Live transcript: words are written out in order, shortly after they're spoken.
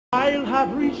I'll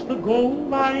have reached the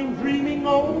goal I'm dreaming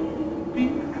of.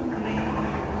 Believe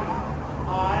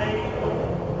I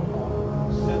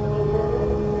know, said the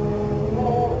world,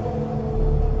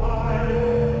 more I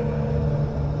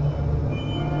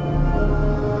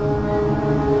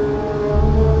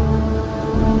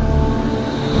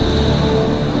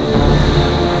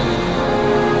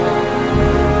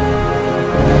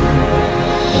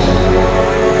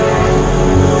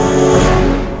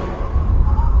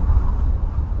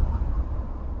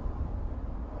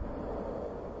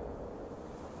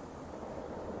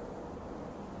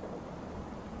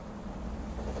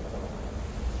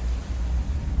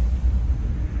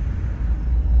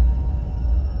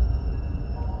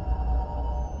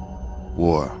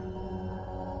War.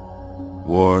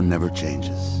 War never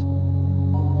changes.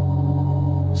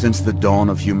 Since the dawn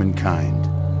of humankind,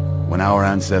 when our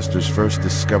ancestors first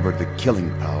discovered the killing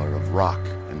power of rock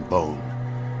and bone,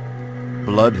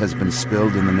 blood has been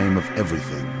spilled in the name of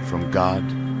everything from God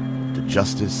to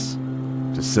justice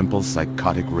to simple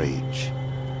psychotic rage.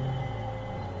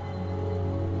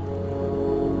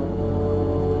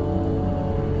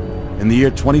 In the year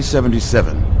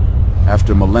 2077,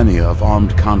 after millennia of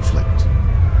armed conflict,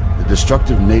 the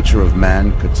destructive nature of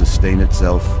man could sustain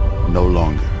itself no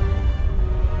longer.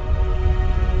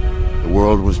 The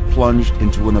world was plunged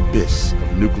into an abyss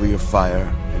of nuclear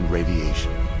fire and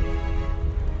radiation.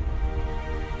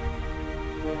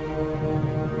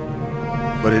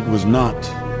 But it was not,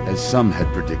 as some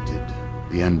had predicted,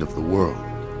 the end of the world.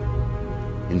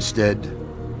 Instead,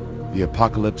 the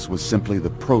apocalypse was simply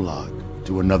the prologue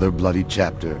to another bloody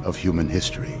chapter of human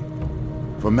history.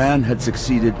 For man had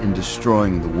succeeded in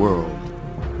destroying the world.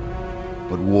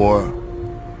 But war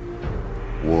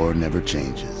never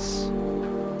changes.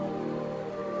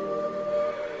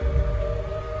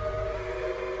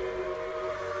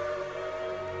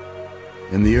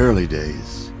 In the early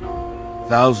days,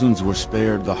 thousands were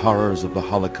spared the horrors of the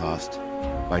Holocaust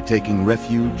by taking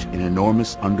refuge in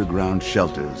enormous underground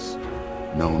shelters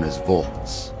known as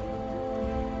vaults.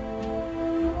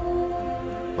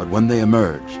 But when they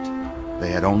emerged, they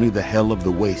had only the hell of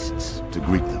the wastes to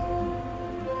greet them.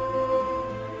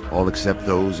 All except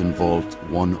those in Vault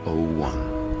 101.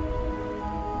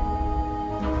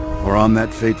 For on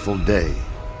that fateful day,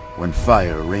 when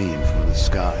fire rained from the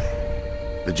sky,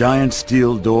 the giant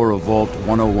steel door of Vault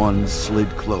 101 slid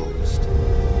closed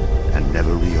and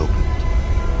never reopened.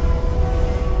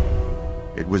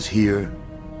 It was here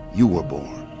you were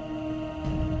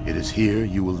born. It is here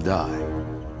you will die.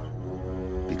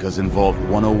 Because in Vault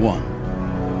 101,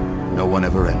 no one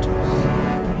ever enters,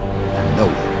 and no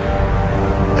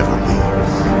one ever leaves.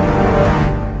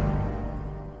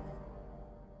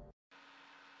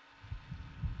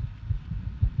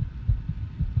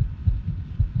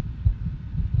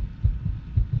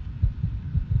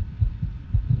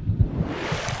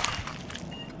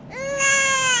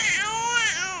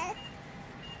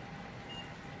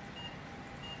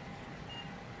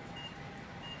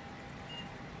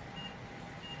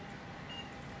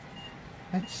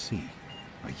 Let's see.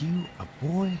 Are you a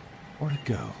boy or a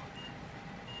girl?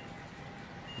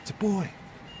 It's a boy.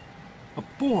 A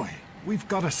boy! We've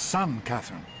got a son,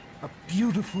 Catherine. A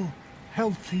beautiful,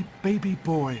 healthy baby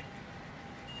boy.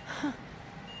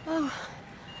 Oh,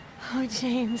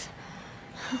 James.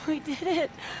 We did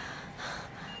it.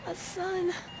 A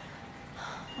son.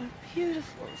 Our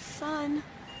beautiful son.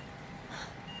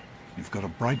 You've got a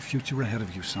bright future ahead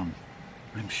of you, son.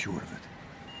 I'm sure of it.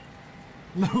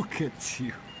 Look at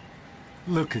you.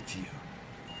 Look at you.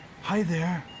 Hi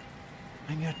there.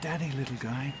 I'm your daddy, little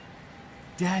guy.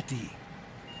 Daddy.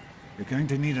 You're going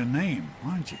to need a name,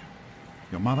 aren't you?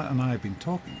 Your mother and I have been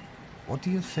talking. What do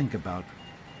you think about...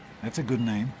 That's a good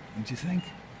name, don't you think?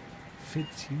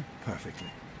 Fits you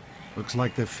perfectly. Looks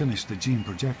like they've finished the gene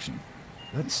projection.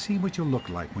 Let's see what you'll look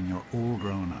like when you're all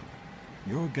grown up.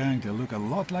 You're going to look a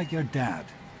lot like your dad.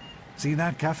 See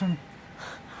that, Catherine?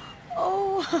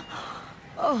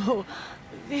 Oh,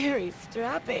 very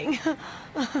strapping.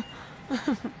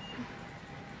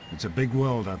 It's a big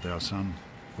world out there, son.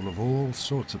 Full of all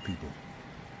sorts of people.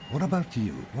 What about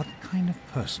you? What kind of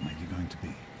person are you going to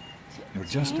be? You're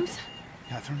just James?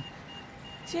 Catherine?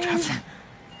 James? Catherine!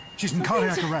 She's in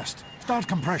cardiac arrest. Start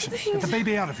compressions. Get the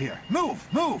baby out of here. Move!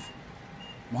 Move!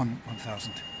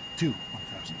 1,000.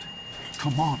 1,000.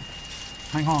 Come on.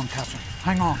 Hang on, Catherine.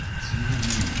 Hang on.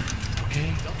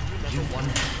 Okay? Number one.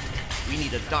 We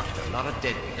need a doctor, not a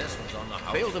deadbeat. This one's on the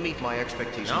house. Fail to meet my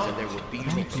expectations and there would be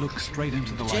Don't look straight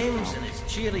into the light. James and his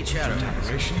cheerly chatter.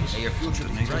 Decorations, May your future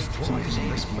be bright. something in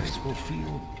this place will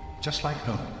feel just like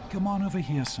home. Come on over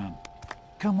here, son.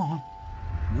 Come on.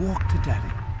 Walk to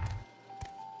Daddy.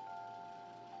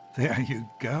 There you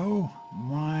go.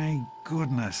 My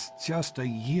goodness, just a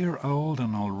year old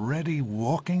and already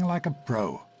walking like a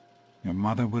pro. Your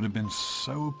mother would have been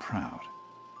so proud.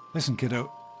 Listen,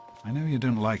 kiddo, I know you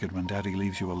don't like it when Daddy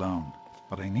leaves you alone,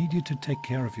 but I need you to take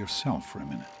care of yourself for a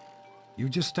minute. You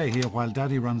just stay here while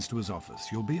Daddy runs to his office.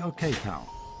 You'll be okay, pal.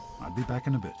 I'll be back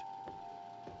in a bit.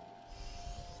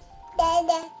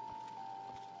 Dada.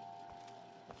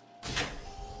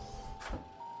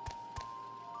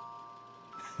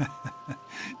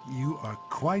 You are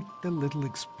quite the little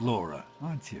explorer,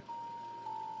 aren't you?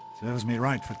 Serves me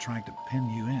right for trying to pin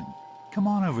you in. Come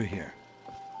on over here.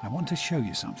 I want to show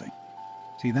you something.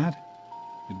 See that?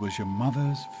 It was your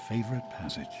mother's favorite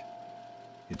passage.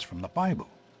 It's from the Bible.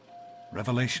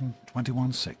 Revelation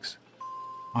 21:6.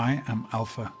 I am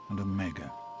Alpha and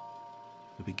Omega,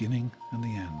 the beginning and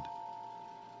the end.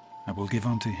 I will give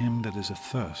unto him that is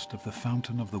athirst of the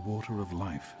fountain of the water of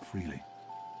life freely.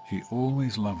 She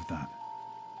always loved that.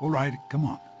 All right, come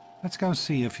on. Let's go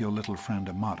see if your little friend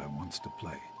Amata wants to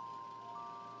play.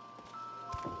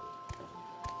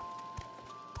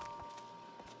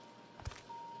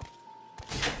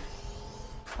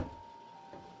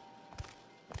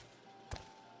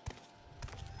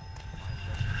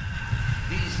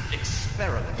 These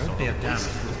experiments Don't be a are damn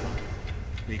wasted. fool.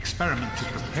 The experiment to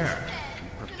prepare.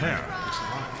 We prepare to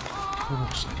survive. Of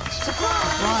course I can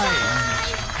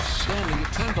survive. Stanley, you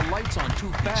turned the lights on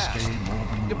too fast. Stay more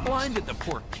than You once. blinded the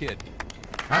poor kid.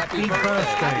 Happy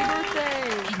birthday!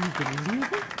 Birthday! Can you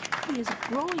believe it? He is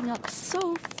growing up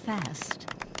so fast.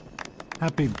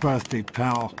 Happy birthday,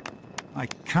 pal. I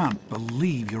can't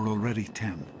believe you're already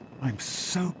 10. I'm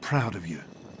so proud of you.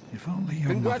 If only your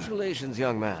mother... Congratulations,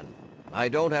 young man. I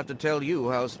don't have to tell you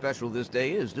how special this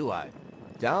day is, do I?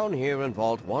 Down here in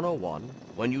Vault 101,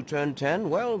 when you turn 10,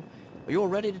 well, you're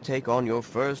ready to take on your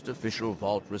first official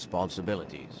Vault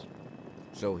responsibilities.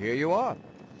 So here you are.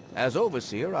 As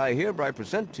Overseer, I hereby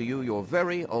present to you your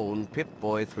very own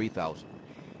Pip-Boy 3000.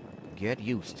 Get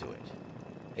used to it.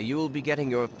 You'll be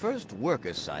getting your first work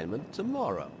assignment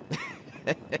tomorrow.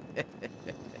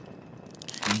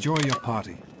 Enjoy your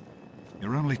party.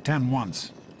 You're only 10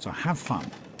 once, so have fun.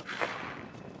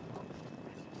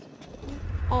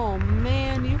 Oh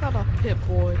man, you got a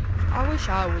Pip-Boy. I wish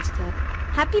I was 10.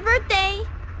 Happy birthday!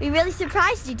 We really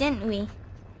surprised you, didn't we?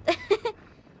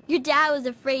 Your dad was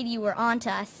afraid you were onto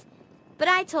us. But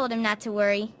I told him not to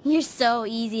worry. You're so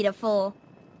easy to fool.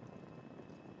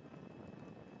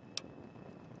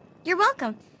 You're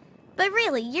welcome. But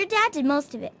really, your dad did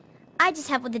most of it. I just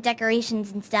helped with the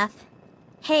decorations and stuff.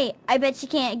 Hey, I bet you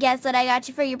can't guess what I got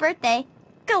you for your birthday.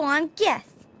 Go on, guess.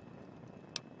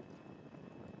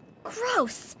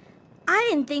 Gross. I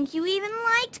didn't think you even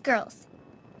liked girls.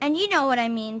 And you know what I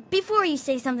mean, before you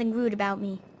say something rude about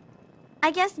me. I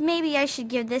guess maybe I should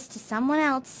give this to someone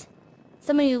else.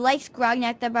 Someone who likes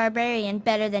Grognak the Barbarian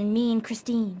better than me and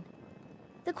Christine.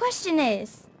 The question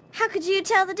is, how could you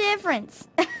tell the difference?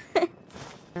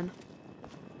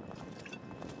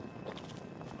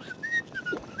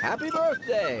 Happy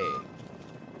birthday!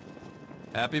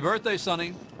 Happy birthday,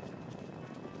 Sonny.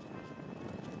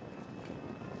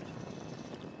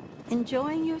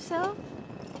 Enjoying yourself?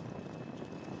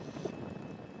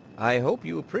 I hope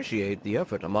you appreciate the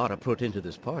effort Amata put into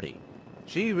this party.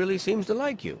 She really seems to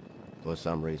like you, for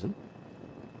some reason.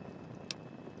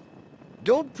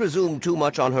 Don't presume too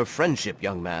much on her friendship,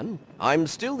 young man. I'm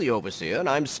still the Overseer, and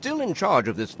I'm still in charge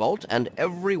of this vault and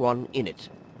everyone in it.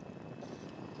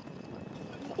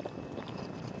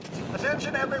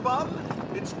 Attention, everyone!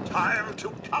 It's time to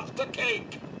cut the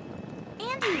cake!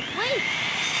 Andy, wait!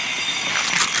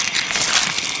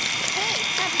 Hey,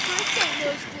 happy birthday,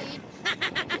 Nosebleed!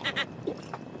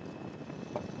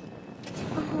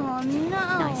 Oh, no!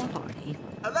 Nice party.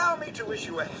 Allow me to wish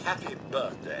you a happy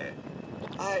birthday.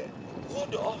 I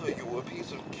would offer you a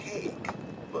piece of cake,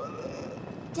 but,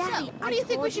 Daddy, So, what do you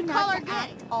think we should call our gang?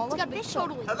 All It's gotta be official.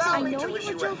 totally allow I me know to you wish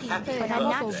were you a joking, happy but I'm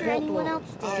not birthday. sure anyone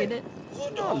else did. Get it?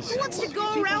 Would Who wants to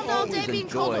go around all day being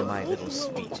called Enjoy a my fool? little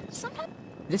speeches. Sometimes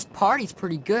This party's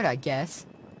pretty good, I guess.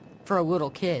 For a little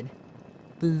kid.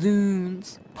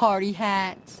 Balloons, party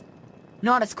hats.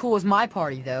 Not as cool as my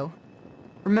party, though.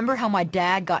 Remember how my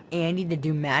dad got Andy to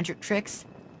do magic tricks?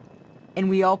 And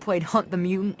we all played Hunt the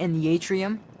Mutant in the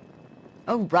atrium?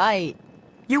 Oh, right.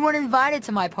 You weren't invited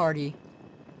to my party.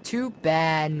 Too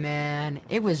bad, man.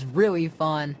 It was really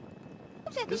fun.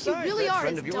 I think Besides, you really that are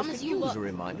friend as of yours dumb as could you use look. a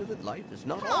reminder that life is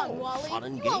not Come all on, Wally. fun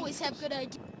and You games. always have good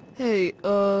ideas. Hey,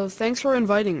 thanks for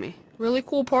inviting me. Really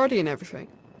cool party and everything.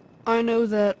 I know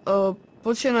that,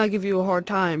 Butch and I give you a hard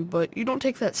time, but you don't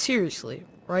take that seriously,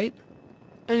 right?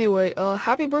 Anyway,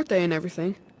 happy birthday and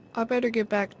everything. I better get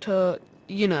back to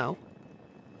you know.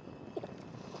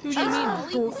 Who do you mean, Oh,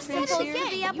 dork it's face supposed here? to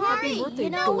be a Happy party, birthday, you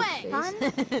know, dork way. face.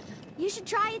 Fun? You should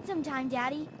try it sometime,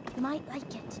 Daddy. You might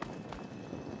like it.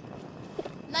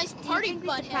 Nice you party, think we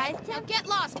butthead. surprised Now him? get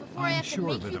lost before I I'm have to sure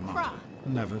make of it, you Amata. cry.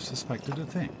 Never suspected a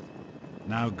thing.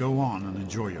 Now go on and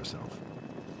enjoy yourself.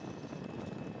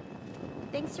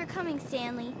 Thanks for coming,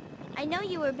 Stanley. I know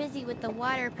you were busy with the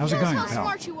water. How's it Shows going, how pal?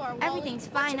 smart you are, Wally. Everything's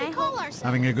What fine, should we I call hope. ourselves?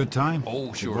 Having a good time?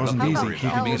 Oh, sure. It wasn't nothing easy great.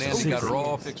 keeping Me this and a Andy got her secret.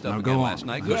 all fixed up Now again go last on.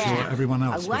 night. I'm Good sure shit. everyone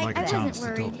else would like like a that. chance to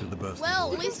Wasn't talk worried. to the birthday. Well,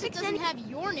 boy. at least it doesn't have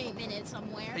your name in it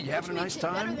somewhere. Hey, you which having a makes nice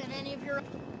it better time? than any of your...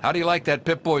 How do you like that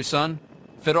Pip-Boy, son?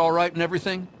 Fit all right and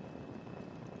everything?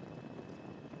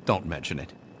 Don't mention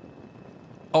it.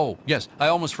 Oh, yes, I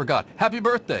almost forgot. Happy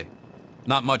birthday.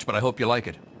 Not much, but I hope you like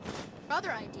it.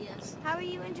 other ideas. How are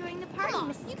you enjoying the party, Come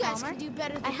on, Mrs. you guys Palmer? can do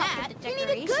better than I helped that. with the You need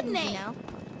a good decorations, name.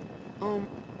 you know.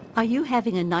 Are you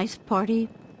having a nice party?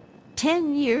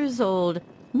 10 years old.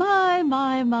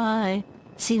 My.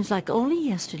 Seems like only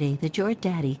yesterday that your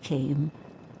daddy came.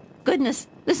 Goodness,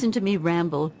 listen to me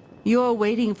ramble. You're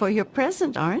waiting for your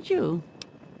present, aren't you?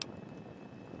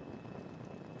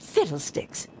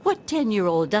 Fiddlesticks! What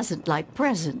 10-year-old doesn't like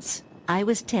presents? I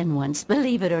was 10 once,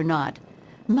 believe it or not.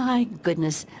 My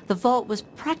goodness, the vault was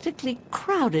practically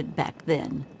crowded back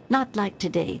then. Not like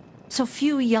today. So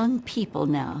few young people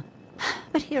now.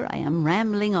 But here I am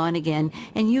rambling on again,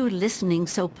 and you listening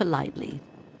so politely.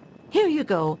 Here you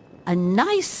go, a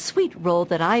nice sweet roll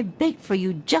that I baked for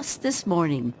you just this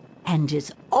morning. And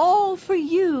it's all for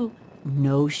you.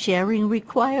 No sharing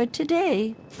required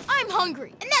today. I'm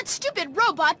hungry, and that stupid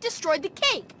robot destroyed the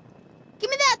cake. Give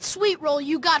me that sweet roll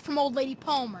you got from Old Lady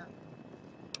Palmer.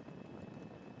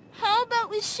 How about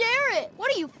we share it?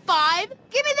 What are you, 5?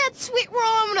 Give me that sweet roll,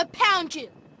 I'm gonna pound you.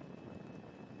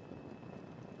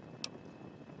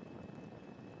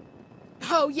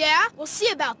 Oh, yeah? We'll see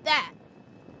about that.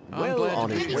 I'm Well glad on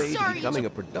to his be way here. to becoming a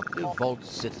productive vault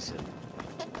citizen.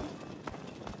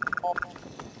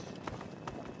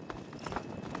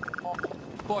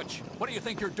 Butch, what do you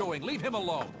think you're doing? Leave him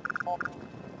alone.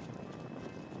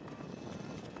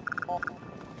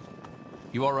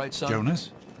 You all right, son?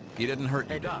 Jonas? He didn't hurt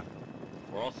you, Hey, did Doc.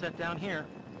 We're all set down here.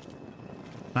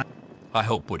 he? I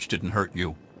hope Butch didn't hurt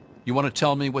you. You want to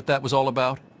tell me what that was all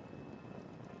about?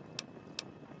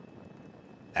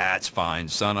 That's fine,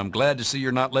 son. I'm glad to see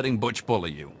you're not letting Butch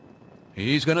bully you.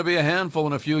 He's going to be a handful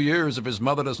in a few years if his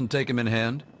mother doesn't take him in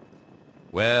hand.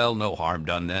 Well, no harm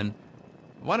done then.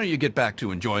 Why don't you get back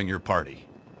to enjoying your party?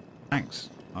 Thanks.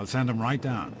 I'll send him right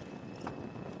down.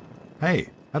 Hey,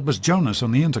 that was Jonas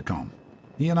on the intercom.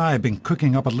 He and I have been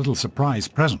cooking up a little surprise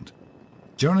present.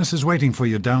 Jonas is waiting for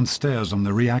you downstairs on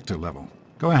the reactor level.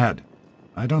 Go ahead.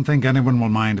 I don't think anyone will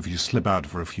mind if you slip out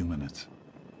for a few minutes.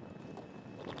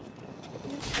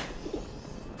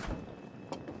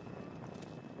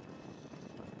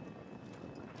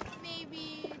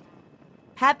 Maybe...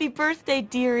 Happy birthday,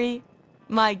 dearie.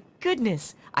 My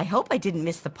goodness, I hope I didn't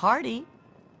miss the party.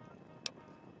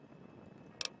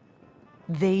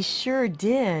 They sure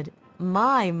did.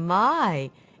 My.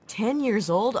 10 years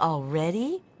old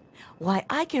already? Why,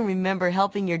 I can remember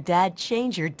helping your dad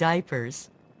change your diapers.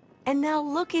 And now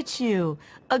look at you,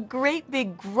 a great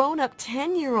big grown-up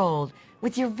 10-year-old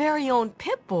with your very own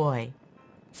Pip-Boy.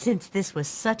 Since this was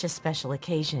such a special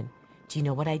occasion, do you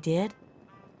know what I did?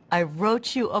 I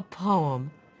wrote you a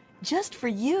poem, just for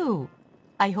you.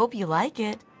 I hope you like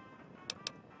it.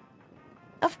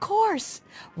 Of course.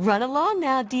 Run along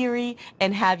now, dearie,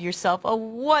 and have yourself a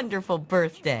wonderful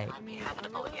birthday.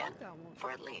 Habitable again for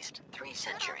at least 3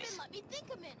 centuries. Let me think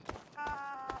a minute.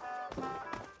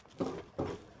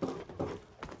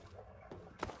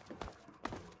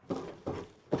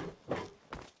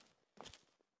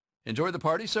 Enjoy the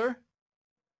party, sir?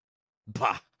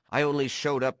 Bah! I only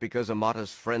showed up because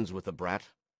Amata's friends with the brat.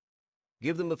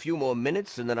 Give them a few more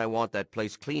minutes, and then I want that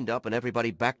place cleaned up and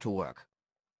everybody back to work.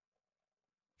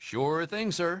 Sure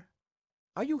thing, sir.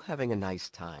 Are you having a nice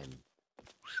time?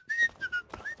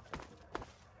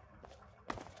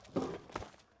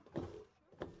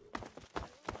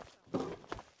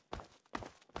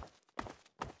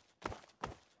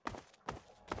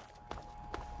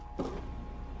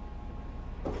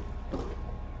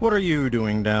 What are you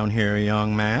doing down here,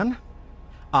 young man?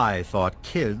 I thought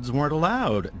kids weren't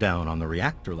allowed down on the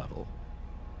reactor level.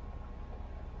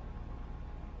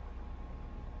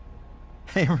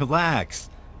 Hey, relax.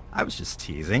 I was just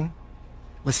teasing.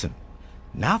 Listen,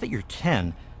 now that you're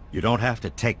 10, you don't have to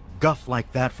take guff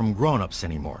like that from grown-ups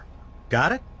anymore.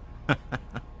 Got it?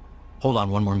 Hold on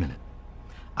one more minute.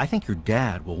 I think your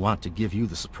dad will want to give you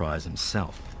the surprise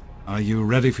himself. Are you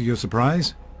ready for your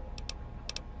surprise?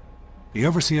 The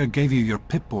Overseer gave you your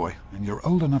Pip-Boy, and you're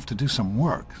old enough to do some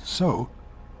work, so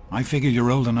I figure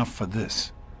you're old enough for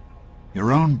this.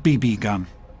 Your own BB gun.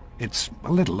 It's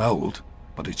a little old,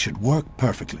 but it should work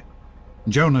perfectly.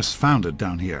 Jonas found it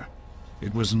down here.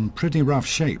 It was in pretty rough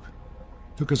shape.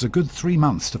 Took us a good 3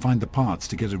 months to find the parts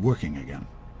to get it working again.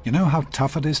 You know how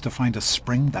tough it is to find a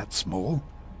spring that small?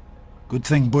 Good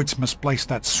thing Butch misplaced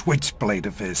that switchblade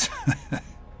of his.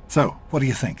 So, what do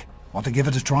you think? Want to give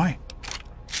it a try?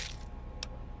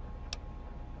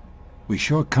 We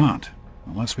sure can't,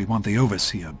 unless we want the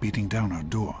Overseer beating down our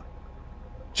door.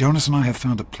 Jonas and I have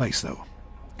found a place, though.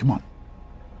 Come on.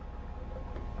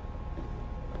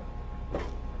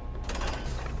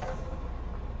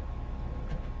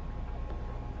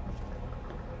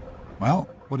 Well,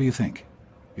 what do you think?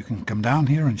 You can come down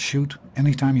here and shoot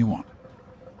anytime you want.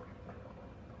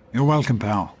 You're welcome,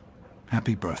 pal.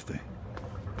 Happy birthday.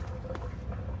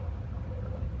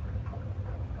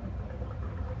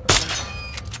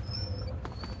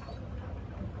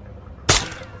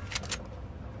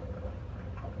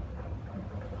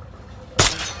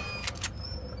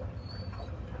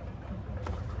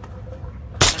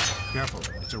 Careful,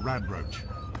 it's a radroach.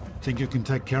 Think you can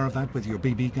take care of that with your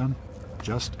BB gun?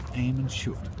 Just aim and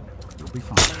shoot. You'll be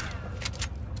fine.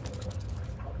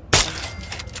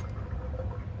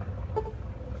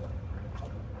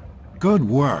 Good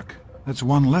work. That's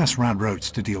one less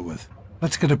radroach to deal with.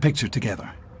 Let's get a picture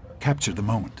together. Capture the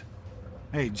moment.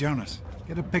 Hey, Jonas,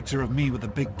 get a picture of me with a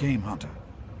big game hunter.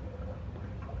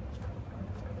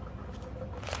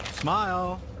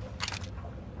 Smile.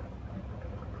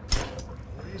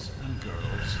 Boys and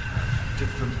girls have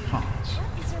different parts.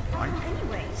 What is her problem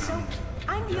anyway? So,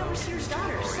 I'm the Overseer's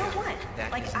daughter, so what?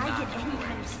 Like, I get any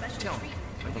kind of special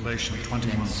treatment. Revelation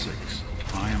 21:6.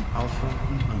 I am Alpha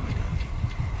and Omega,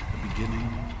 the beginning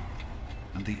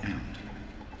and the end.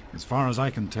 As far as I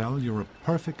can tell, you're a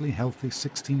perfectly healthy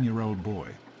 16-year-old boy.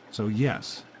 So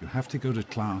yes, you have to go to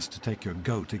class to take your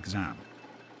GOAT exam.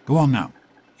 Go on now.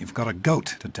 You've got a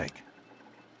GOAT to take.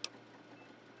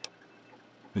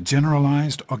 The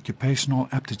Generalized Occupational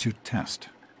Aptitude Test.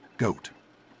 GOAT.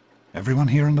 Everyone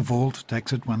here in the Vault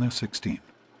takes it when they're 16.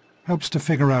 Helps to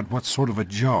figure out what sort of a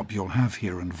job you'll have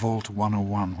here in Vault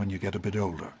 101 when you get a bit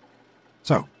older.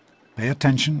 So, pay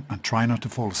attention and try not to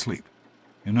fall asleep.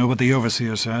 You know what the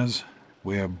Overseer says?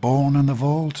 We're born in the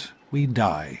Vault, we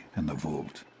die in the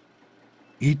Vault.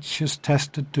 Each is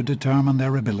tested to determine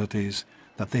their abilities,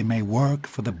 that they may work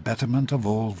for the betterment of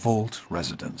all Vault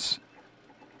residents.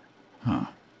 Huh.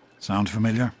 Sound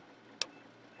familiar?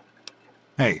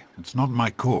 Hey, it's not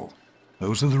my call.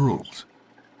 Those are the rules.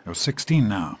 You're 16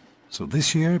 now, so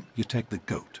this year you take the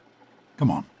GOAT.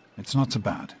 Come on, it's not so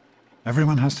bad.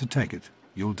 Everyone has to take it.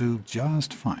 You'll do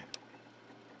just fine.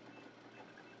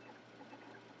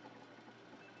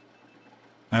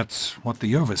 That's what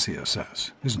the Overseer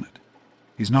says, isn't it?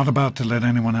 He's not about to let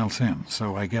anyone else in,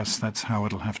 so I guess that's how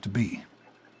it'll have to be.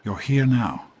 You're here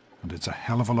now, and it's a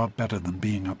hell of a lot better than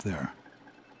being up there.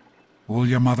 All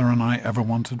your mother and I ever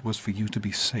wanted was for you to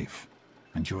be safe,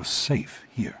 and you're safe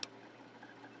here.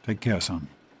 Take care, son.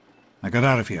 Now get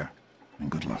out of here, and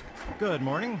good luck. Good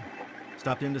morning.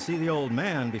 Stopped in to see the old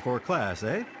man before class,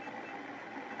 eh?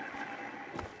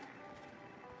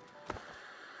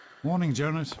 Morning,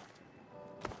 Jonas.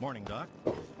 Morning, Doc.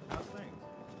 How's things?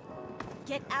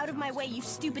 Get out of my way, you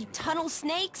stupid tunnel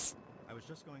snakes! I was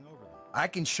just going over them. I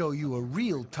can show you a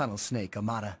real tunnel snake,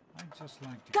 Amata.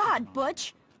 God,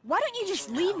 Butch! Why don't you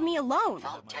just leave me alone?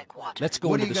 Let's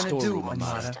go into the storeroom,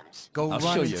 Amata? Go I'll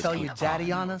run show and you tell a your good daddy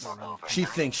time. on us? She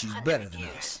thinks she's better than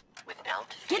us.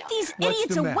 Get these What's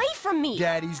idiots the matter? away from me!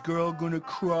 Daddy's girl gonna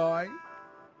cry?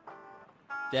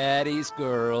 Daddy's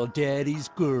girl, daddy's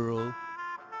girl.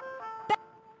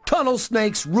 Tunnel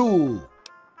snakes rule!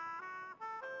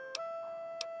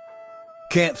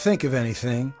 Can't think of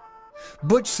anything.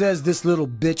 Butch says this little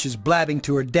bitch is blabbing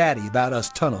to her daddy about us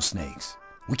tunnel snakes.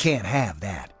 We can't have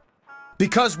that.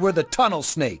 Because we're the tunnel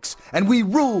snakes, and we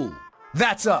rule!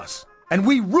 That's us! And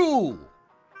we rule!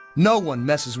 No one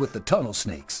messes with the tunnel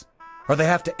snakes, or they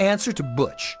have to answer to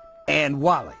Butch and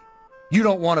Wally. You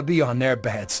don't want to be on their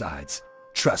bad sides.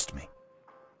 Trust me.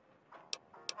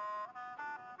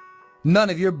 None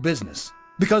of your business,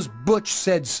 because Butch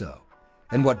said so.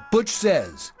 And what Butch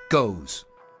says goes.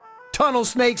 Tunnel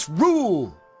snakes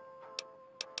rule!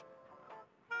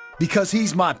 Because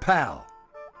he's my pal,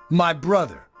 my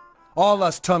brother. All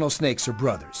us tunnel snakes are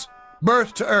brothers.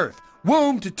 Birth to earth,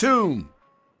 womb to tomb.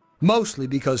 Mostly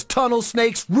because tunnel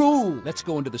snakes rule! Let's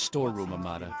go into the storeroom,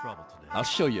 Amata. I'll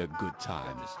show you a good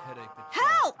time.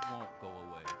 Help!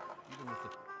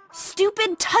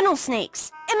 Stupid tunnel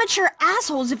snakes! Immature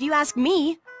assholes if you ask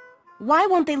me! Why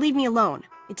won't they leave me alone?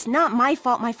 It's not my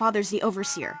fault my father's the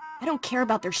overseer. I don't care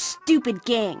about their stupid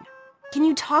gang. Can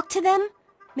you talk to them?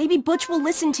 Maybe Butch will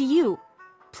listen to you.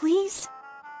 Please?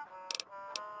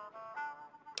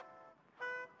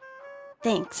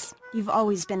 Thanks. You've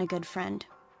always been a good friend.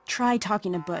 Try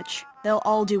talking to Butch. They'll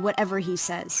all do whatever he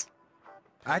says.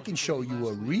 I can show you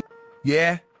a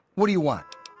Yeah? What do you want?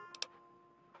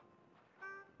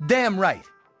 Damn right.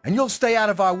 And you'll stay out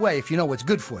of our way if you know what's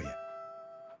good for you.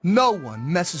 No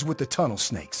one messes with the tunnel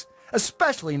snakes.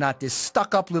 Especially not this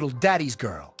stuck-up little daddy's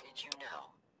girl. Did you know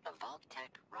the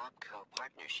Vault-Tec-Robco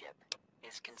partnership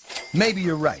is considered... Maybe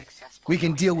you're right. We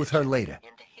can deal with her later.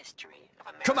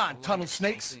 Come on, tunnel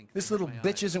snakes. This little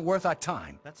bitch isn't worth our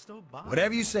time.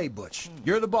 Whatever you say, Butch.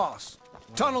 You're the boss.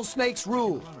 Tunnel snakes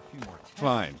rule.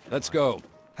 Fine, let's go.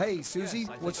 Hey, Susie,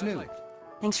 what's new?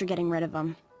 Thanks for getting rid of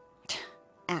them.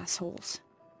 Assholes.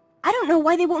 I don't know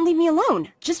why they won't leave me alone.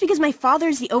 Just because my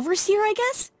father's the overseer, I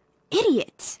guess?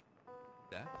 Idiots.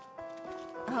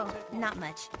 Oh, not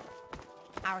much.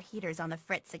 Our heater's on the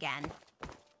fritz again.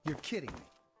 You're kidding me.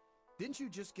 Didn't you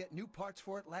just get new parts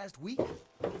for it last week?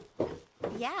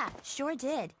 Yeah, sure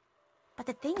did. But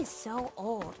the thing is so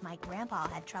old, my grandpa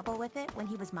had trouble with it when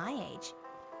he was my age.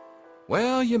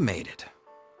 Well, you made it.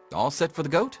 All set for the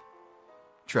goat?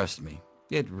 Trust me,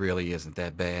 it really isn't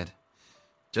that bad.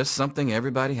 Just something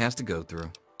everybody has to go through.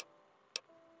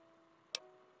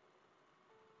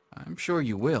 I'm sure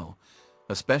you will,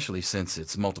 especially since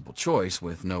it's multiple choice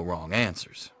with no wrong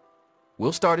answers.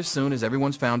 We'll start as soon as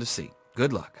everyone's found a seat.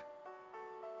 Good luck.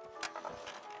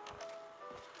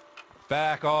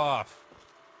 Back off.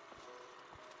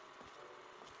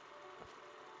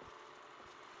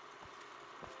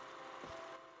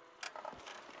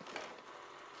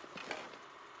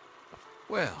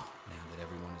 Well, now that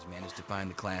everyone has managed to find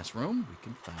the classroom, we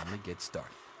can finally get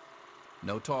started.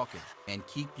 No talking, and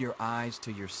keep your eyes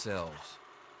to yourselves.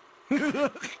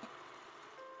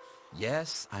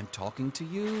 Yes, I'm talking to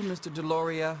you, Mr.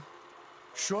 Deloria.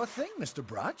 Sure thing, Mr.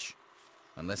 Brotch.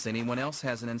 Unless anyone else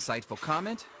has an insightful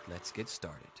comment, let's get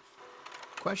started.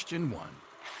 Question 1.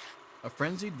 A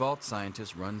frenzied vault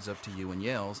scientist runs up to you and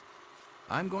yells,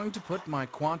 "I'm going to put my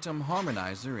quantum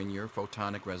harmonizer in your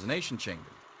photonic resonation chamber."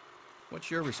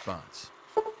 What's your response?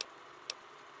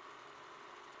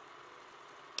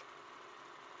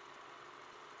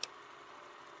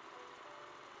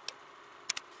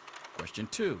 Question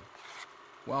 2.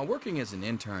 While working as an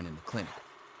intern in the clinic,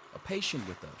 a patient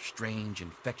with a strange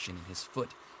infection in his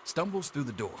foot stumbles through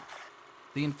the door.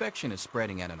 The infection is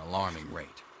spreading at an alarming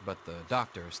rate, but the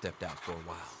doctor has stepped out for a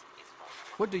while.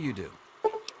 What do you do?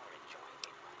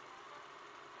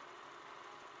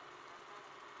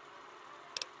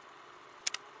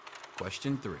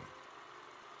 Question 3.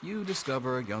 You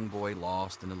discover a young boy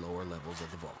lost in the lower levels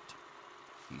of the vault.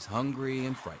 He's hungry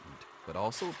and frightened, but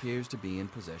also appears to be in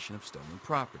possession of stolen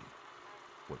property.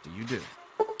 What do you do?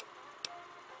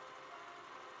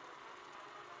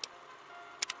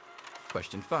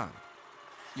 Question 5.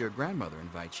 Your grandmother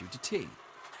invites you to tea,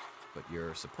 but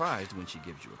you're surprised when she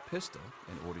gives you a pistol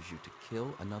and orders you to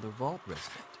kill another vault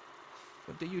resident.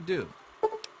 What do you do?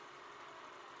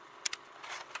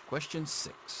 Question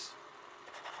 6.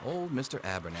 Old Mr.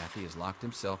 Abernathy has locked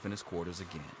himself in his quarters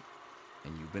again,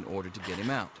 and you've been ordered to get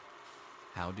him out.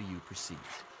 How do you proceed?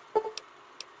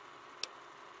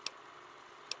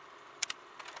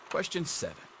 Question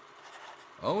 7.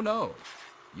 Oh no,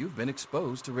 you've been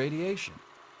exposed to radiation,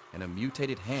 and a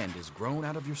mutated hand has grown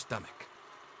out of your stomach.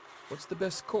 What's the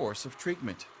best course of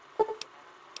treatment?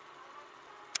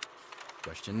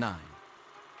 Question 9.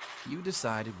 You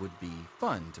decide it would be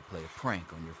fun to play a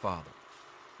prank on your father.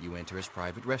 You enter his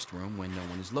private restroom when no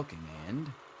one is looking,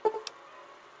 and...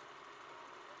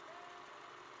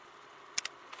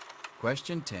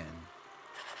 Question 10.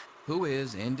 Who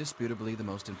is indisputably the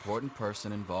most important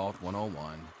person in Vault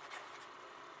 101?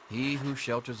 He who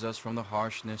shelters us from the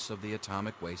harshness of the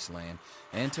atomic wasteland,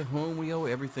 and to whom we owe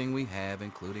everything we have,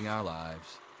 including our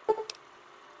lives.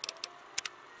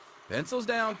 Pencils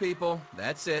down, people.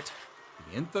 That's it.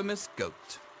 The infamous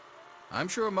goat. I'm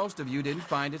sure most of you didn't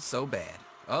find it so bad.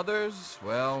 Others,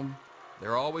 well,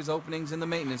 there are always openings in the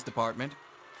maintenance department.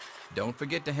 Don't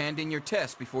forget to hand in your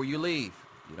test before you leave.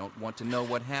 You don't want to know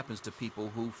what happens to people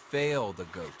who fail the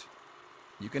goat.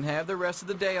 You can have the rest of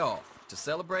the day off to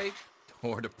celebrate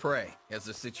or to pray, as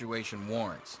the situation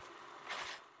warrants.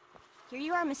 Here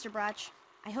you are, Mr. Brotch.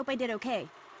 I hope I did okay.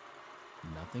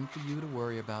 Nothing for you to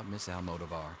worry about, Miss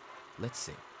Almodovar. Let's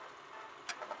see.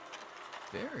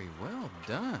 Very well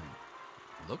done.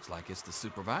 Looks like it's the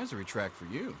supervisory track for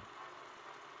you.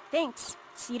 Thanks.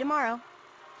 See you tomorrow.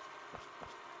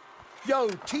 Yo,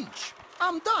 Teach,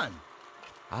 I'm done.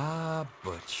 Ah,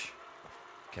 Butch.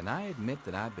 Can I admit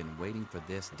that I've been waiting for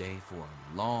this day for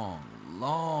a long,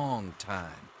 long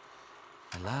time?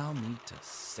 Allow me to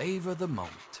savor the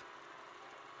moment.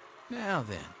 Now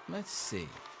then, let's see.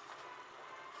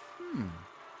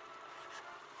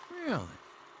 Really?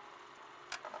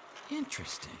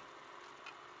 Interesting.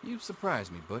 You've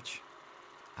surprised me, Butch.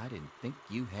 I didn't think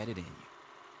you had it in you.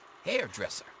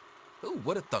 Hairdresser. Who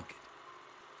would have thunk it?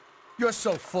 You're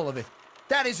so full of it.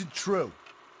 That isn't true.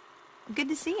 Good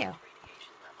to see you.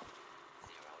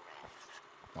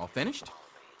 All finished?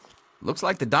 Looks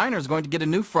like the diner's going to get a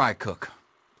new fry cook.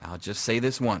 I'll just say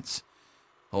this once.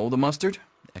 Hold the mustard,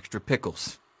 extra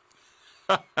pickles.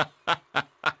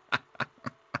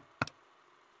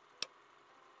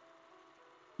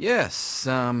 Yes,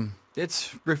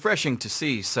 it's refreshing to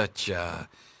see such,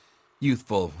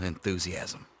 youthful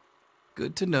enthusiasm.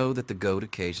 Good to know that the goat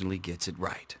occasionally gets it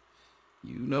right.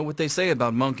 You know what they say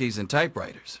about monkeys and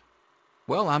typewriters.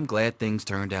 Well, I'm glad things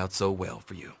turned out so well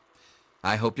for you.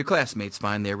 I hope your classmates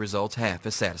find their results half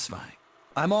as satisfying.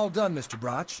 I'm all done, Mr.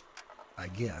 Broch. I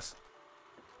guess.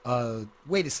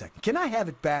 Wait a second. Can I have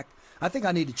it back? I think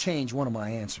I need to change one of my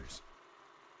answers.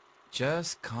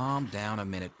 Just calm down a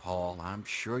minute, Paul. I'm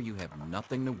sure you have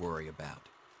nothing to worry about.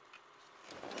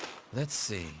 Let's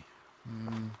see.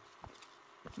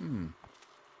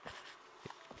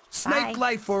 Snake Bye.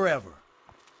 life forever.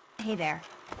 Hey there.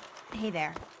 Hey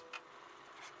there.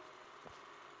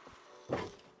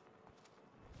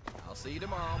 I'll see you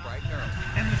tomorrow, bright and early.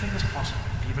 Anything is possible,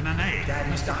 even an egg.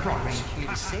 Daddy's Mr. not Brox. here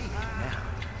to save you now.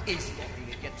 Is he?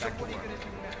 Get back to work.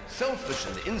 Selfish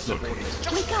and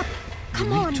insubordinate. Wake up! Come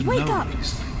You on, need to wake know up!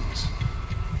 these things.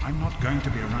 I'm not going to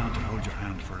be around to hold your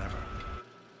hand forever.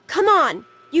 Come on!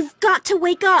 You've got to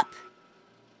wake up!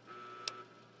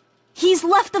 He's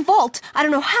left the vault! I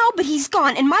don't know how, but he's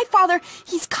gone, and my father,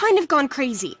 he's kind of gone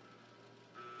crazy.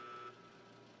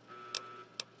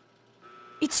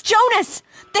 It's Jonas!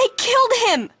 They killed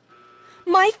him!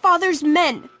 My father's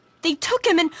men! They took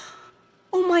him and...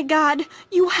 Oh my god,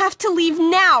 you have to leave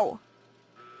now!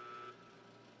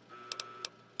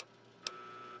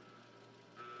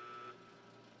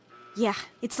 Yeah,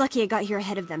 it's lucky I got here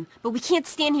ahead of them, but we can't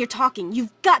stand here talking.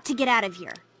 You've got to get out of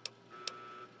here.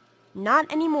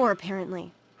 Not anymore,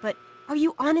 apparently. But are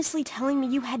you honestly telling me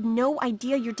you had no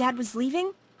idea your dad was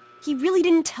leaving? He really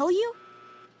didn't tell you?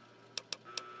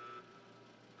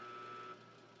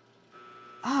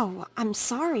 Oh, I'm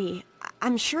sorry.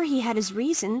 I'm sure he had his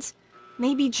reasons.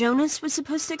 Maybe Jonas was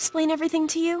supposed to explain everything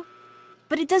to you?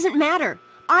 But it doesn't matter.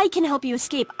 I can help you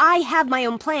escape. I have my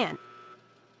own plan.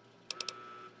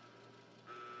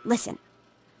 Listen.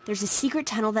 There's a secret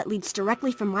tunnel that leads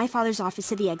directly from my father's office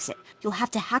to the exit. You'll have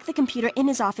to hack the computer in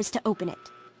his office to open it.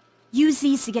 Use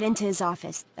these to get into his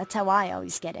office. That's how I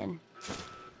always get in.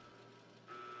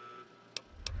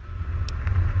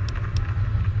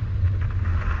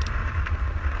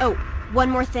 Oh, one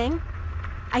more thing.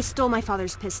 I stole my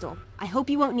father's pistol. I hope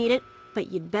you won't need it,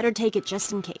 but you'd better take it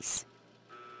just in case.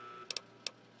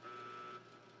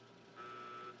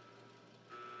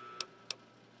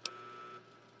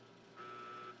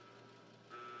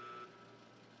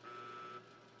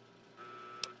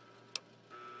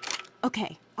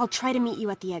 Okay, I'll try to meet you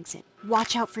at the exit.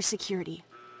 Watch out for security.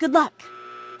 Good luck!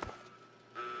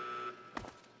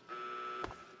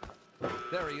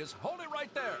 There he is. Hold it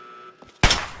right there.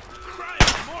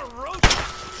 Christ, more roaches!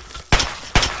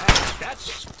 That's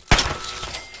it.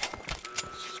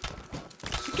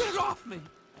 Get it off me.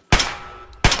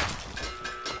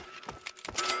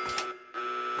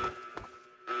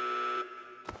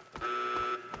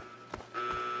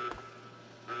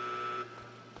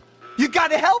 You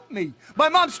gotta help me! My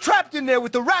mom's trapped in there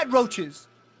with the rat roaches!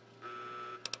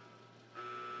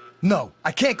 No,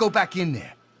 I can't go back in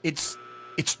there. It's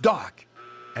dark,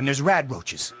 and there's rat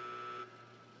roaches.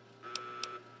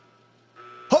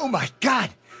 Oh my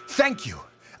God! Thank you!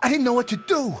 I didn't know what to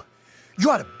do!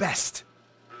 You're the best!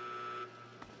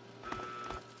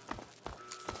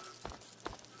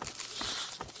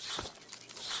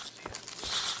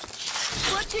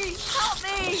 Butchie, help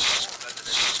me!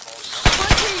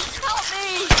 Butchie, help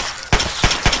me!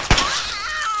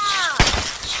 Ah!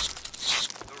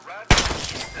 The rat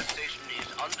infestation is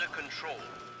under control.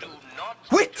 Do not...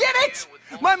 We did it!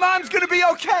 My mom's gonna be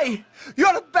okay!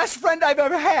 You're the best friend I've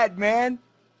ever had, man!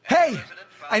 Hey,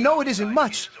 I know it isn't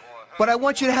much, but I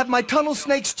want you to have my Tunnel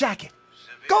Snake's jacket.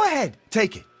 Go ahead,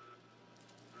 take it.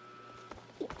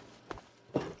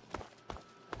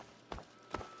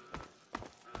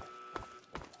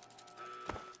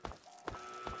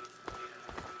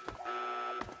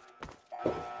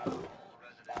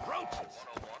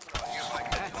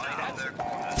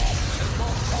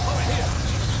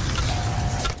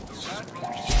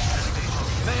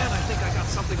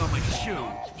 something on my shoe.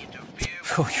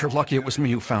 Oh, you're lucky it was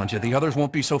me who found you. The others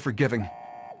won't be so forgiving.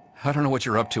 I don't know what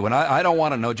you're up to, and I don't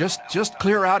want to know. Just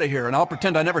clear out of here, and I'll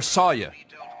pretend I never saw you.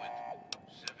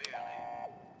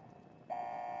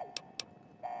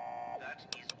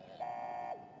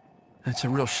 It's a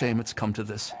real shame it's come to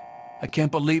this. I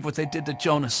can't believe what they did to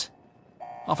Jonas.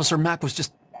 Officer Mack was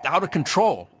just out of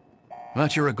control.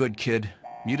 But you're a good kid.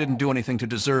 You didn't do anything to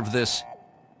deserve this.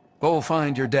 Go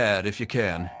find your dad if you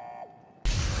can.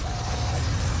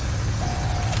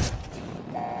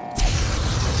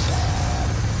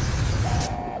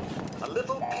 A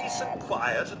little peace and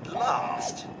quiet at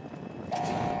last.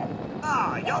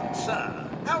 Ah, young sir.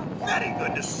 How very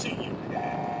good to see you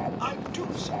here. I do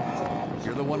suppose.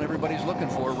 You're the one everybody's looking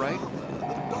for, right?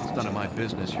 It's none of my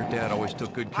business. Your dad always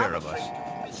took good care of us.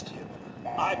 You've missed him.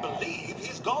 I believe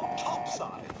he's gone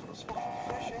topside for a spot of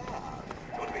fresh air.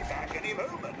 Could be back any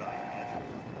moment, I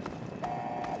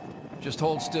imagine. Just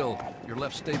hold still. Your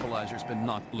left stabilizer's been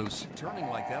knocked loose. Turning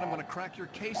like that, I'm gonna crack your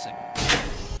casing.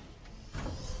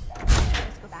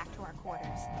 Let's go back to our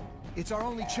quarters. It's our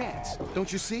only chance,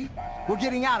 don't you see? We're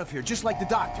getting out of here, just like the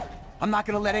doctor. I'm not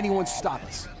gonna let anyone stop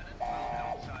us.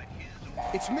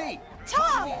 It's me!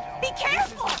 Tom! Be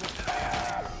careful!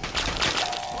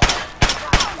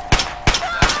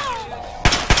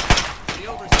 The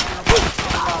overseer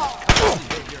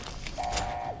behavior.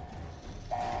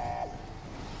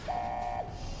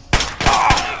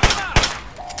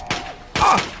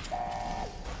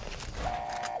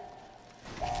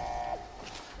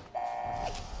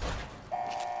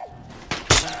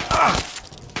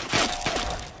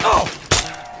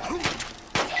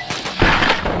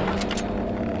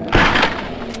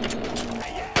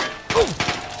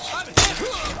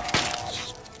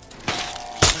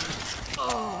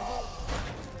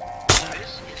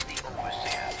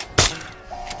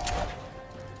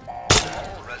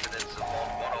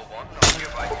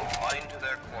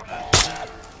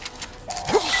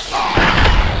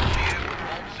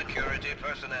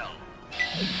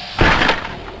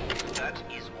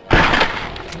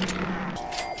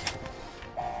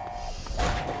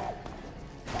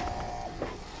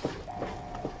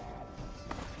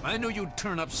 I knew you'd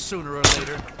turn up sooner or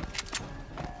later.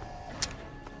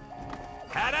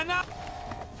 Had enough!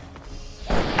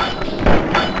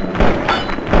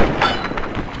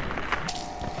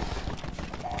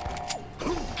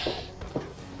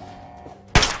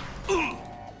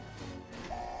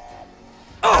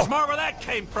 There's more where that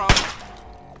came from!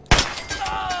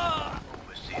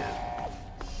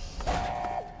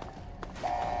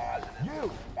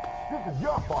 You! This is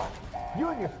your fault! You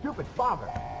and your stupid father!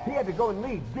 He had to go and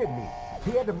leave, didn't he?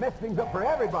 He had to mess things up for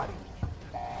everybody.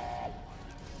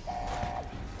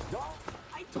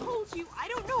 I told you, I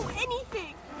don't know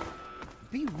anything!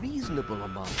 Be reasonable,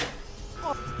 Amanda.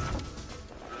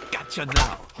 Gotcha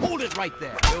now. Hold it right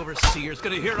there. The overseer's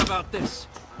gonna hear about this.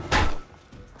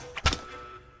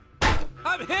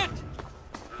 I'm hit!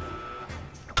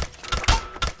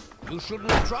 You shouldn't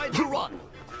have tried to run.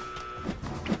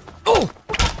 Oh!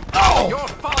 Oh! Your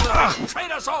father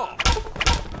betrayed us all!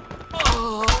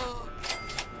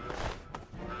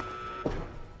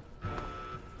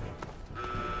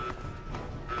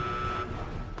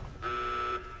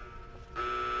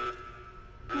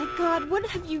 My God, what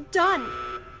have you done?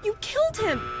 You killed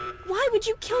him! Why would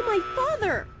you kill my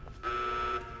father?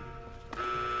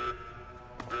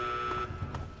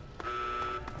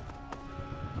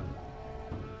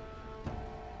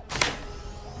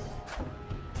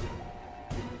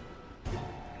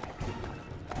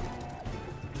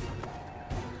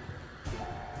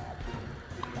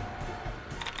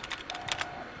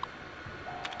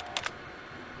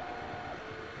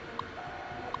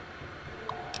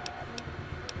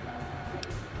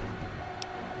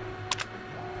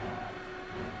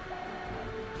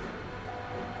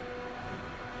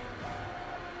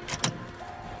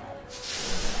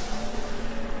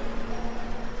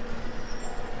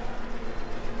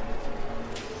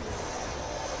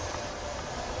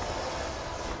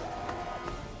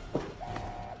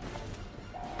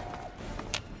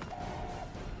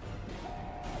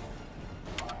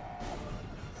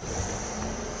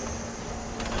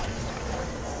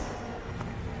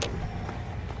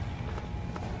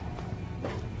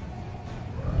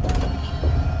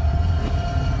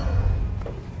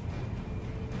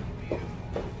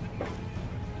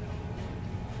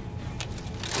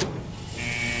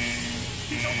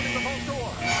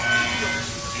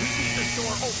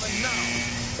 open now.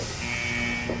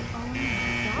 Oh my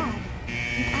God.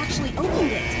 You actually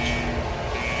opened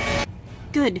it.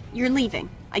 Good, you're leaving.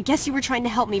 I guess you were trying to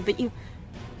help me, but you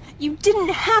didn't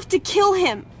have to kill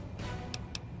him!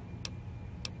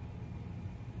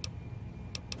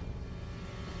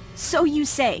 So you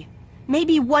say.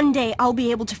 Maybe one day I'll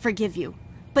be able to forgive you.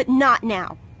 But not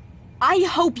now. I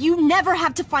hope you never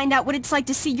have to find out what it's like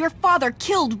to see your father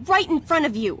killed right in front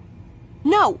of you.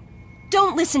 No!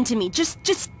 Don't listen to me. Just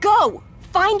go!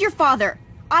 Find your father.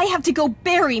 I have to go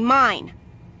bury mine.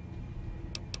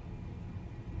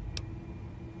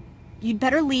 You'd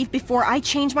better leave before I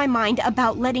change my mind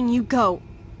about letting you go.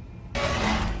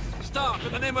 Stop,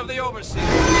 in the name of the Overseer!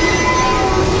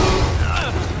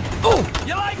 Oh!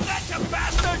 You like that, you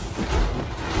bastard?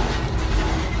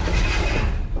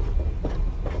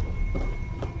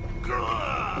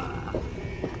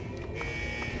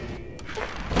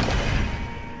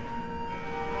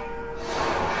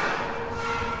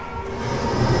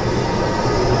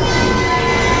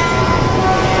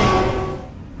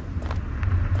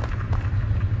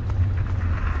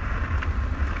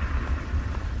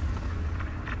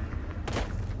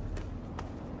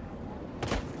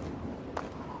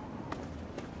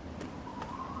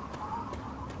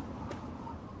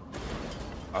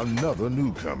 Another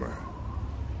newcomer.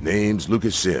 Name's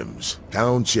Lucas Sims,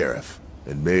 town sheriff,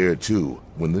 and mayor too,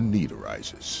 when the need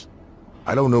arises.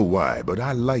 I don't know why, but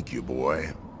I like you,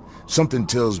 boy. Something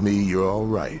tells me you're all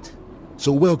right.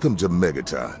 So welcome to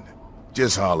Megaton.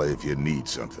 Just holler if you need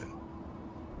something.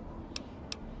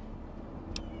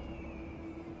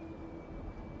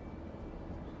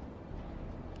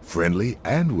 Friendly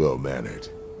and well-mannered.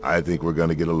 I think we're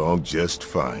gonna get along just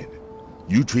fine.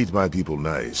 You treat my people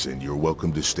nice, and you're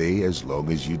welcome to stay as long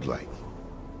as you'd like.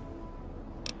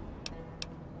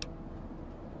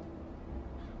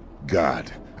 God,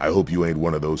 I hope you ain't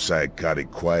one of those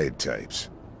psychotic quiet types.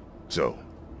 So,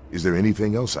 is there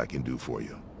anything else I can do for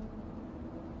you?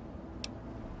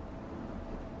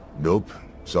 Nope,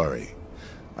 sorry.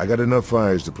 I got enough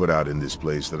fires to put out in this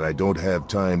place that I don't have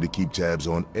time to keep tabs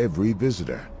on every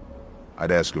visitor.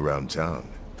 I'd ask around town.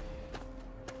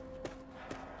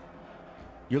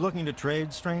 You're looking to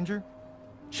trade, stranger?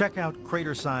 Check out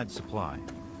Craterside Supply.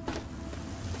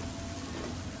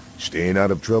 Staying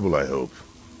out of trouble, I hope.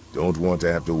 Don't want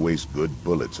to have to waste good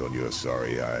bullets on your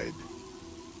sorry hide.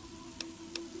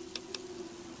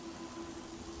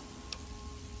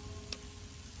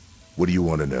 What do you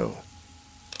want to know?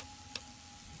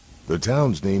 The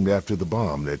town's named after the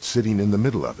bomb that's sitting in the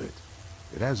middle of it.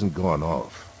 It hasn't gone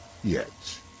off yet.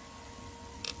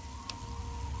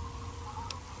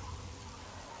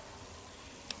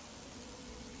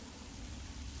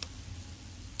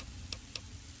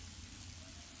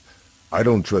 I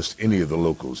don't trust any of the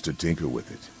locals to tinker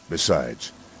with it.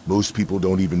 Besides, most people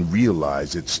don't even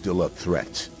realize it's still a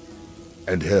threat.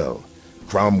 And hell,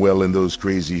 Cromwell and those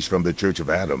crazies from the Church of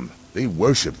Adam, they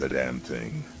worship the damn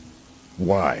thing.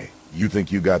 Why? You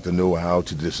think you got the know-how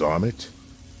to disarm it?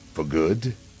 For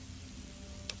good?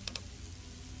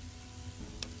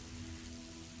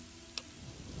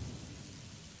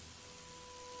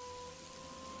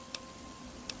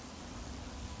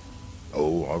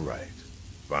 Oh, all right.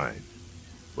 Fine.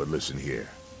 But listen here.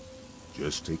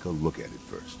 Just take a look at it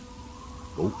first.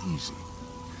 Go easy.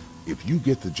 If you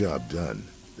get the job done,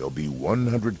 there'll be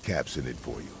 100 caps in it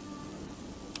for you.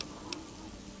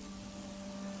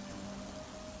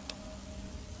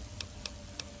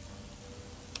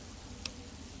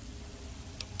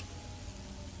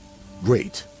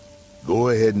 Great. Go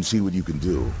ahead and see what you can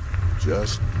do.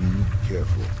 Just be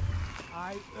careful.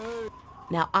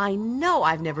 Now, I know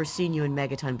I've never seen you in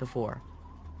Megaton before.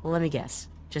 Well, let me guess.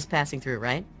 Just passing through,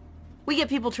 right? We get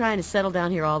people trying to settle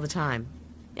down here all the time.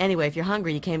 Anyway, if you're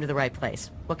hungry, you came to the right place.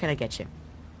 What can I get you?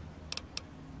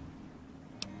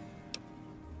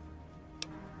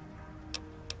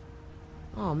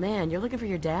 Oh man, you're looking for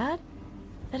your dad?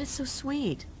 That is so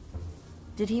sweet.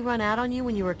 Did he run out on you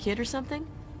when you were a kid or something?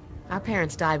 Our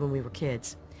parents died when we were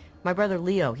kids. My brother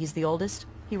Leo, he's the oldest.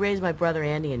 He raised my brother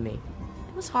Andy and me.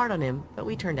 It was hard on him, but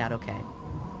we turned out okay.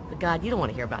 But God, you don't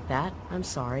want to hear about that. I'm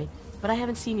sorry, but I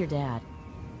haven't seen your dad.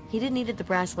 He didn't eat at the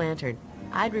Brass Lantern.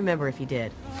 I'd remember if he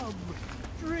did. Come,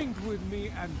 drink with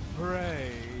me and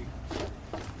pray.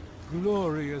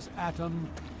 Glorious Atom,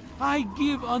 I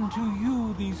give unto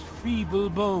you these feeble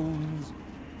bones.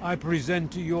 I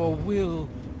present to your will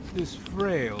this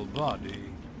frail body.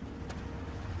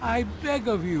 I beg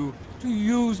of you to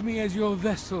use me as your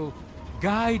vessel.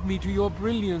 Guide me to your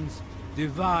brilliance.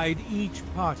 Divide each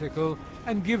particle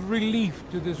and give relief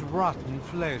to this rotten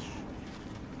flesh.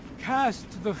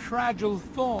 Cast the fragile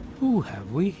thought. Who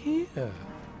have we here?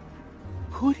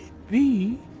 Could it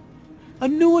be a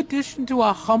new addition to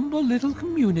our humble little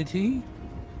community?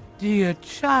 Dear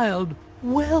child,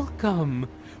 welcome.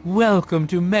 Welcome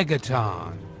to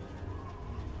Megaton.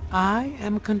 I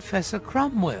am Confessor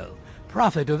Cromwell,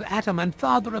 prophet of Atom and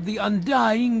father of the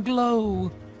undying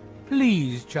glow.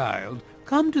 Please, child,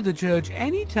 come to the church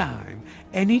anytime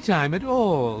at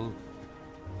all.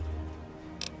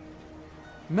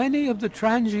 Many of the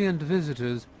transient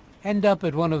visitors end up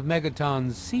at one of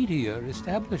Megaton's seedier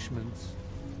establishments.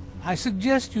 I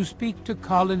suggest you speak to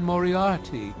Colin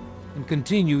Moriarty and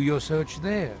continue your search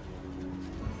there.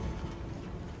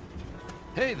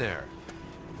 Hey there.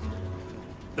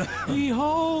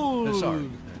 Behold! Sorry,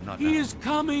 not He now. is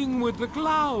coming with the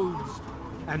clouds,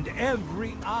 and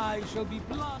every eye shall be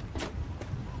blood.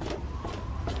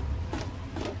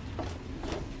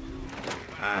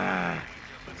 Ah,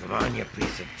 come on, you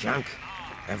piece of junk.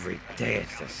 Every day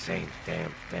it's the same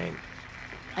damn thing.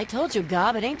 I told you,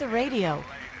 Gob, it ain't the radio.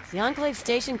 The Enclave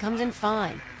station comes in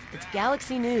fine. It's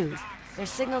Galaxy News. Their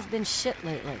signal's been shit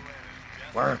lately.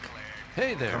 Work.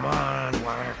 Hey there. Come on,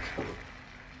 work.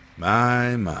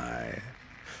 My.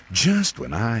 Just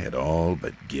when I had all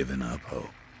but given up hope.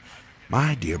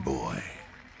 My dear boy,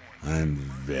 I'm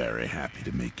very happy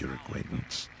to make your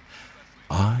acquaintance.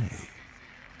 I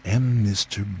am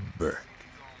Mr. Burke.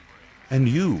 And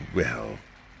you, well,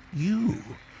 you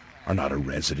are not a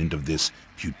resident of this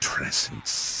putrescent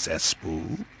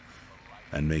cesspool.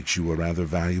 That makes you a rather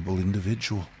valuable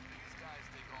individual.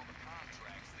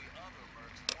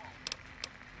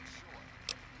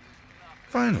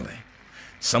 Finally,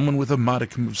 someone with a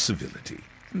modicum of civility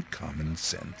and common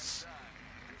sense.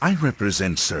 I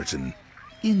represent certain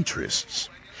interests,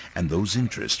 and those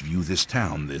interests view this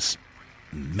town, this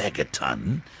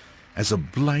Megaton, as a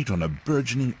blight on a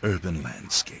burgeoning urban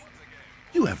landscape.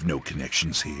 You have no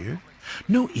connections here,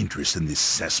 no interest in this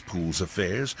cesspool's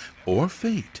affairs or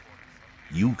fate.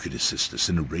 You could assist us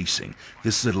in erasing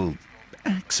this little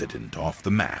accident off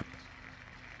the map.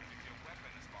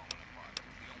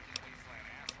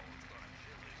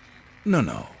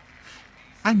 No.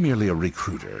 I'm merely a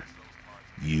recruiter.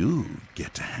 You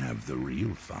get to have the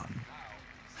real fun.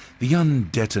 The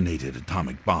undetonated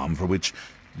atomic bomb for which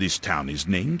this town is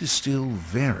named is still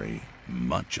very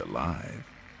much alive.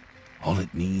 All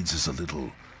it needs is a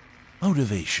little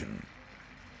motivation.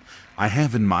 I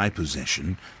have in my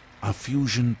possession a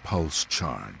fusion pulse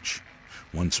charge.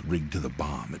 Once rigged to the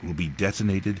bomb, it will be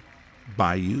detonated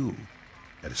by you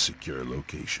at a secure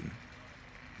location.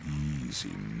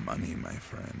 Easy money, my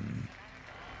friend.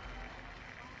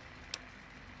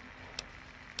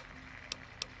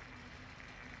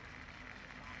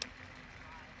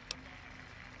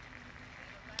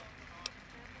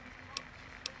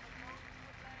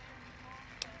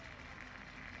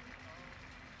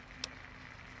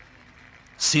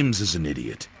 Sims is an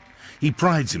idiot. He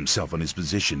prides himself on his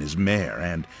position as mayor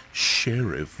and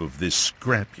sheriff of this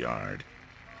scrapyard.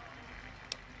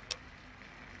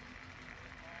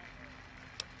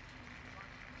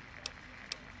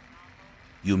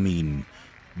 You mean,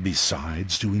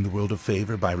 besides doing the world a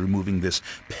favor by removing this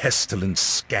pestilent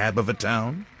scab of a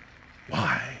town?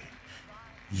 Why,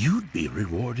 you'd be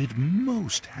rewarded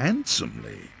most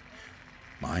handsomely.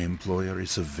 My employer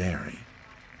is a very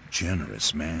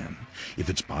generous man. If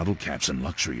it's bottle caps and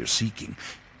luxury you're seeking,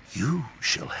 you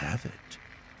shall have it.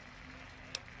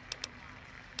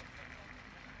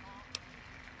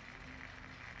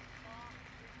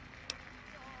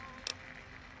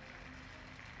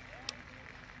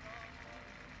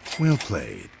 Well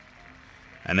played.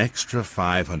 An extra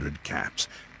 500 caps,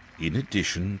 in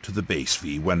addition to the base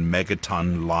fee when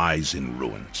Megaton lies in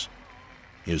ruins.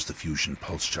 Here's the fusion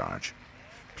pulse charge.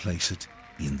 Place it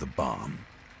in the bomb.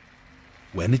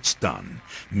 When it's done,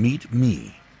 meet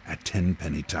me at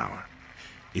Tenpenny Tower.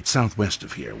 It's southwest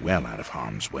of here, well out of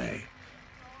harm's way.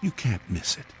 You can't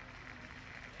miss it.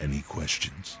 Any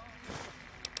questions?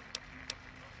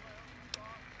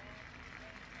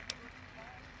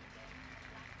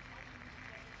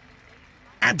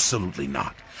 Absolutely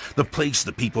not. The place,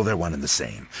 the people, they're one and the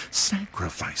same.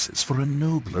 Sacrifices for a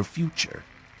nobler future.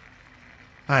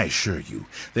 I assure you,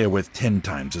 they're worth 10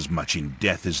 times as much in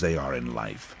death as they are in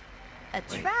life. A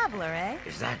traveler, eh?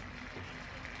 Is that...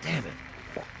 Damn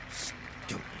it.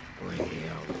 Stupid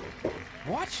radio.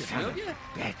 Watch it, will you?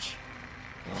 Bitch.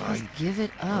 Just give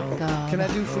it up, Gob. Can I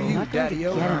do for you, Not going to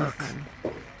Daddy-o? get anything.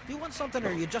 Do you want something, or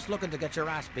are you just looking to get your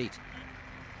ass beat?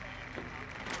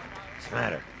 What's the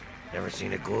matter? Never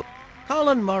seen a ghoul?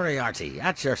 Colin Moriarty,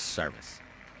 at your service.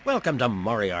 Welcome to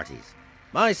Moriarty's.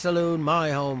 My saloon,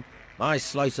 my home, my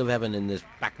slice of heaven in this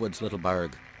backwoods little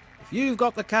burg. If you've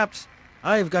got the caps,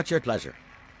 I've got your pleasure.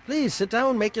 Please sit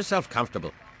down, make yourself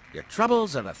comfortable. Your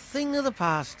troubles are a thing of the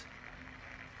past.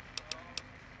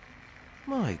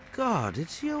 My God,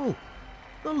 it's you.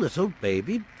 The little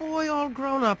baby boy all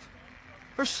grown up.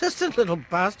 Persistent little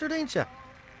bastard, ain't you?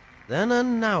 Then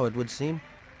and now, it would seem.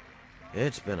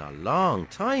 It's been a long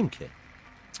time, kid.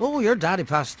 Oh, your daddy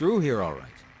passed through here all right.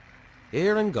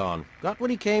 Here and gone. Got what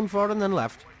he came for and then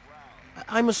left.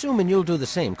 I'm assuming you'll do the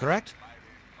same, correct?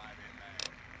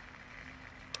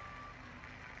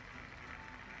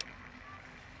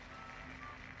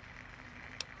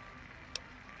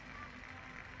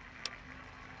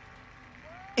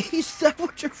 Is that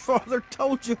what your father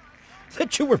told you?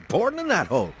 That you were born in that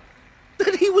hole?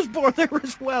 That he was born there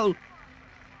as well?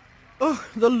 Oh,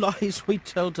 the lies we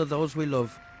tell to those we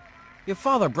love. Your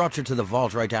father brought you to the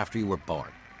vault right after you were born.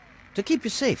 To keep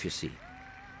you safe, you see.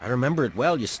 I remember it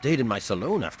well. You stayed in my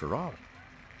saloon, after all.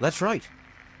 That's right.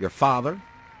 Your father,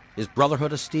 his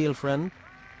Brotherhood of Steel friend,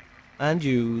 and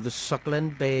you, the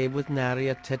suckling babe with nary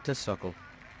a tit to suckle.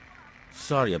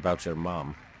 Sorry about your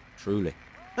mom, truly.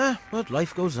 But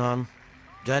life goes on.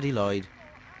 Daddy lied.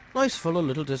 Life's full of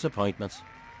little disappointments.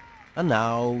 And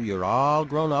now you're all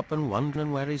grown up and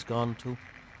wondering where he's gone to.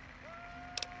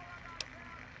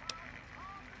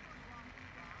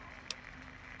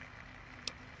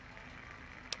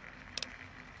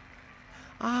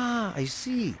 Ah, I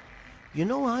see. You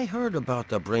know, I heard about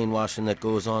the brainwashing that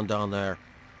goes on down there.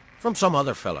 From some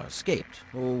other fella, escaped.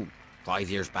 Oh, 5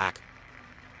 years back.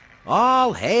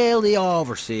 All hail the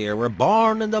Overseer. We're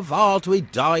born in the vault, we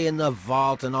die in the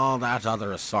vault, and all that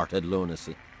other assorted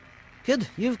lunacy. Kid,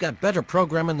 you've got better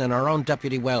programming than our own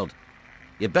Deputy Weld.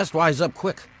 You'd best wise up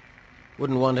quick.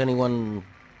 Wouldn't want anyone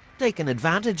taking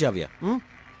advantage of you, hmm?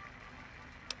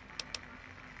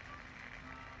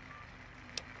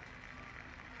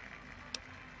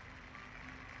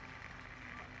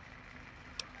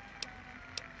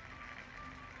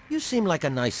 You seem like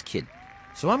a nice kid,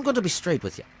 so I'm going to be straight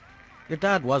with you. Your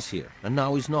dad was here, and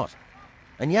now he's not.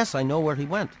 And yes, I know where he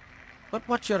went. But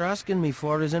what you're asking me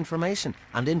for is information,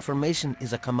 and information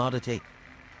is a commodity.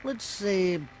 Let's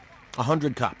say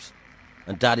 100 cops,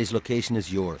 and Daddy's location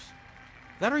is yours.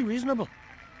 Very reasonable.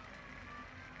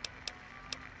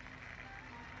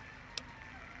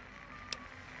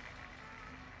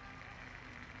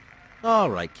 All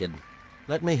right, kid.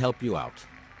 Let me help you out.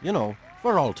 You know,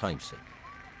 for all time's sake.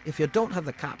 If you don't have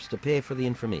the cops to pay for the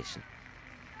information,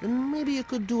 then maybe you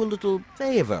could do a little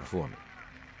favor for me.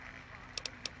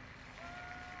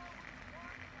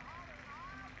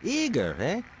 Eager,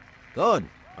 eh? Good.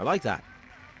 I like that.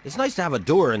 It's nice to have a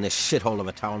doer in this shithole of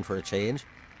a town for a change.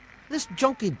 This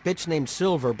junky bitch named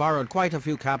Silver borrowed quite a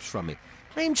few caps from me.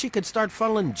 Claimed she could start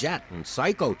funneling Jet and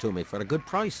Psycho to me for a good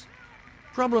price.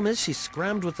 Problem is, she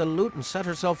scrammed with the loot and set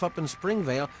herself up in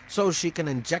Springvale so she can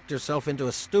inject herself into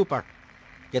a stupor.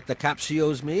 Get the caps she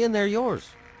owes me and they're yours.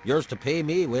 Yours to pay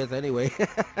me with, anyway.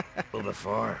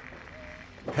 Before.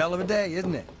 Hell of a day,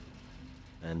 isn't it?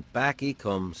 And back he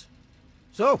comes.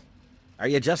 So, are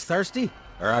you just thirsty,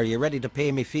 or are you ready to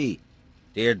pay me fee?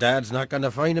 Dear Dad's not going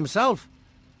to find himself.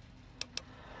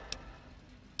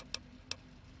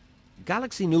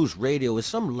 Galaxy News Radio is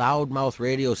some loudmouth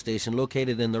radio station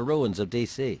located in the ruins of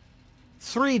DC.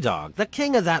 Three Dog, the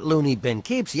king of that loony bin,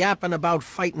 keeps yapping about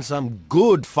fighting some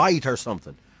good fight or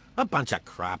something. A bunch of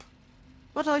crap.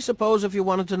 But I suppose if you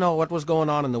wanted to know what was going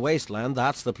on in the wasteland,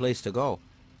 that's the place to go.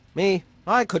 Me,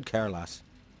 I could care less.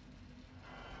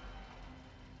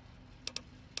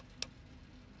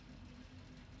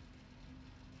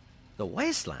 The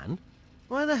wasteland?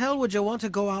 Why the hell would you want to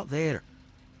go out there?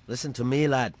 Listen to me,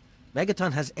 lad.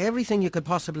 Megaton has everything you could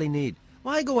possibly need.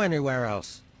 Why go anywhere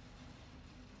else?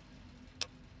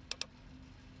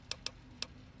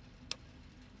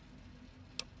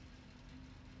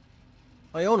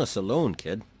 I own a saloon,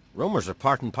 kid. Rumors are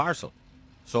part and parcel.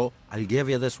 So, I'll give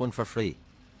you this one for free.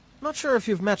 Not sure if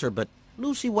you've met her, but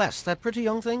Lucy West, that pretty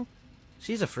young thing?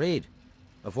 She's afraid.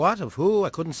 Of what? Of who? I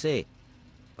couldn't say.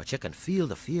 But you can feel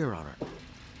the fear on her.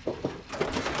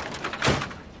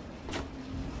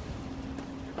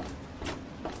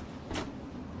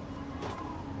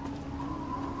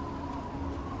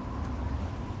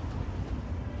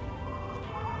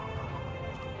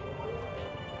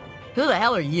 Who the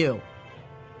hell are you?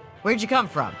 Where'd you come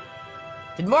from?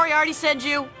 Did Moriarty send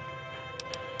you?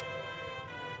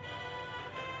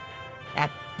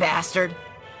 That bastard.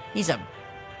 He's a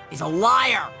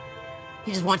liar.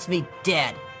 He just wants me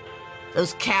dead.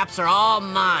 Those caps are all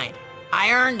mine.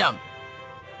 I earned them.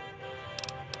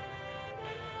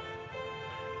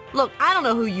 Look, I don't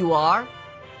know who you are.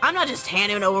 I'm not just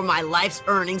handing over my life's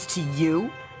earnings to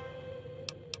you.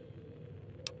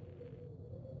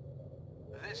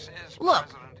 Look,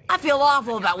 I feel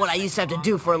awful about what I used to have to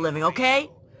do for a living, okay?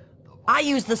 I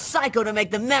used the Psycho to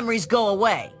make the memories go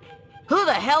away. Who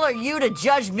the hell are you to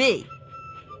judge me?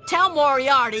 Tell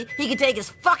Moriarty he can take his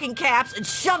fucking caps and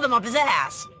shove them up his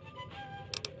ass.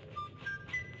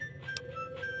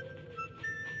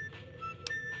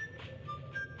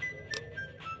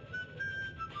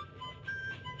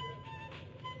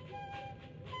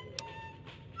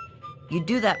 You'd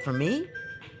do that for me?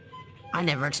 I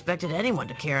never expected anyone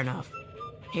to care enough.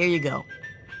 Here you go.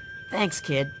 Thanks,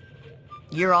 kid.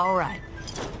 You're all right.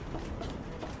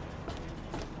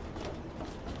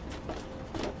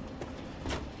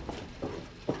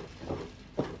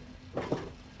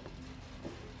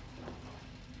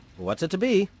 What's it to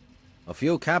be? A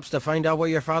few caps to find out where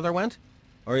your father went?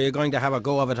 Or are you going to have a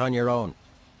go of it on your own?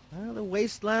 Well, the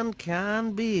wasteland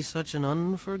can be such an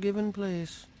unforgiving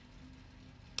place.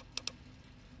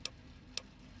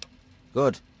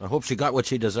 Good. I hope she got what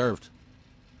she deserved.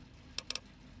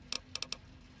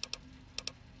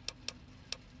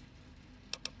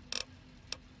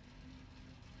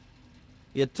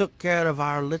 You took care of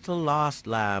our little lost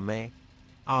lamb, eh?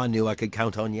 I knew I could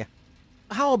count on you.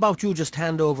 How about you just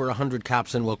hand over 100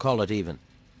 caps and we'll call it even?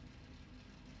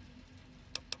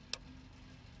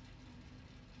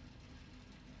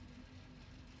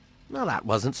 Now that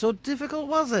wasn't so difficult,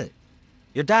 was it?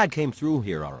 Your dad came through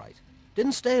here all right.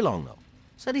 Didn't stay long, though.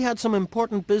 Said he had some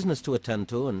important business to attend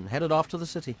to and headed off to the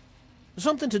city.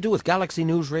 Something to do with Galaxy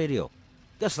News Radio.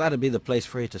 Guess that'd be the place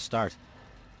for you to start.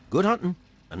 Good hunting,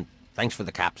 and thanks for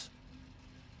the caps.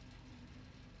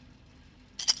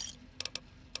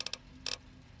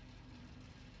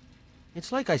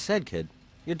 It's like I said, kid.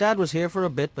 Your dad was here for a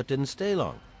bit but didn't stay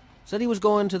long. Said he was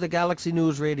going to the Galaxy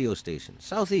News radio station,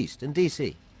 southeast in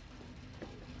D.C.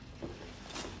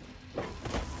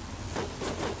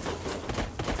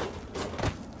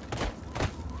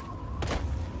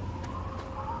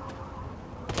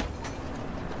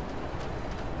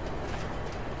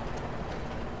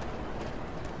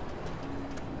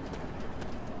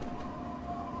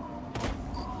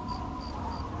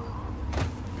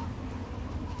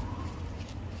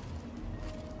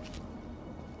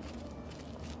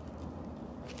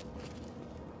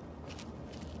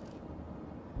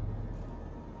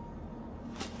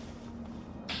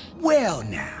 Well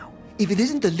now, if it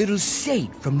isn't the little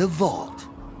saint from the vault.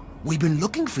 We've been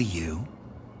looking for you.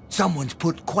 Someone's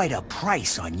put quite a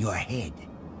price on your head.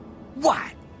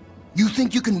 What? You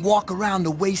think you can walk around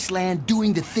the wasteland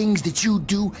doing the things that you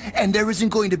do, and there isn't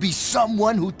going to be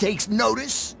someone who takes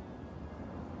notice?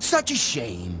 Such a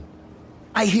shame.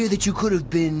 I hear that you could have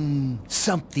been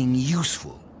something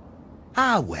useful.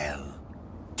 Ah well,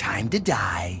 time to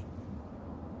die.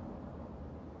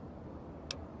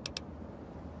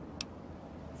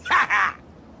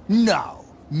 No,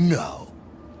 no,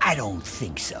 I don't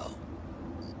think so.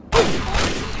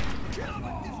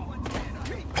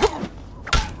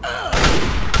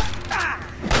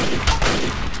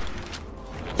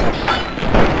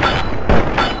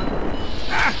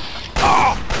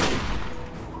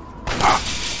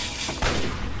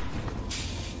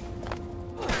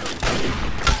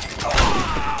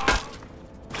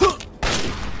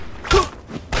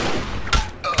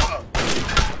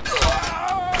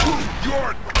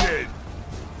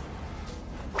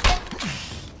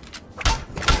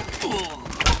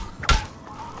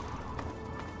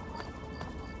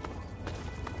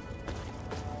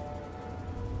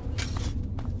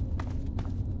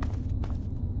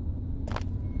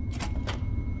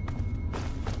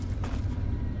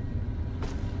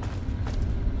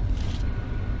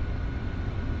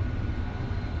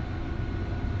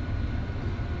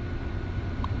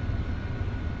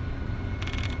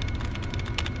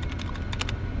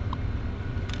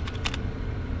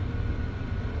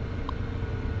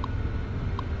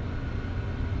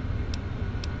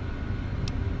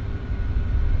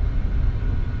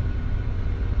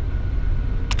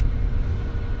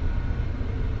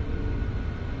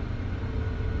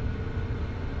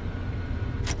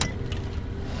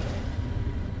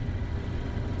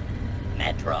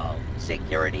 Metro,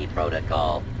 security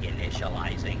protocol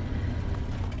initializing.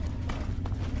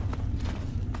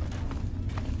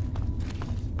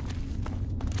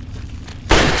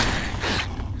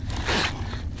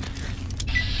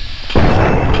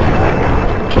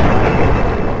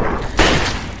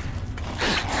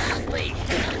 Please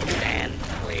stand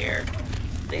clear.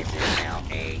 This is now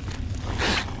a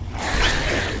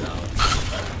zone.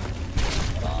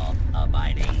 All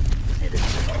abiding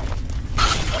citizens.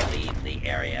 Leave the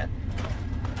area.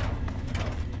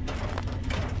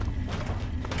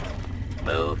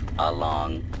 Move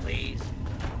along, please.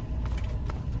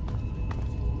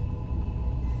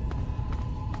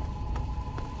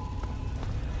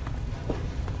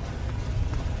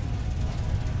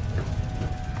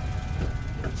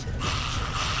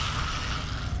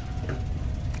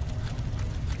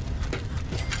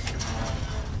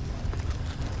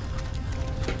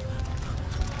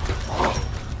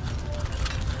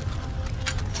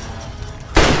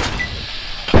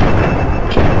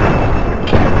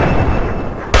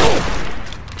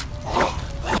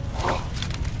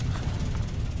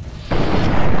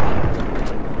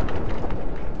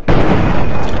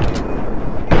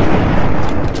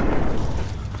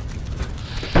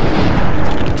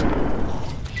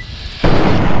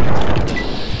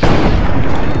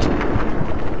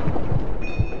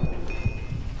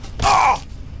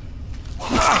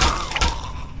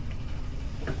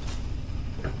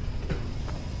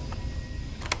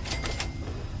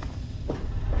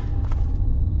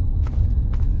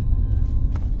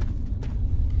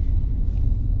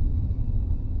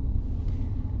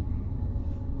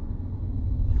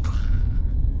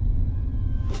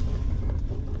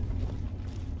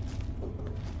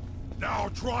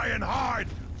 try and hide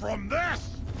from this!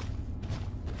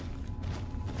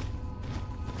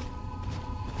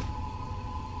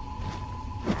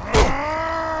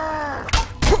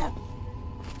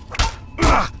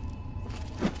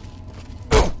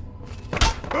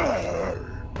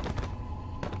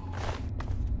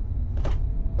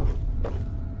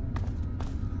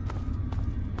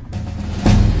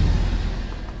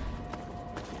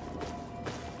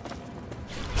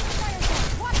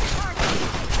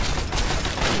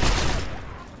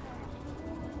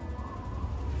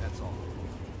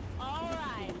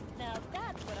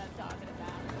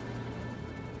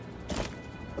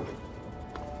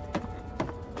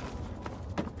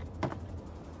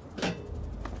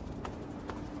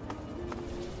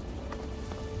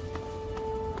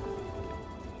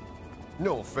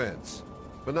 No offense,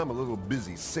 but I'm a little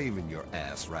busy saving your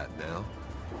ass right now.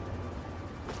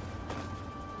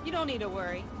 You don't need to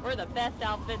worry. We're the best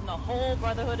outfit in the whole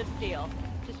Brotherhood of Steel.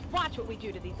 Just watch what we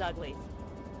do to these uglies.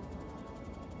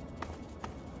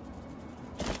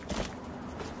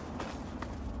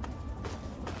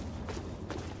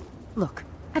 Look,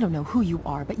 I don't know who you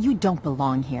are, but you don't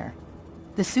belong here.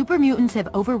 The super mutants have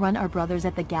overrun our brothers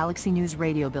at the Galaxy News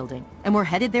radio building, and we're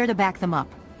headed there to back them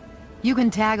up. You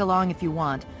can tag along if you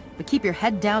want, but keep your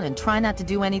head down and try not to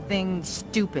do anything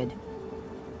stupid.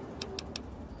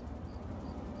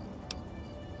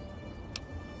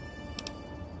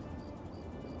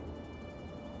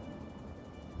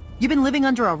 You've been living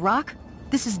under a rock?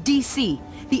 This is DC.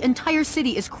 The entire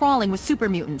city is crawling with super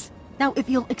mutants. Now, if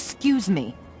you'll excuse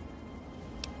me.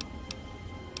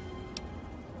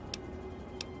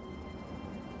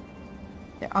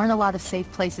 There aren't a lot of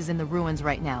safe places in the ruins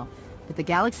right now, but the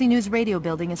Galaxy News radio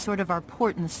building is sort of our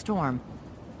port in the storm.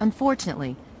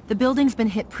 Unfortunately, the building's been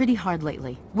hit pretty hard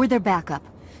lately. We're their backup.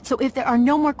 So if there are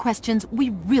no more questions, we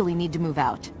really need to move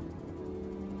out.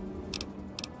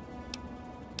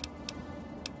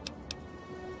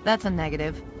 That's a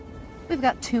negative. We've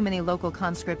got too many local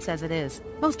conscripts as it is.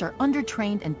 Most are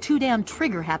undertrained and too damn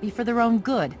trigger-happy for their own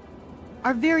good.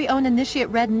 Our very own Initiate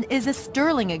Redden is a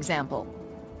sterling example.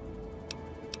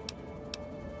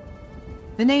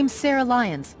 The name's Sarah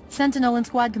Lyons, Sentinel and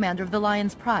Squad Commander of the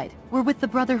Lion's Pride. We're with the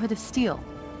Brotherhood of Steel.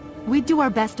 We do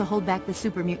our best to hold back the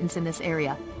super mutants in this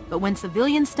area, but when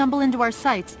civilians stumble into our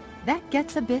sights, that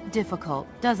gets a bit difficult,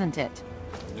 doesn't it?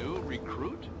 New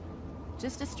recruit?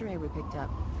 Just a stray we picked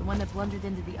up. The one that blundered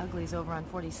into the uglies over on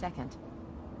 42nd.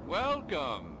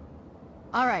 Welcome!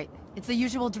 Alright, it's the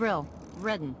usual drill.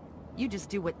 Redden, you just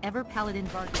do whatever Paladin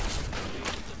Vargas.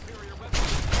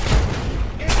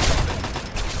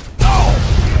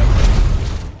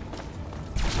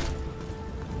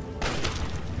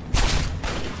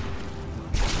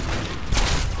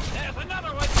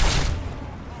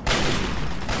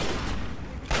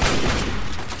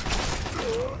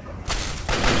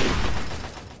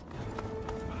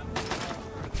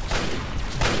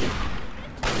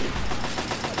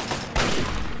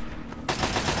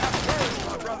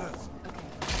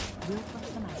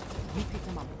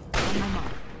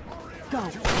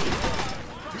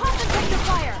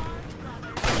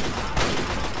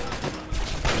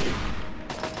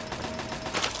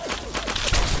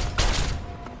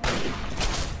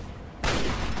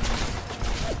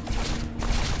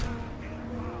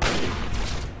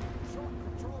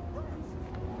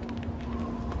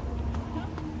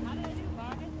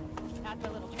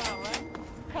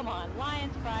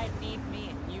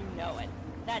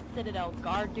 Citadel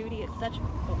guard duty is such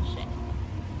bullshit.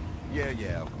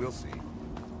 Yeah, we'll see.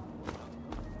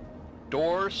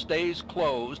 Door stays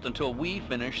closed until we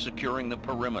finish securing the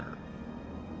perimeter.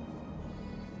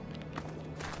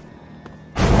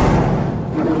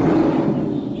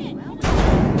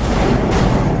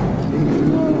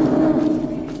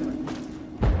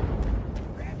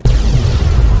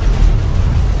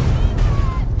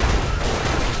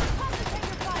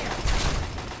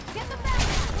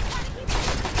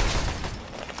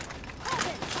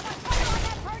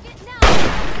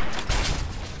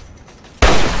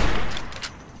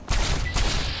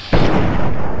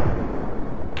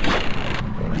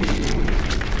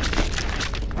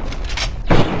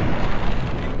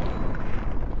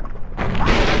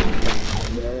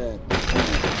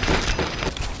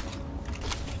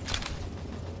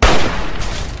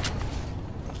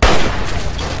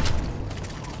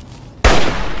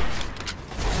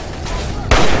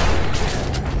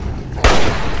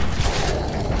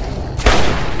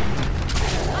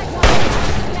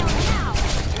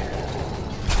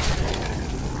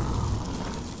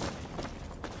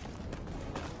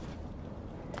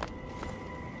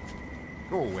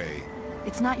 Go away.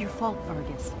 It's not your fault,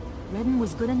 Vargas. Redden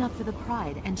was good enough for the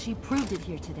Pride, and she proved it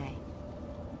here today.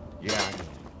 Yeah.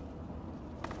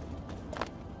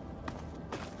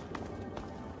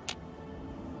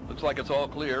 Looks like it's all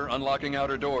clear. Unlocking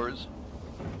outer doors.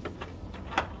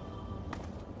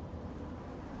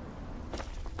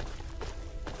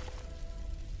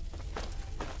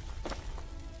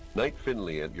 Knight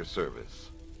Finley at your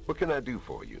service. What can I do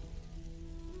for you?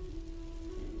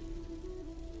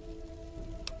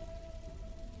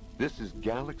 This is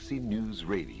Galaxy News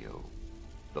Radio,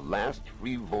 the last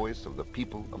free voice of the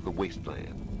people of the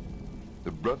wasteland. The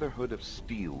Brotherhood of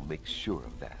Steel makes sure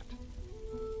of that.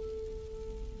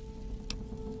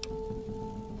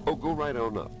 Oh, go right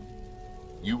on up.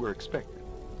 You were expected.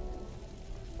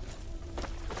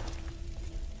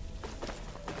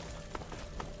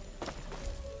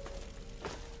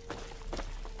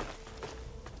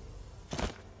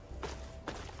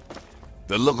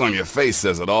 The look on your face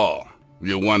says it all.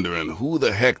 You're wondering who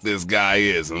the heck this guy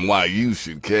is and why you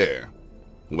should care.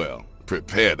 Well,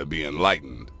 prepare to be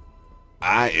enlightened.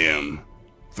 I am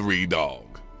 3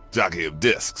 Dog, jockey of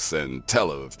discs and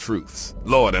teller of truths,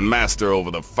 lord and master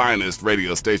over the finest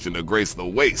radio station to grace the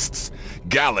wastes,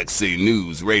 Galaxy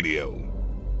News Radio.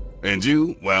 And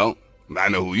you, well, I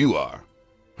know who you are.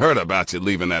 Heard about you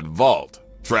leaving that vault,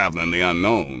 traveling the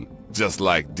unknown, just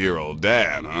like dear old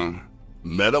Dad, huh?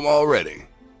 Met him already.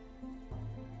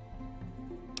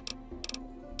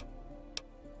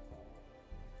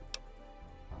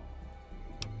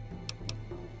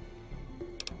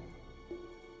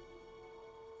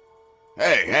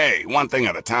 Hey, one thing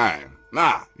at a time.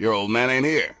 Nah, your old man ain't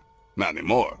here. Not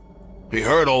anymore. He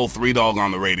heard old 3 Dog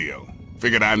on the radio.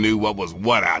 Figured I knew what was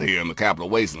what out here in the capital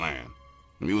wasteland.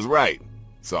 And he was right,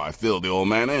 so I filled the old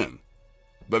man in.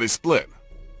 But he split.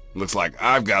 Looks like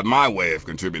I've got my way of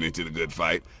contributing to the good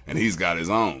fight, and he's got his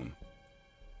own.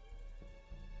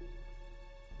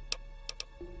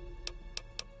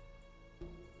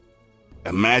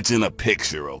 Imagine a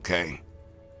picture, okay?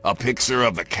 A picture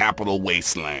of the capital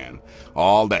wasteland.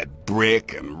 All that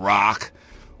brick and rock.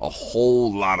 A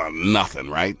whole lot of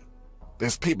nothing, right?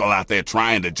 There's people out there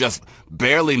trying to just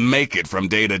barely make it from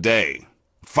day to day.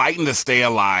 Fighting to stay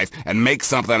alive and make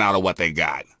something out of what they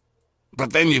got.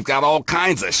 But then you've got all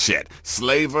kinds of shit.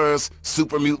 Slavers,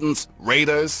 super mutants,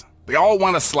 raiders. They all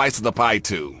want a slice of the pie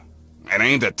too. And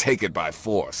aim to take it by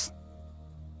force.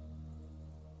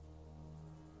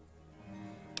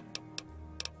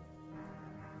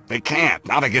 They can't,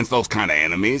 not against those kind of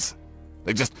enemies.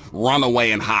 They just run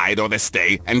away and hide, or they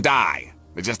stay and die.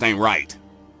 It just ain't right.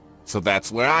 So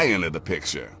that's where I enter the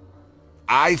picture.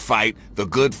 I fight the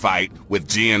good fight with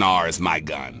GNR as my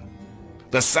gun.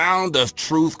 The sound of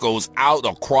truth goes out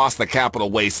across the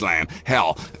capital wasteland.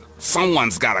 Hell,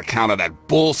 someone's got to counter that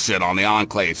bullshit on the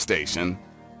Enclave station.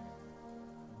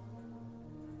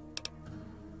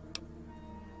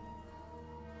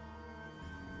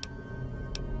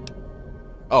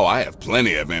 Oh, I have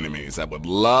plenty of enemies that would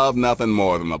love nothing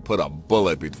more than to put a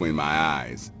bullet between my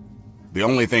eyes. The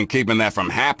only thing keeping that from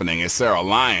happening is Sarah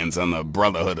Lyons and the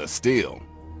Brotherhood of Steel.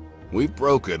 We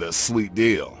brokered a sweet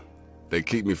deal. They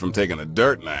keep me from taking a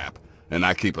dirt nap, and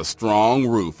I keep a strong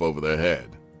roof over their head.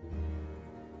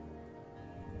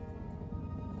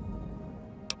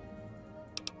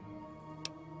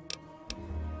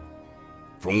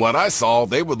 From what I saw,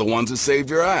 they were the ones who saved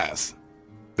your ass.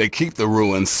 They keep the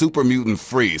ruins super mutant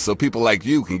free so people like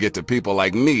you can get to people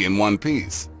like me in one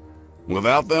piece.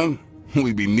 Without them,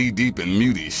 we'd be knee-deep in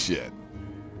mutie shit.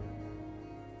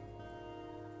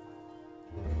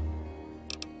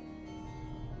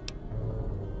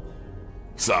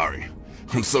 Sorry,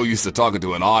 I'm so used to talking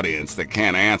to an audience that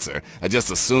can't answer, I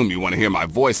just assume you want to hear my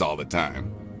voice all the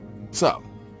time. So,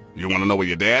 you want to know where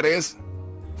your dad is?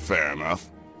 Fair enough.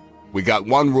 We got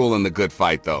one rule in the good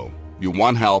fight, though. You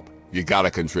want help, you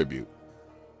gotta contribute.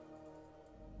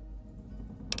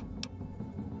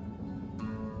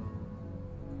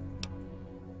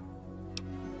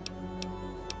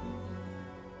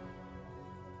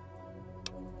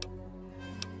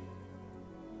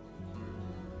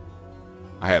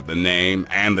 I have the name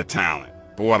and the talent,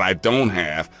 but what I don't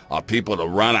have are people to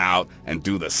run out and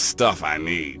do the stuff I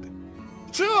need.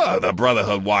 Sure, the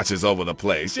Brotherhood watches over the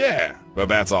place, yeah, but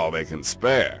that's all they can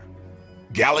spare.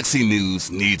 Galaxy News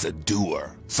needs a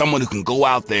doer, someone who can go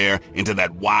out there into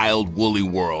that wild, woolly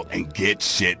world and get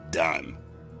shit done.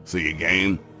 So you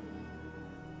game?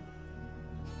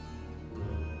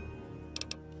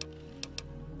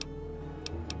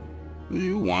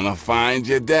 You want to find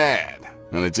your dad.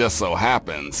 And it just so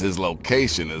happens his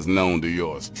location is known to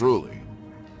yours truly.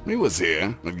 He was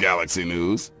here at Galaxy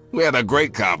News. We had a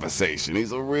great conversation.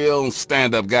 He's a real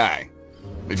stand-up guy.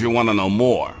 If you want to know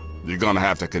more, you're gonna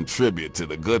have to contribute to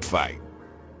the good fight.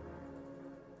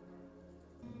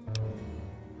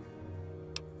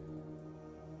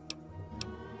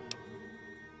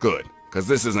 Good, because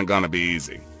this isn't gonna be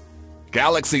easy.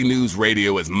 Galaxy News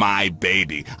Radio is my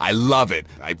baby. I love it.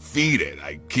 I feed it.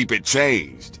 I keep it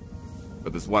changed.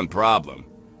 But there's one problem.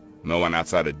 No one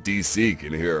outside of DC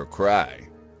can hear her cry.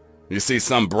 You see,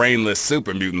 some brainless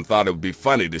super mutant thought it would be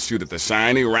funny to shoot at the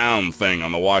shiny round thing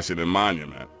on the Washington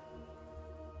Monument.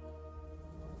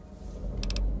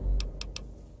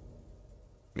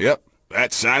 Yep,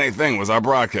 that shiny thing was our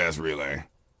broadcast relay.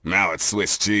 Now it's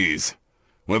Swiss cheese.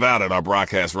 Without it, our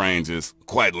broadcast range is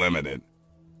quite limited.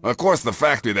 Of course, the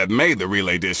factory that made the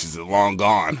relay dishes is long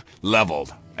gone,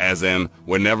 leveled, as in,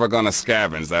 we're never gonna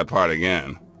scavenge that part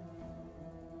again.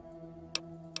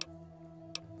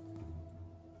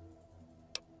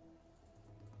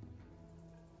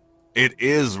 It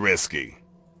is risky.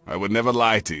 I would never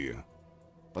lie to you.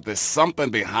 But there's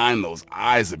something behind those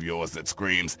eyes of yours that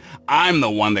screams, I'm the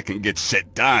one that can get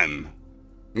shit done.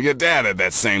 Your dad had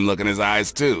that same look in his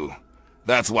eyes too.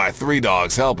 That's why 3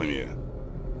 Dog's helping you.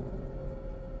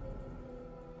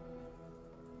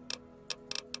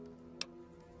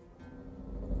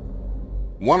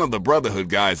 One of the Brotherhood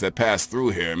guys that passed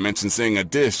through here mentioned seeing a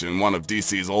dish in one of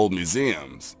DC's old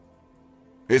museums.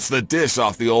 It's the dish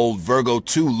off the old Virgo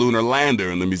 2 lunar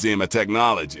lander in the Museum of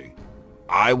Technology.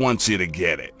 I want you to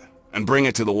get it, and bring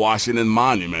it to the Washington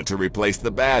Monument to replace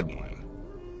the bad one.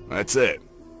 That's it.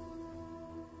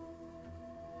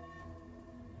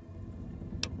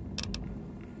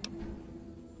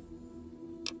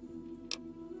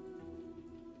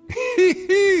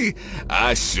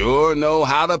 I sure know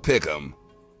how to pick 'em.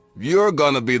 You're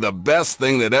gonna be the best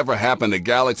thing that ever happened to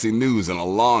Galaxy News in a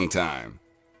long time.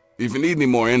 If you need any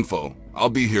more info, I'll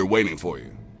be here waiting for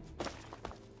you.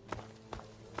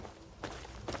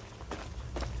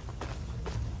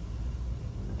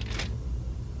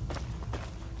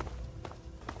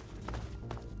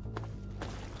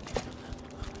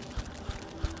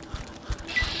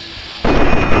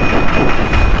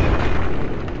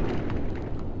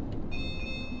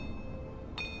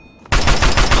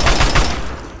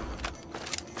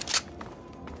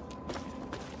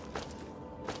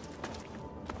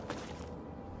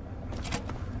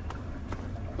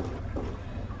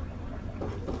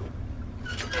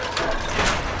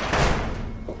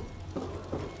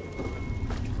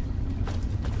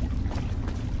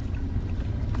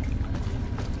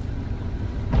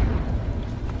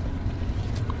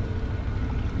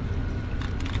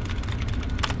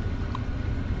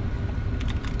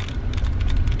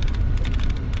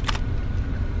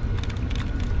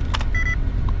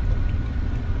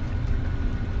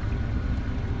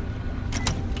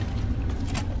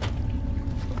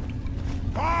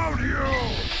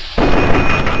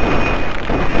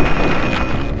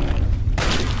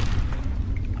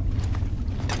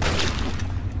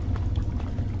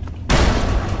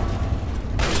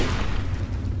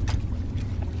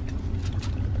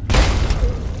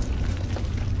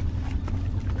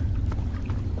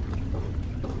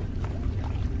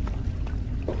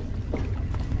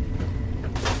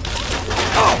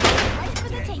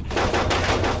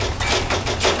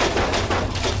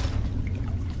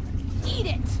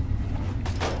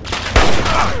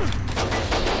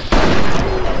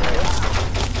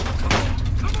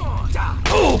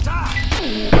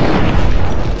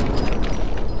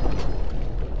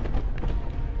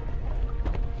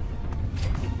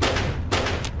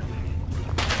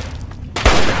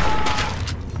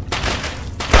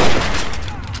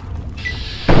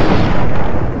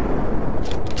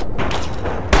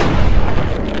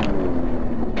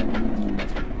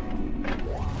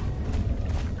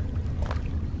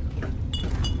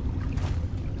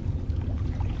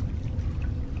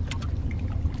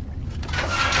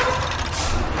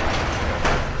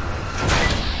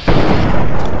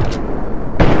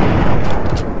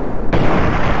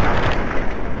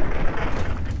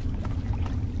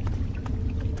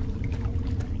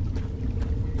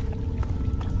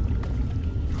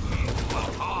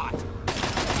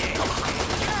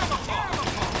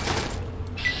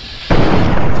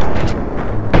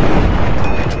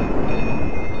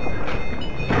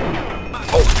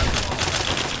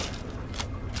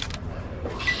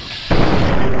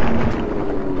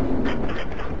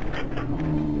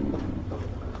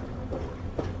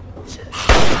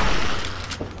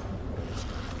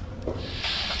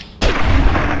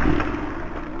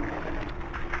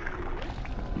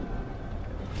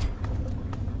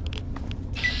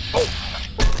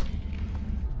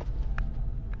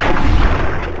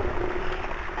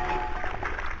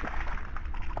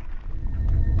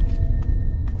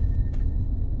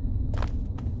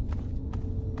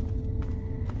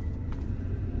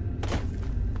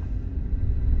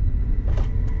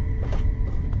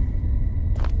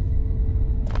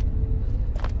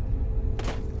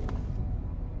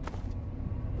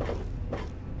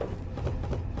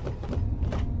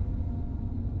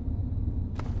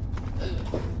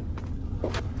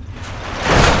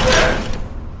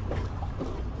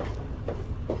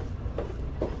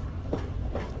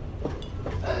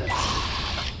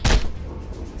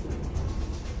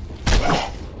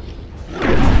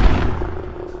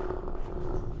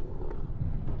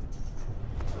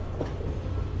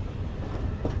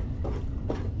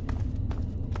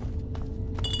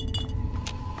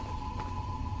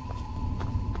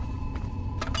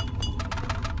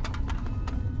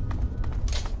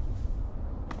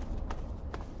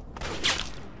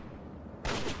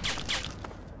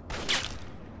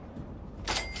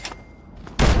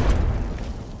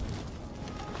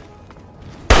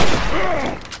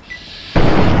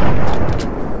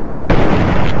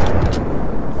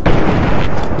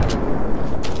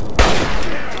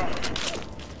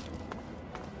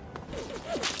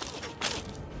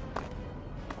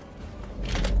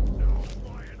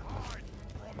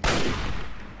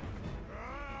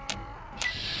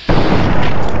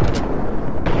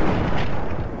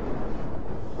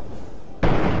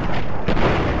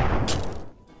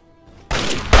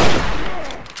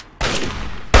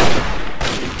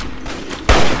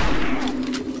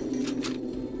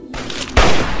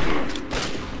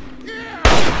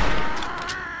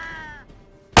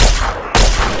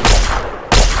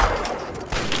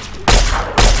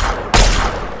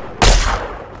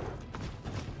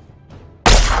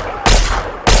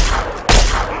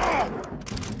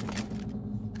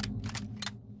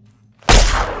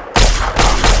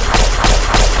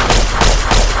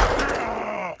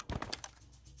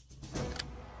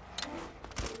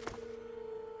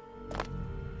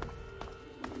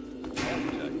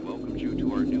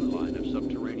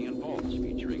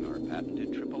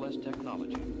 S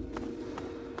Technology.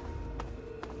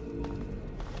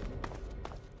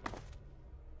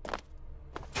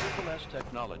 S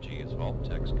Technology is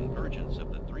Vault-Tech's convergence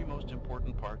of the three most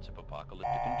important parts of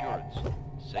apocalyptic endurance: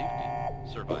 safety,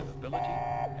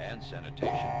 survivability, and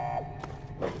sanitation.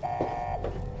 Being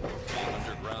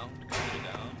underground, coming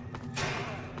down.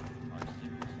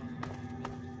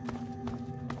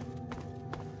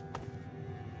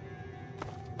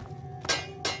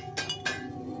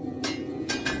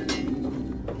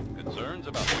 Concerns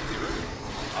about security?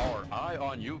 Our Eye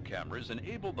on You cameras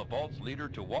enable the Vault's leader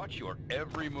to watch your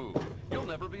every move. You'll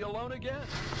never be alone again.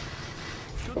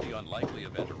 Should the unlikely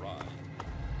event arise,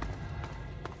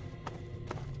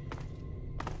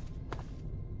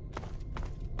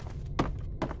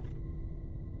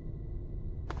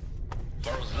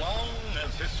 for as long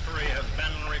as history has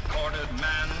been recorded,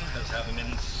 man has had an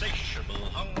insatiable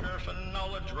hunger for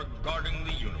knowledge regarding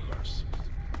the universe.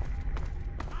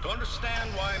 To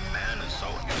understand why man is so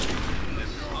interested in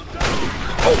this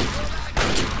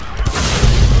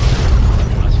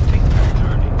must take that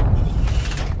journey.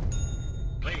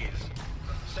 Please,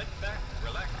 sit back,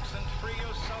 relax, and free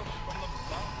yourself from the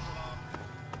bonds of our...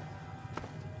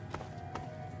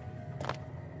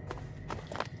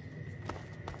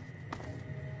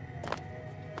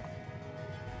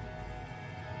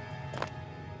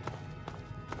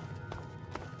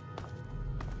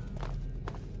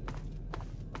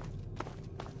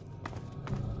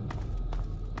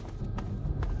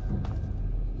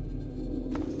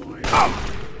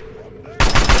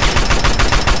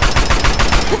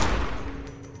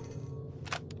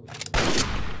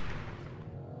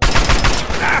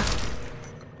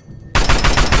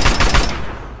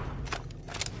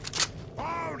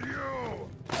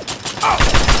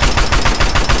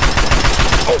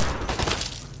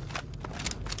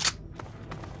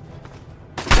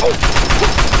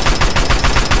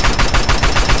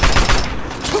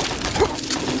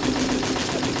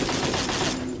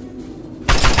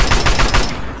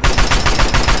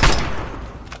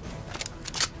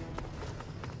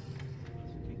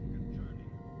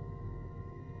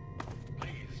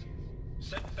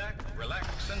 Sit back,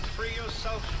 relax, and free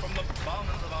yourself from the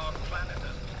bonds of our planet as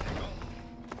we take on.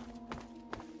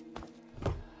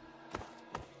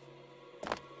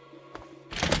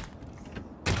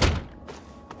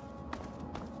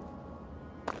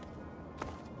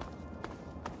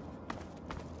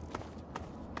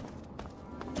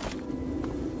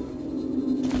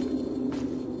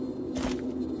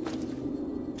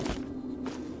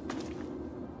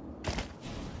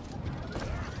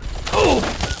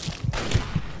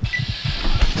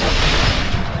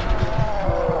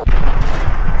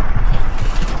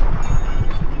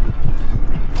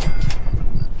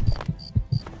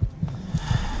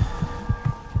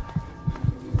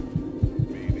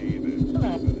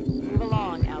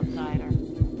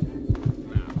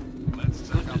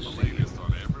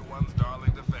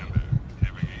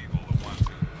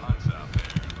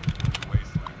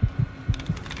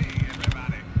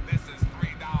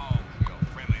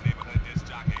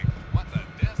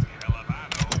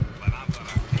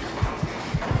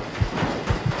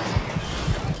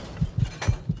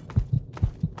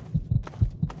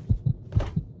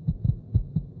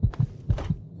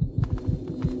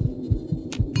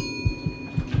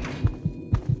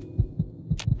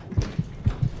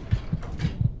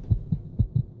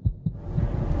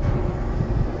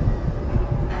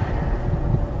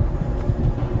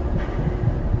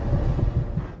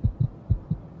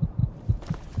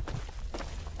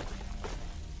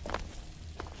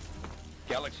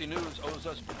 Galaxy News owes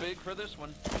us big for this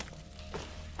one.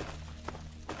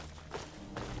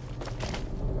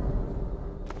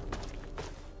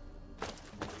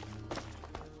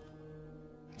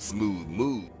 Smooth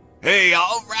move. Hey,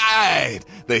 all right!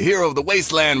 The hero of the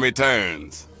wasteland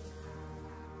returns.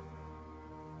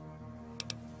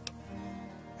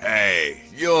 Hey,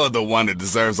 you're the one that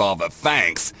deserves all the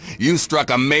thanks. You struck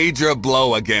a major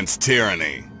blow against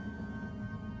tyranny.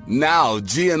 Now,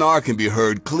 GNR can be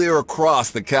heard clear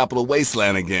across the capital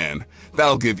wasteland again.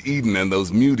 That'll give Eden and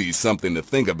those muties something to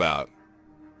think about.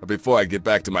 But before I get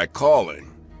back to my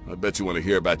calling, I bet you want to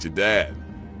hear about your dad.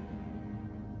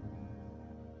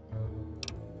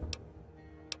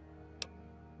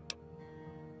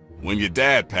 When your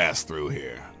dad passed through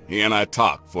here, he and I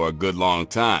talked for a good long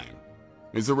time.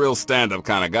 He's a real stand-up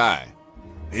kind of guy.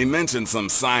 He mentioned some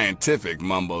scientific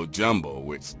mumbo-jumbo,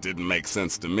 which didn't make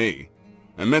sense to me,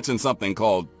 and mentioned something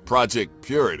called Project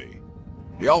Purity.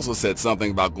 He also said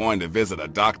something about going to visit a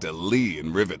Dr. Lee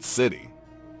in Rivet City.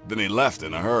 Then he left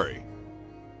in a hurry.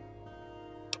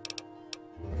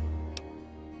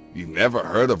 You've never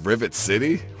heard of Rivet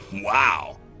City?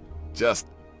 Wow! Just...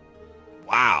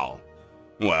 wow.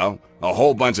 Well, a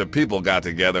whole bunch of people got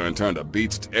together and turned a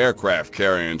beached aircraft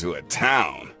carrier into a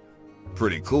town.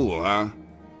 Pretty cool, huh?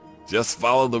 Just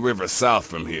follow the river south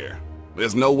from here.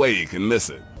 There's no way you can miss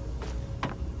it.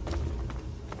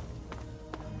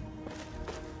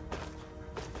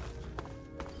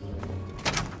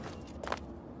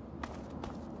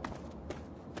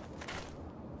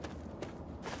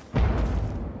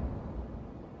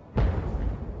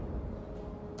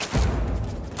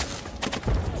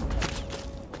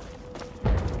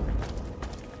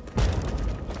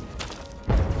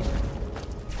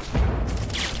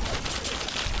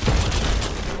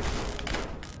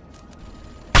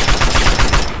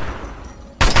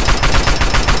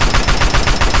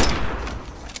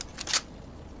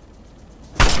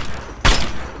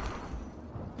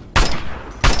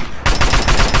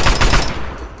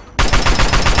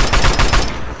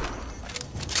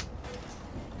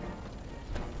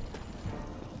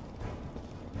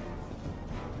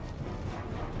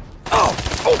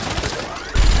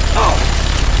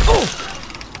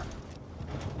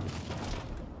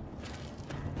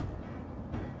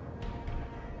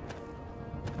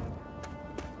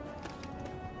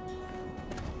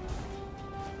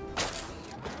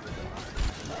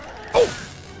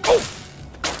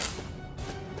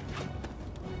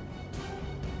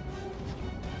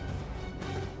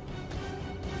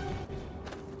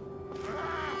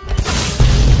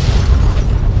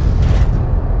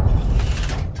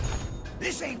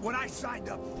 This ain't what I signed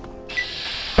up for.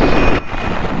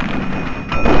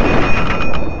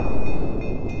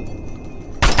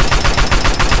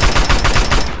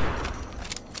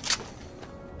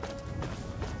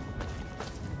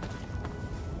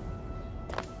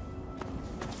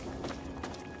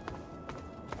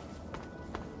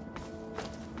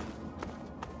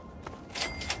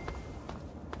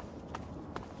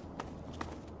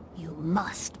 You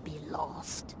must be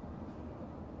lost.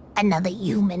 Another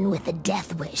human with a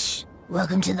death wish.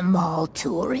 Welcome to the mall,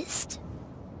 tourist.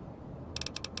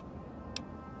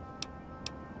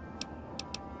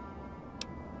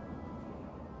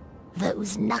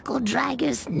 Those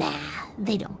knuckle-draggers? Nah,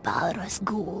 they don't bother us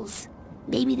ghouls.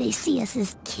 Maybe they see us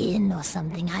as kin or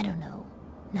something, I don't know.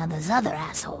 Now those other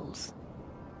assholes.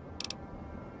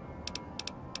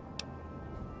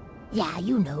 Yeah,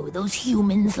 you know, those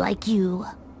humans like you.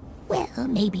 Well,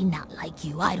 maybe not like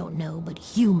you, I don't know, but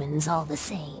humans all the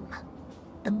same.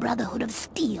 The Brotherhood of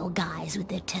Steel guys with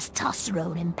their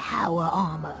testosterone and power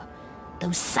armor.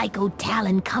 Those Psycho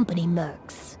Talon Company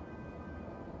mercs.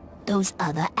 Those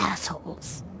other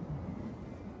assholes.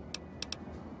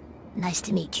 Nice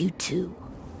to meet you too.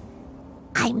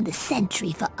 I'm the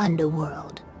sentry for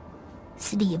Underworld.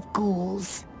 City of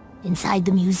Ghouls, inside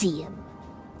the museum.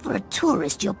 For a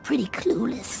tourist, you're pretty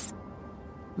clueless.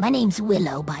 My name's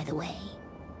Willow, by the way.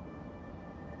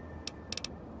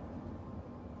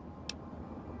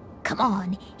 Come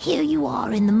on, here you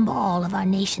are in the mall of our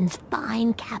nation's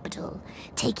fine capital,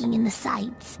 taking in the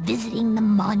sights, visiting the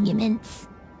monuments.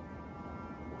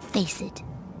 Face it,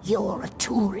 you're a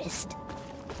tourist.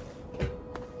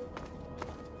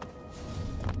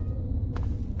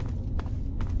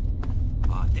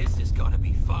 Oh, this is gonna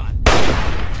be fun.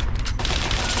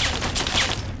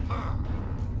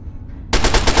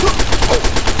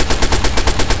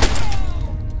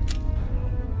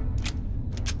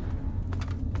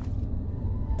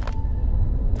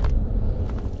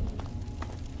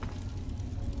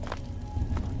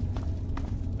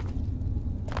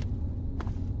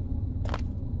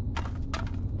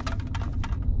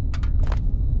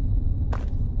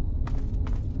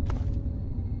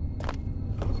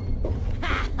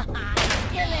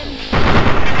 Dylan!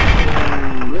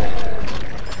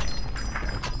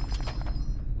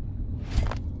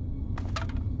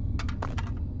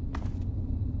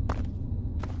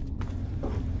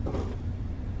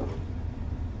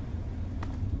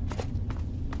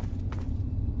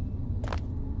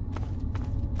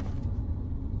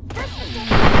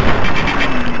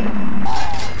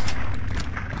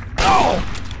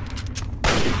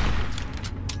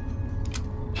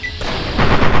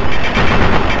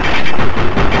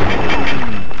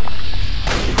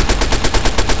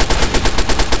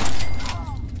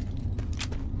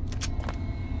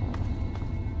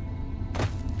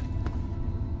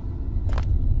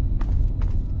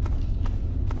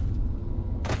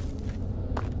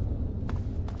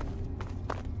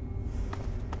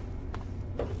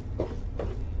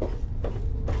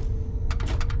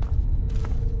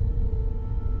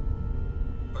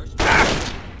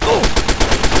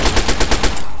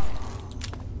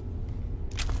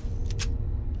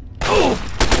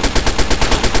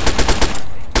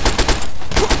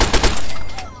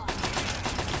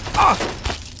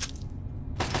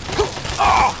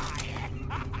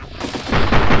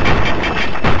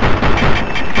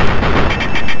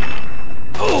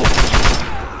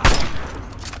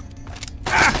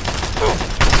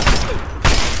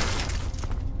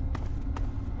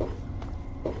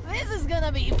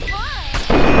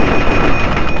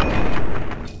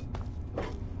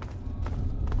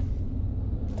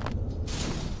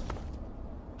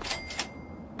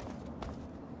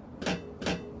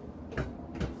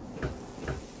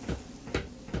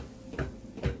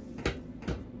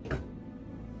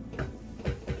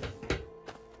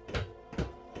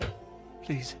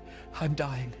 Please, I'm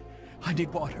dying. I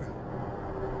need water.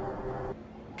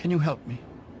 Can you help me?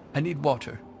 I need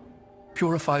water.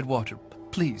 Purified water,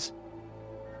 please.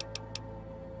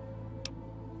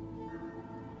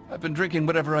 I've been drinking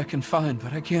whatever I can find,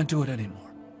 but I can't do it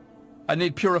anymore. I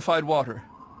need purified water.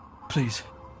 Please.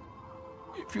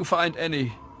 If you find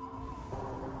any.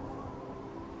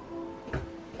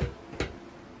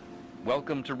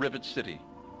 Welcome to Rivet City.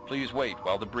 Please wait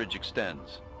while the bridge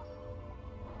extends.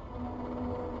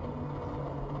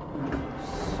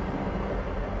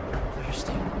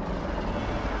 Thirsty.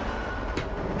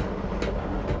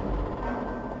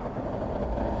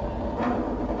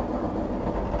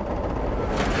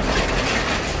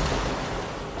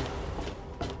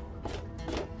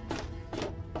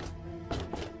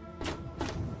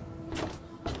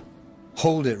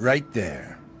 Hold it right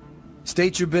there.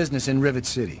 State your business in Rivet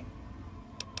City.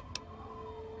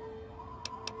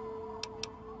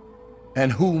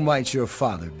 And who might your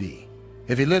father be?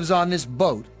 If he lives on this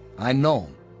boat, I know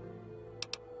him.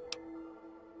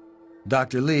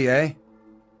 Dr. Lee, eh?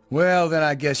 Well, then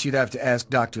I guess you'd have to ask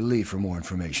Dr. Lee for more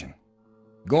information.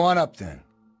 Go on up, then.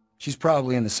 She's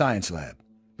probably in the science lab.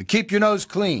 But keep your nose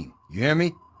clean, you hear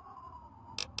me?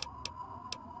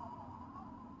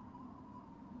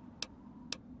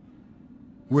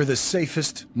 We're the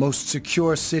safest, most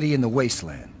secure city in the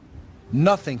wasteland.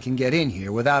 Nothing can get in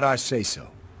here without our say-so.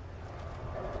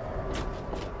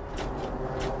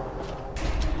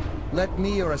 Let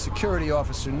me or a security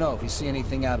officer know if you see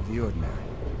anything out of the ordinary.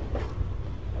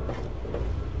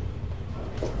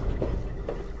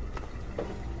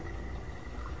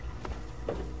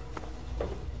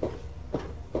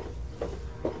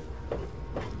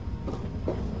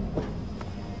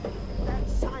 That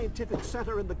scientific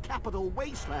center in the capital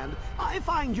wasteland, I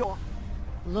find your...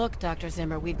 Look, Dr.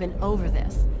 Zimmer, we've been over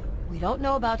this. We don't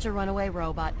know about your runaway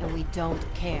robot, and we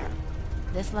don't care.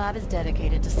 This lab is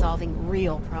dedicated to solving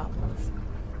real problems.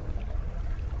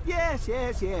 Yes,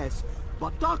 yes, yes.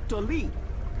 But Dr. Lee...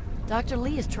 Dr.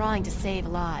 Lee is trying to save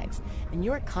lives, and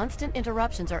your constant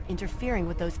interruptions are interfering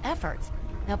with those efforts.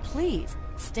 Now please,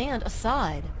 stand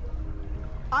aside.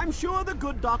 I'm sure the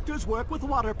good doctor's work with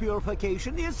water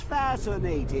purification is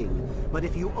fascinating. But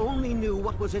if you only knew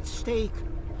what was at stake.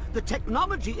 The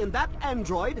technology in that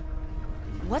android...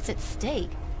 What's at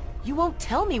stake? You won't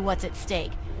tell me what's at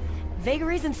stake.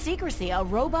 Vagaries and secrecy. A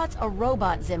robot's a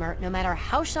robot, Zimmer, no matter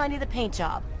how shiny the paint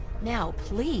job. Now,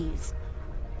 please.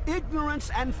 Ignorance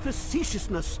and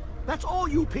facetiousness. That's all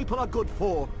you people are good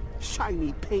for.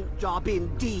 Shiny paint job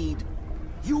indeed.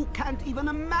 You can't even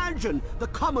imagine the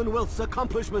Commonwealth's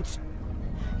accomplishments.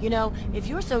 You know, if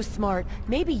you're so smart,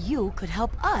 maybe you could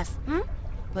help us,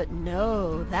 But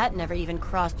no, that never even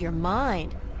crossed your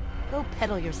mind. Go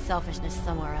peddle your selfishness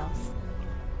somewhere else.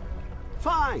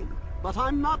 Fine. But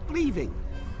I'm not leaving.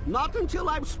 Not until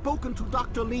I've spoken to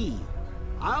Dr. Lee.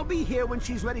 I'll be here when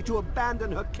she's ready to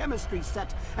abandon her chemistry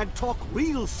set and talk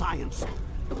real science.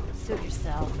 Suit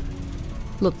yourself.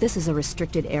 Look, this is a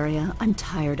restricted area. I'm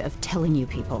tired of telling you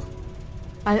people.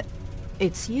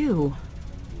 It's you.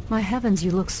 My heavens,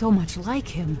 you look so much like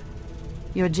him.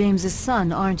 You're James's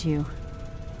son, aren't you?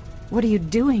 What are you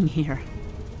doing here?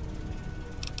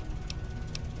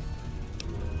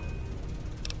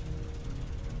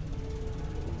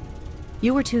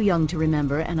 You were too young to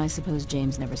remember, and I suppose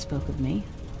James never spoke of me.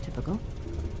 Typical.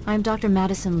 I'm Dr.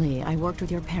 Madison Lee. I worked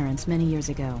with your parents many years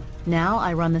ago. Now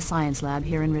I run the science lab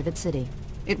here in Rivet City.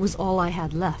 It was all I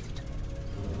had left.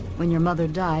 When your mother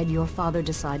died, your father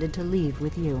decided to leave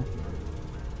with you.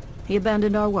 He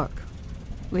abandoned our work.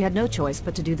 We had no choice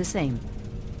but to do the same.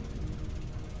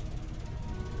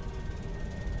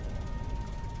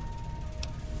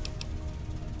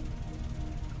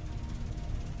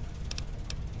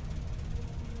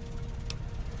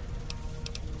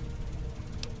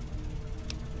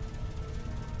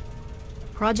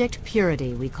 Project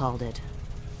Purity, we called it.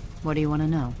 What do you want to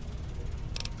know?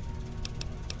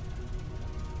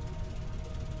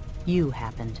 You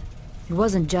happened. It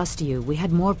wasn't just you. We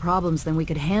had more problems than we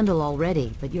could handle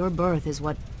already, but your birth is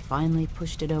what finally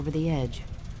pushed it over the edge.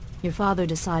 Your father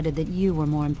decided that you were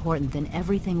more important than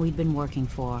everything we'd been working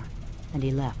for, and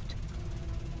he left.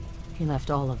 He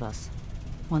left all of us.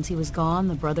 Once he was gone,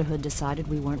 the Brotherhood decided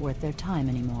we weren't worth their time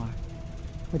anymore.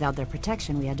 Without their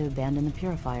protection, we had to abandon the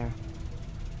Purifier.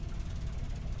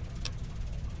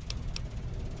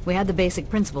 We had the basic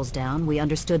principles down. We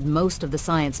understood most of the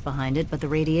science behind it, but the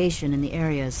radiation in the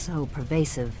area is so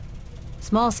pervasive.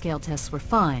 Small-scale tests were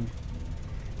fine,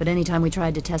 but anytime we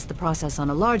tried to test the process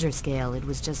on a larger scale, it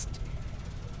was just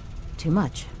too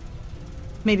much.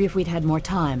 Maybe if we'd had more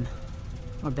time,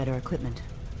 or better equipment.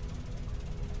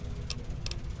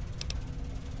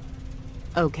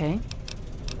 Okay.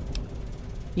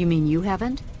 You mean you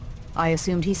haven't? I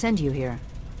assumed he sent you here.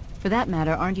 For that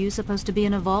matter, aren't you supposed to be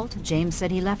in a vault? James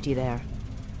said he left you there.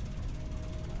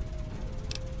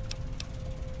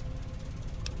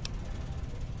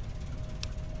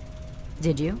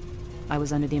 Did you? I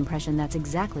was under the impression that's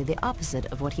exactly the opposite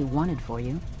of what he wanted for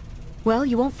you. Well,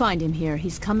 you won't find him here.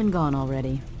 He's come and gone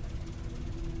already.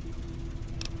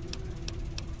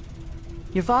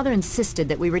 Your father insisted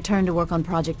that we return to work on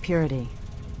Project Purity.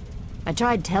 I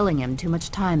tried telling him too much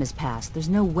time has passed. There's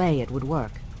no way it would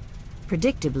work.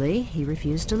 Predictably, he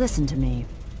refused to listen to me.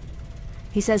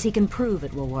 He says he can prove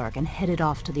it will work and headed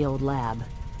off to the old lab.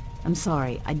 I'm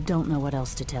sorry, I don't know what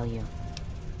else to tell you.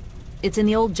 It's in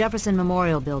the old Jefferson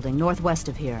Memorial Building, northwest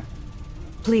of here.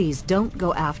 Please, don't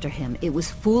go after him. It was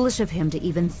foolish of him to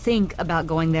even think about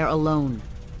going there alone.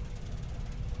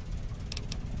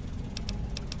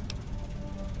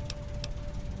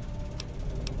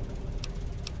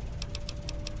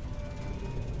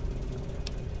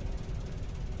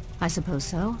 I suppose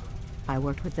so. I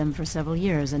worked with them for several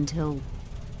years until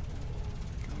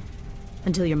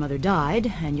your mother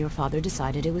died, and your father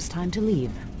decided it was time to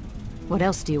leave. What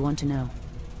else do you want to know?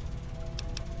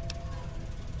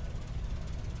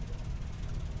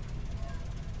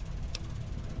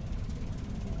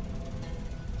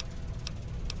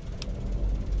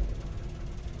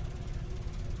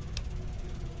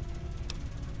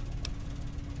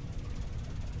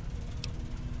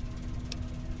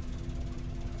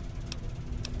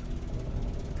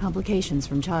 Complications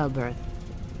from childbirth.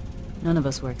 None of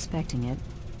us were expecting it.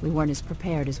 We weren't as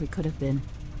prepared as we could have been.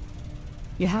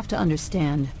 You have to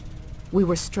understand, we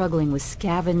were struggling with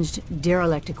scavenged,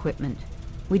 derelict equipment.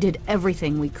 We did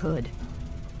everything we could.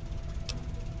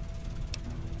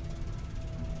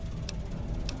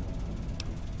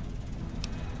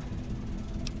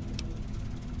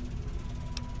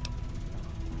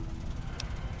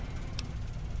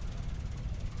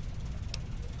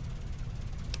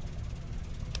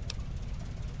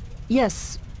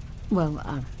 Yes, well,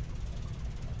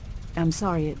 I'm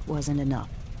sorry it wasn't enough.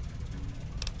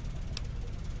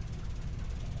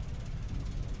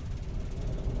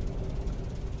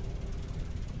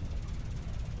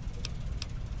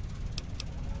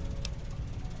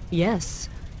 Yes,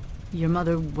 your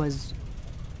mother was...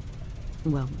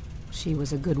 well, she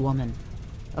was a good woman.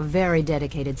 A very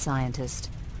dedicated scientist.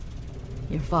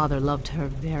 Your father loved her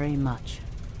very much.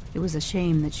 It was a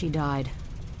shame that she died.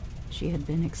 She had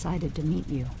been excited to meet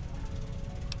you.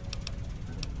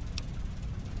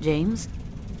 James?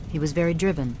 He was very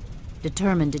driven,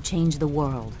 determined to change the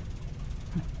world.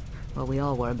 Well, we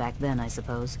all were back then, I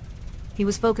suppose. He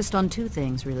was focused on two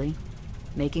things, really.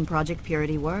 Making Project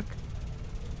Purity work,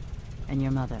 and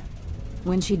your mother.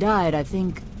 When she died, I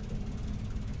think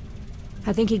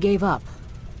he gave up.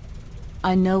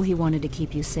 I know he wanted to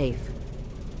keep you safe,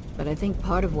 but I think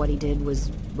part of what he did was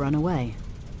run away.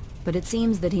 But it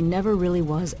seems that he never really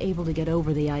was able to get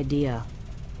over the idea.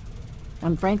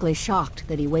 I'm frankly shocked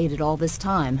that he waited all this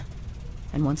time,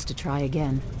 and wants to try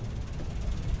again.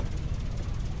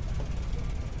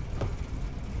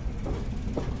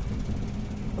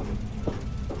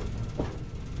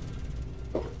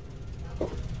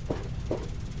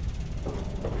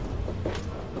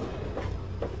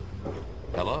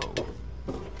 Hello.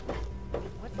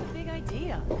 What's the big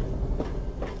idea?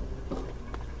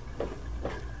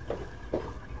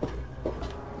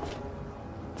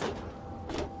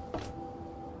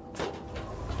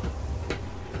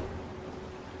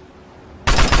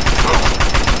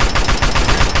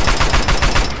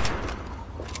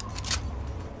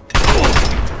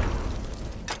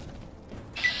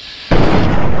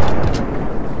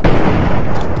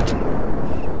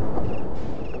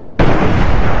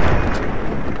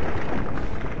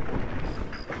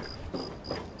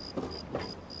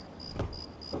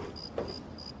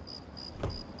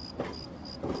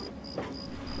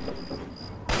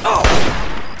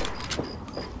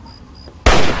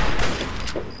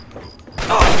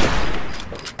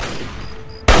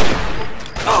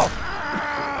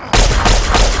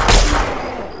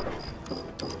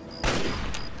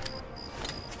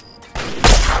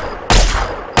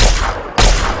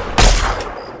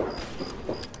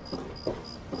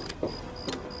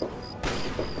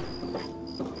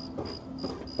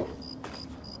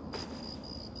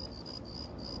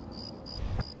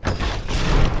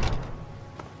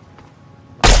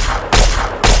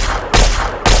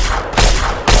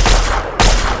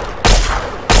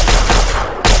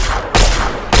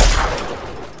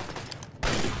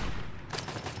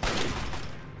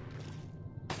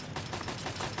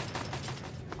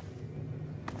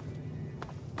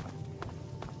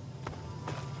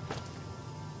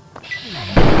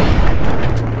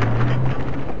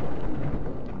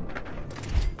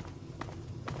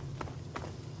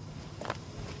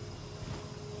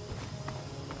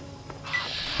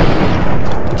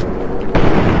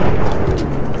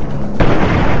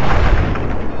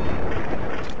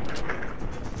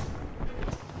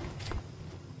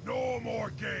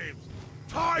 more games!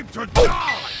 Time to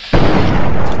die!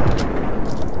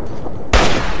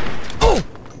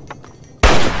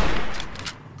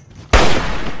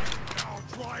 Now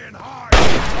try and hide!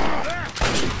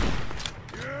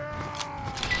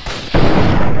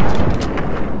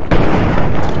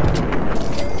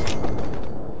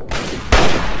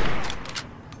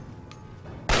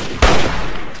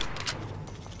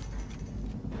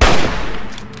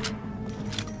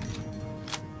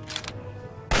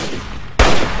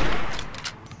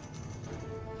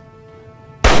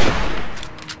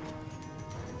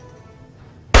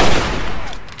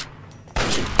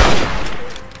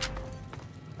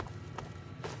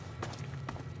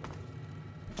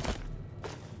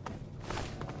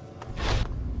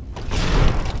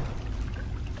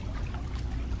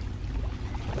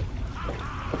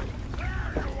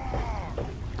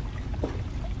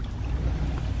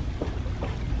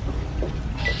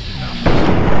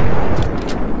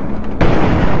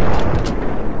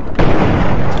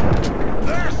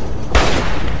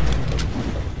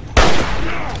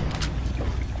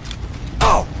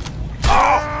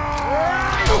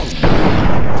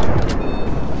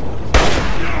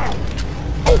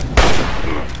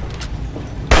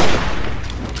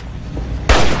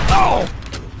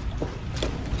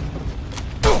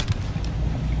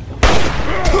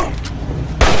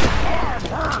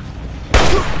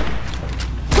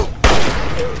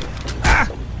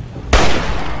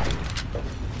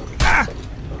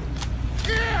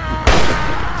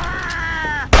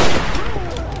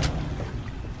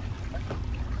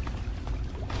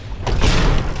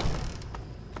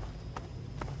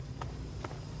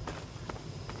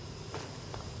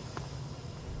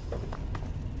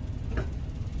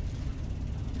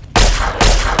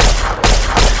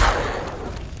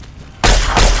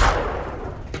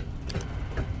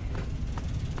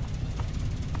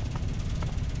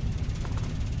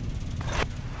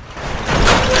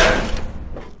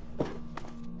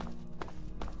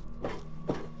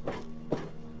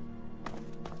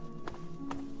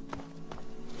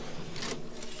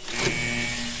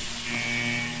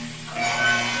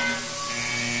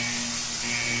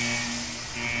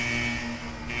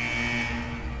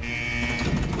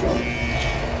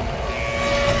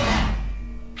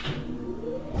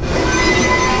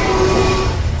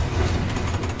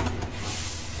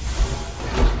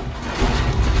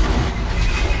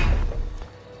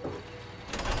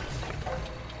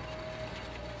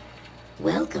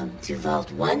 Welcome to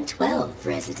Vault 112,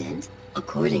 resident.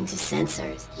 According to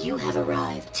sensors, you have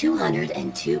arrived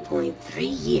 202.3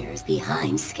 years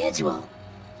behind schedule.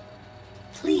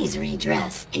 Please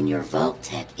redress in your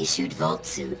Vault-Tec-issued Vault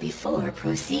suit before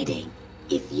proceeding.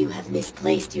 If you have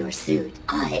misplaced your suit,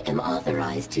 I am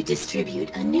authorized to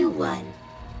distribute a new one.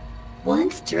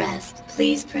 Once dressed,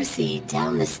 please proceed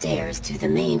down the stairs to the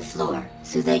main floor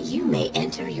so that you may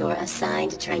enter your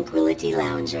assigned Tranquility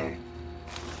Lounger.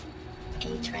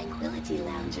 A Tranquility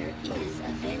Lounger is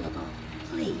available.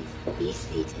 Please be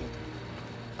seated.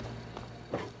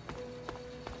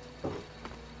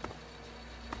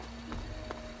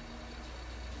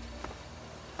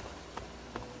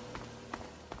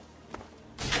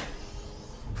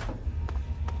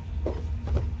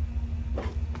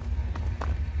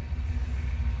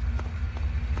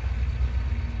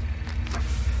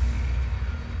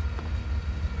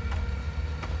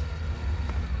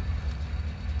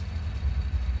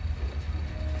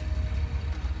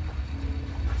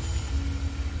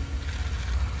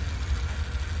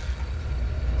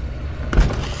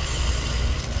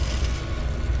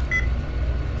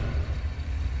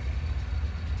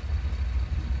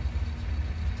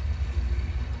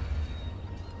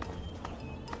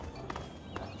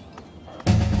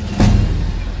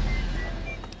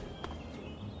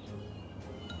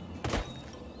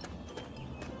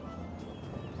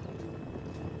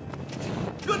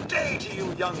 Good day to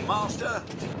you, young master.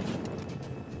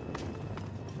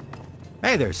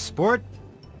 Hey there, sport.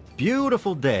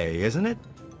 Beautiful day, isn't it?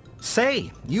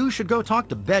 Say, you should go talk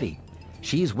to Betty.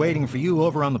 She's waiting for you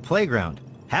over on the playground.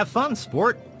 Have fun,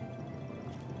 sport.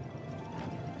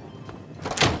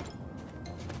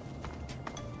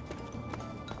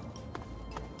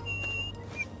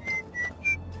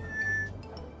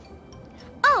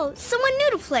 Oh, someone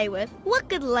new to play with. What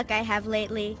good luck I have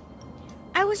lately.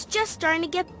 I was just starting to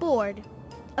get bored.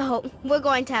 Oh, we're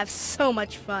going to have so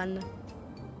much fun.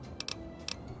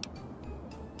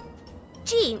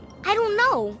 Gee, I don't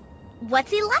know.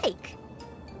 What's he like?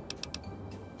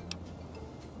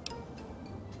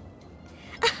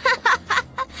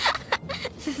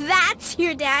 That's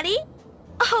your daddy?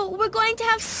 Oh, we're going to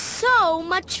have so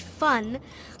much fun.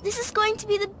 This is going to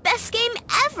be the best game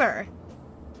ever.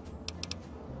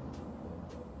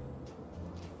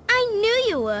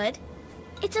 you would.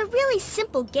 It's a really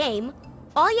simple game.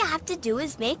 All you have to do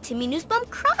is make Timmy Newsbum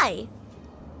cry.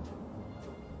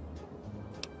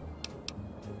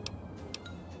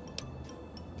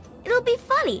 It'll be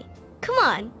funny. Come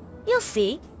on, you'll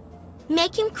see.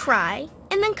 Make him cry,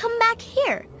 and then come back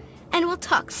here, and we'll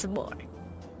talk some more.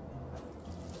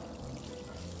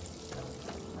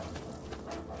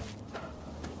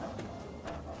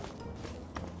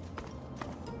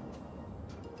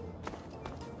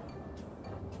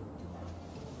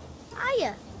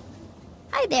 Hiya.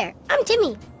 Hi there, I'm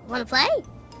Timmy. Wanna play?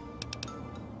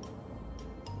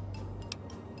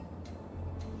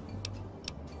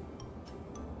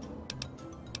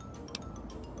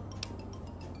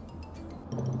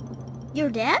 Your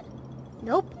dad?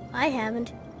 Nope, I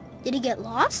haven't. Did he get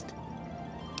lost?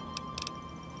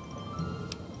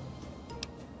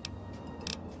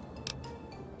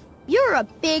 You're a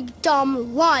big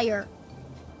dumb liar.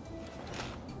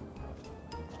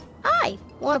 Hi,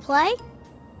 wanna play?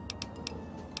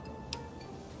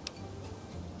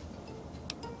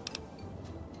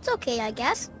 It's okay, I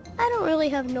guess. I don't really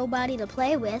have nobody to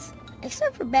play with,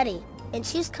 except for Betty. And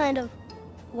she's kind of,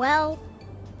 well,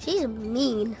 she's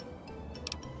mean.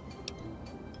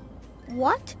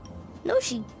 What? No,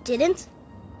 she didn't.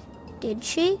 Did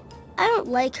she? I don't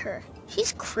like her.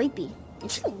 She's creepy, and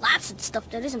she laughs at stuff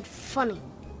that isn't funny.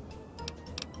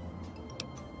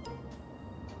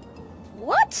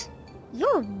 What?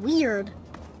 You're weird.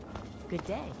 Good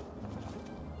day.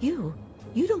 You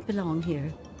don't belong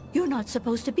here. You're not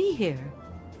supposed to be here.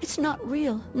 It's not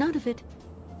real, none of it.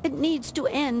 It needs to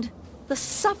end. The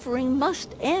suffering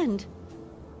must end.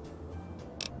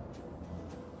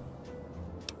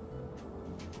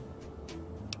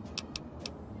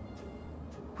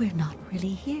 We're not really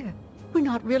here. We're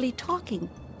not really talking.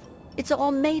 It's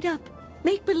all made up.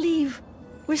 Make-believe.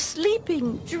 We're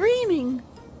sleeping, dreaming.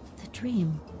 The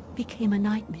dream became a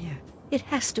nightmare. It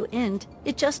has to end.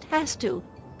 It just has to.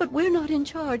 But we're not in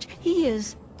charge. He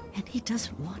is. And he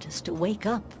doesn't want us to wake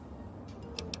up.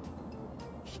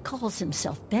 He calls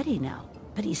himself Betty now,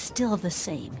 but he's still the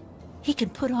same. He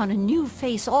can put on a new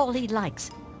face all he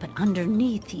likes, but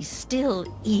underneath he's still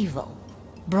evil.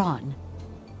 Braun.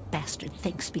 Bastard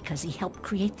thinks because he helped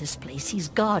create this place, he's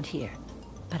God here.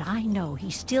 But I know he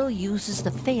still uses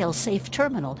the fail-safe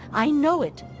terminal. I know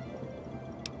it.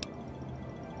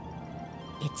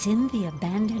 It's in the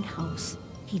abandoned house.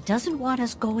 He doesn't want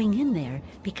us going in there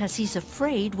because he's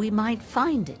afraid we might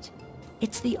find it.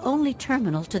 It's the only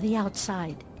terminal to the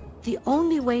outside. The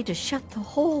only way to shut the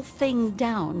whole thing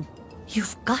down.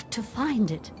 You've got to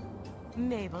find it.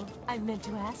 Mabel, I meant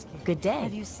to ask you. Good day.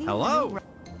 Have you seen Hello?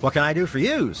 What can I do for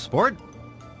you, sport?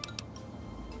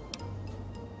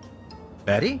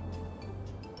 Betty?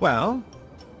 Well,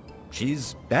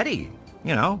 she's Betty,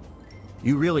 you know.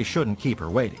 You really shouldn't keep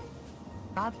her waiting.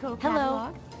 Robco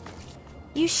catalog? Hello.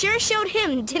 You sure showed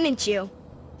him, didn't you?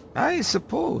 I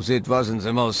suppose it wasn't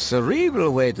the most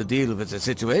cerebral way to deal with the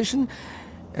situation,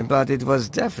 but it was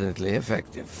definitely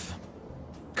effective.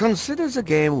 Consider the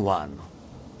game won.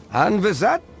 And with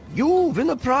that, you win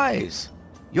a prize.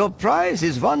 Your prize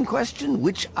is one question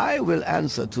which I will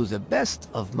answer to the best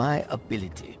of my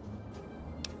ability.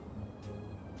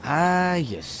 Ah,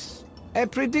 yes. A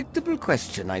predictable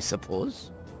question, I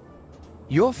suppose.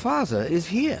 Your father is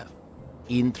here,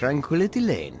 in Tranquility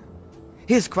Lane.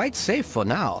 He is quite safe for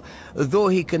now, though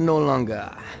he can no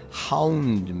longer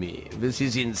hound me with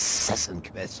his incessant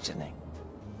questioning.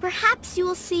 Perhaps you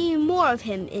will see more of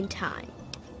him in time.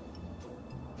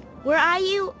 Were I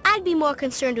you, I'd be more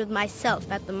concerned with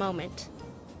myself at the moment.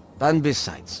 And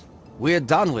besides, we're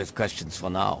done with questions for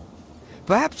now.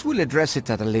 Perhaps we'll address it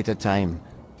at a later time.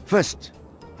 First,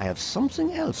 I have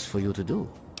something else for you to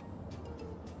do.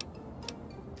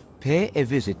 Pay a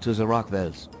visit to the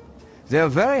Rockwells. They're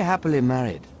very happily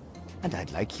married, and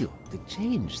I'd like you to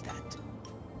change that.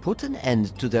 Put an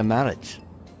end to their marriage,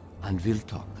 and we'll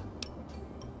talk.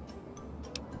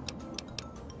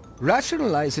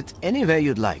 Rationalize it any way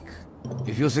you'd like.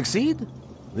 If you succeed,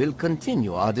 we'll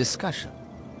continue our discussion.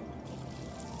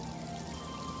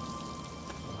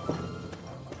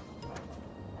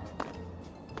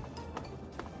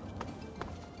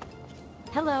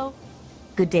 Hello.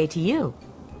 Good day to you.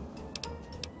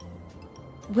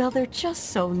 Well, they're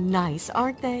just so nice,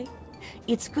 aren't they?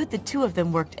 It's good the two of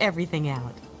them worked everything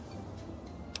out.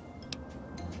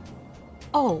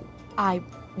 Oh,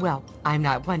 well, I'm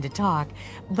not one to talk,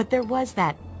 but there was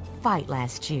that fight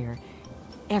last year.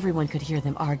 Everyone could hear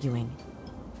them arguing.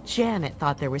 Janet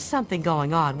thought there was something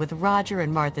going on with Roger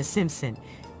and Martha Simpson.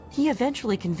 He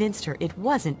eventually convinced her it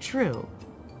wasn't true.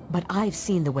 But I've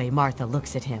seen the way Martha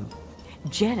looks at him.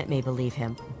 Janet may believe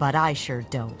him, but I sure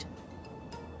don't.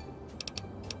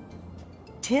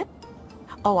 Tip?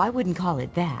 Oh, I wouldn't call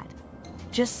it that.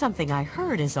 Just something I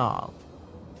heard is all.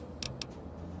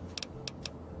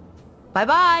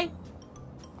 Bye-bye!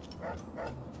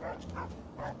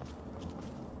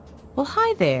 Well,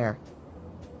 hi there.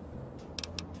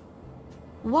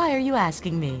 Why are you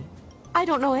asking me? I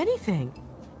don't know anything.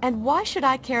 And why should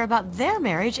I care about their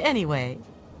marriage anyway?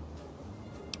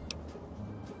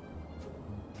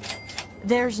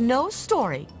 There's no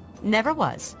story. Never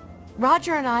was.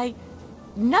 Roger and I...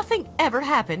 Nothing ever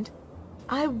happened.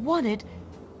 I wanted...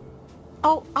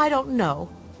 Oh, I don't know.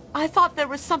 I thought there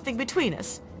was something between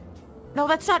us. No,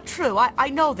 that's not true. I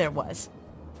know there was.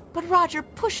 But Roger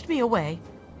pushed me away.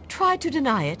 Tried to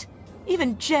deny it.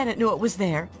 Even Janet knew it was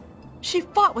there. She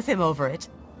fought with him over it.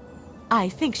 I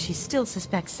think she still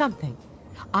suspects something.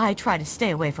 I try to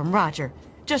stay away from Roger,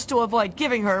 just to avoid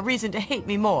giving her a reason to hate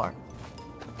me more.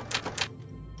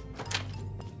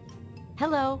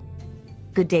 Hello.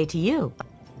 Good day to you.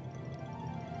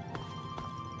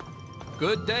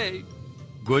 Good day.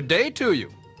 Good day to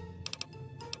you.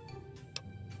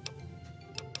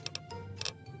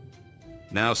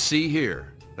 Now see here.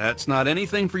 That's not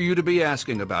anything for you to be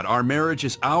asking about. Our marriage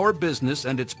is our business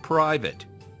and it's private.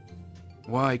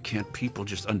 Why can't people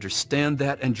just understand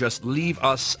that and just leave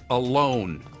us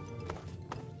alone?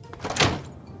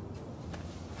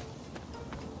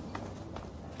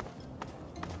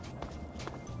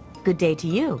 Good day to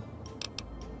you.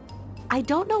 I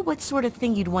don't know what sort of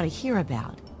thing you'd want to hear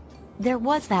about. There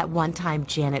was that one time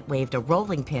Janet waved a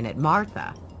rolling pin at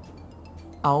Martha.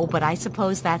 Oh, but I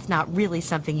suppose that's not really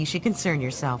something you should concern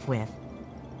yourself with.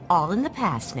 All in the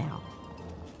past now.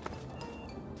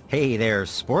 Hey there,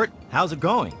 sport. How's it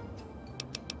going?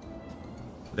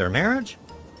 Their marriage?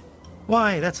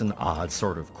 Why, that's an odd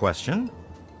sort of question.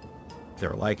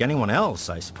 They're like anyone else,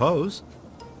 I suppose.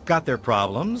 Got their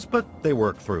problems, but they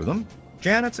work through them.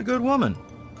 Janet's a good woman.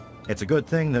 It's a good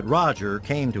thing that Roger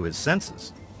came to his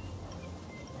senses.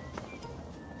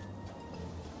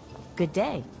 Good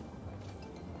day.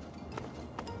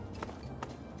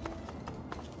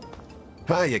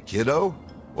 Hiya, kiddo.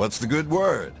 What's the good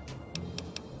word?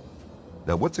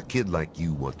 Now, what's a kid like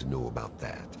you want to know about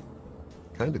that?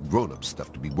 Kind of grown-up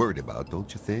stuff to be worried about,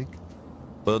 don't you think?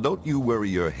 Well, don't you worry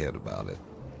your head about it.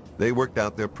 They worked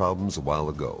out their problems a while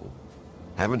ago.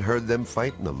 Haven't heard them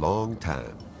fight in a long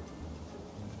time.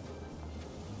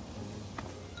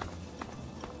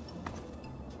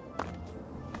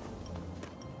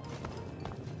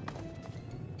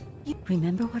 You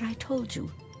remember what I told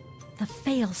you? The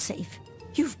fail-safe.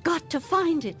 You've got to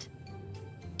find it.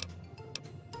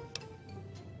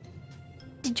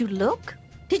 Did you look?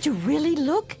 Did you really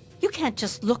look? You can't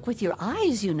just look with your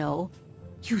eyes, you know.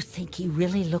 You think he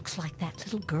really looks like that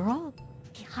little girl?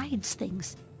 He hides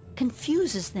things,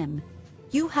 confuses them.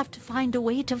 You have to find a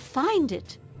way to find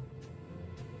it.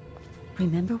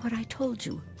 Remember what I told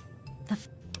you?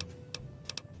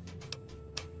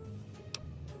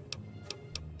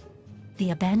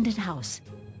 The abandoned house.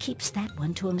 Keeps that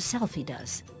one to himself, he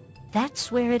does.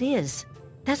 That's where it is.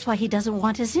 That's why he doesn't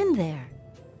want us in there.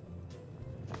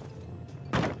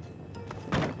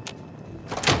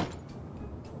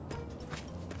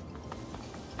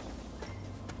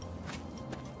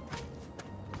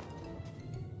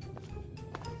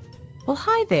 Well,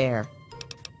 hi there.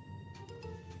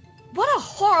 What a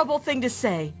horrible thing to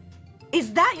say.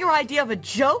 Is that your idea of a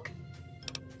joke?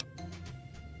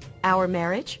 Our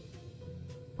marriage?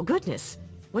 Oh, goodness.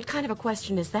 What kind of a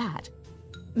question is that?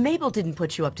 Mabel didn't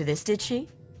put you up to this, did she?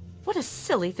 What a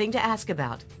silly thing to ask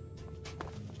about.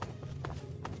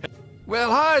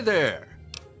 Well, hi there.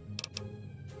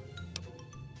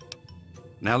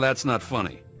 Now that's not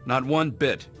funny. Not one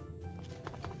bit.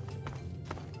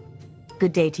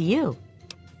 Good day to you.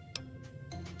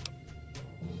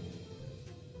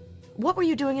 What were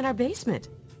you doing in our basement?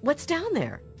 What's down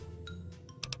there?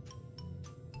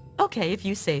 Okay, if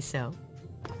you say so.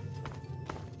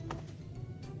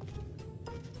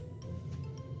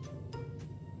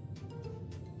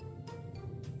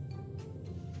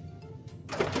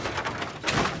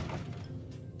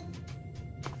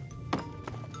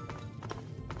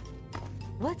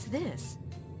 What's this?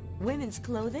 Women's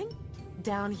clothing?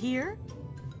 Down here?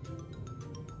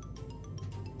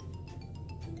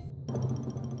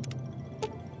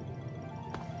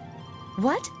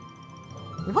 What?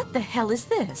 What the hell is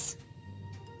this?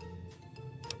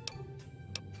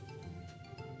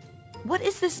 What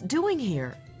is this doing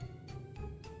here?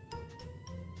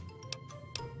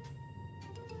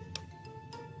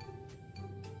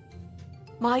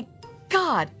 My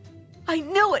God! I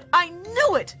knew it! I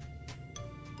knew it!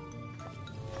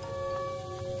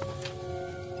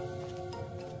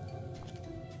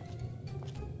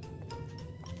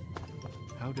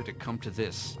 How did it come to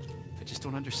this? I just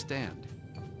don't understand.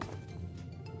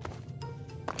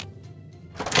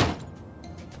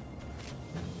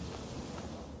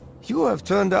 You have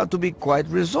turned out to be quite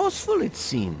resourceful, it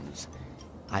seems.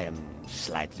 I am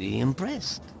slightly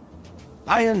impressed.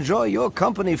 I enjoy your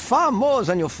company far more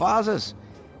than your father's.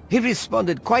 He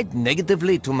responded quite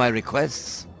negatively to my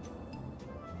requests.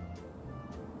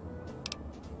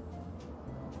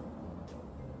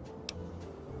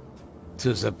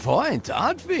 To the point,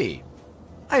 aren't we?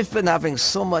 I've been having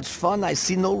so much fun, I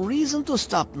see no reason to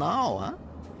stop now, huh?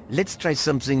 Let's try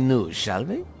something new, shall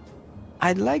we?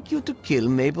 I'd like you to kill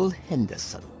Mabel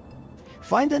Henderson.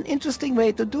 Find an interesting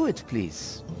way to do it,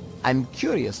 please. I'm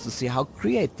curious to see how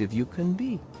creative you can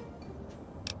be.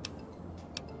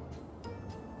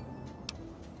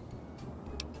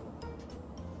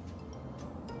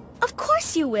 Of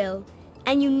course you will.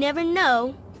 And you never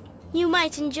know. You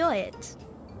might enjoy it.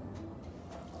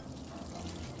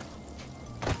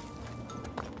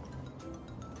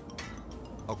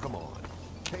 Oh, come on.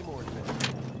 Pay more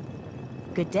attention.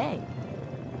 Good day.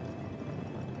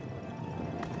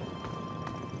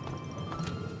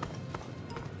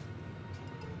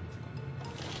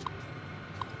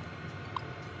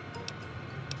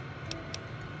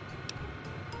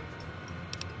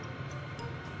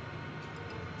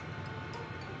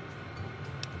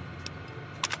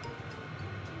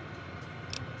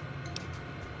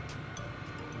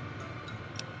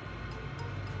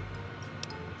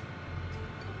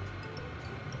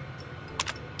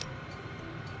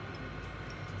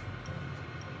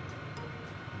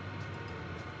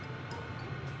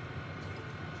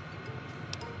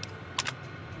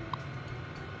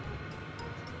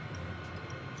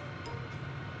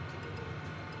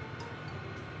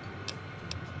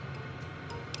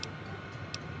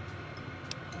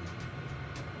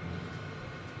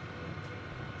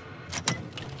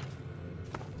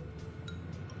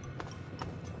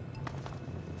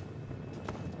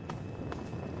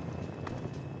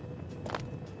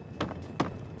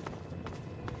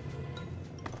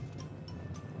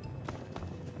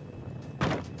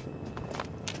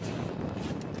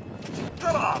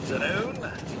 Good afternoon.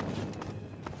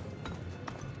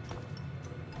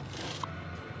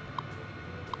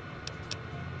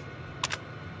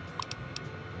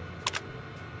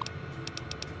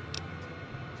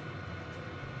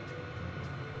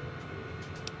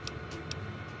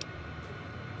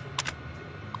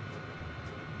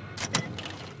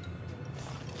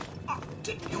 Oh,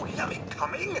 didn't you hear me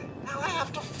coming? Now I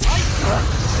have to fight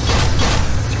her.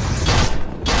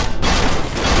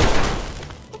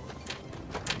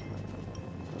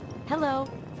 Hello.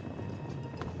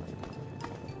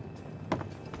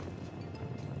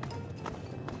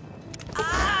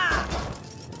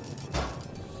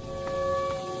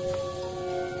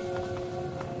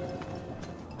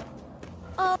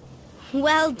 Oh,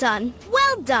 well done.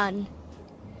 Well done.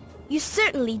 You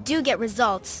certainly do get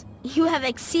results. You have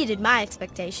exceeded my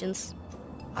expectations.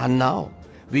 And now,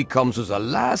 we come to the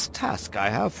last task I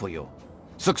have for you.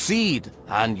 Succeed,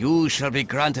 and you shall be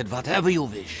granted whatever you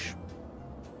wish.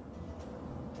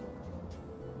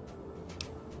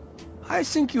 I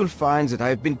think you'll find that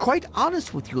I've been quite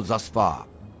honest with you thus far.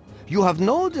 You have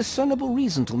no discernible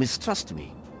reason to mistrust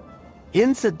me.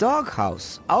 In the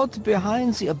doghouse, out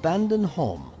behind the abandoned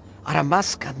home, are a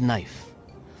mask and knife.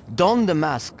 Don the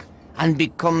mask and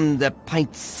become the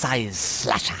pint-sized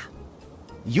slasher.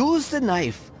 Use the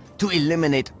knife to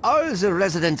eliminate all the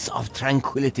residents of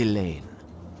Tranquility Lane.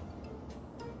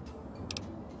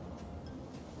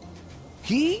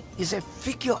 He is a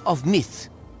figure of myth,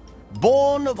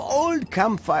 born of old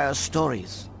campfire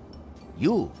stories.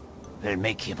 You will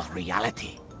make him a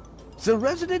reality. The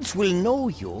residents will know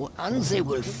you and they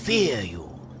will fear you.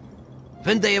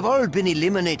 When they have all been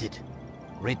eliminated,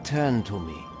 return to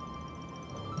me.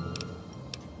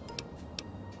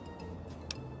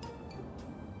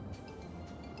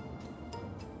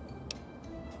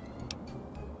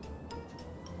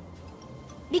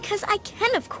 Because I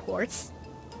can, of course.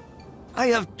 I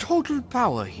have total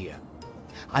power here.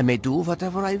 I may do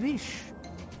whatever I wish.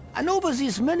 And over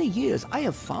these many years, I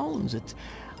have found that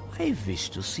I wish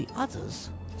to see others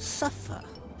suffer.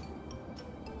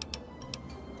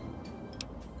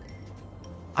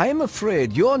 I am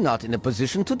afraid you're not in a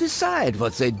position to decide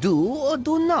what they do or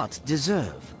do not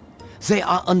deserve. They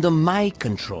are under my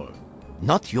control,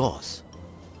 not yours.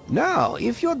 Now,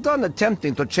 if you're done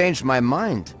attempting to change my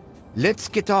mind, let's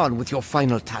get on with your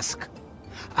final task.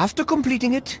 After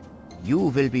completing it, you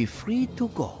will be free to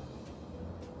go.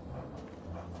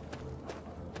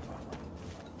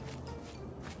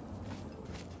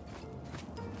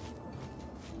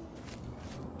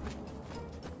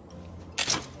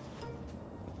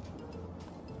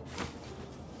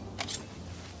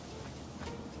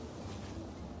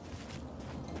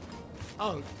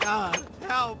 Oh, God,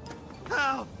 help!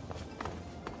 Help!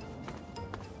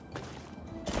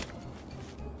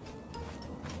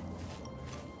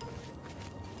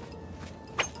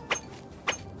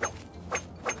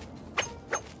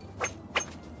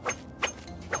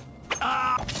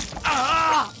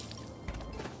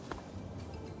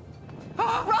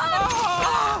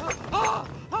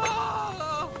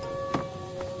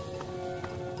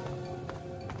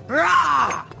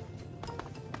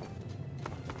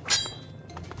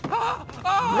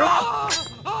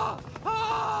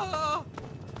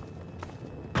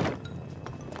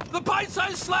 The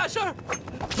bite-sized slasher!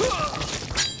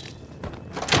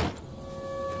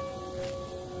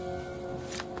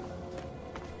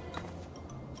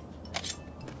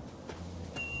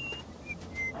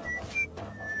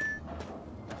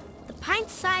 The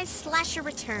pint-sized slasher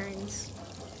returns.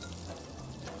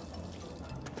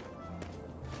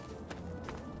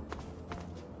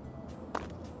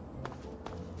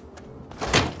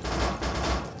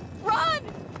 Run!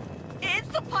 It's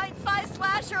the pint-sized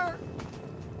slasher!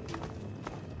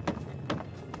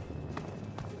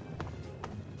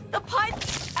 The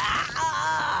pint...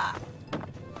 Ah!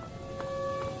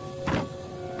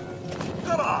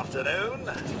 Good afternoon.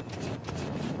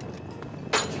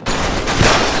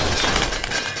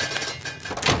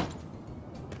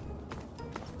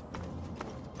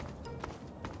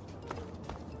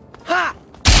 Ha!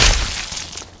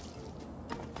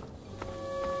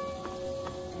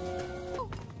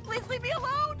 Please leave me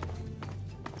alone!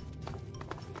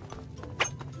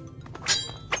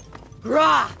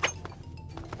 Rah!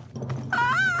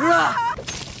 Rah!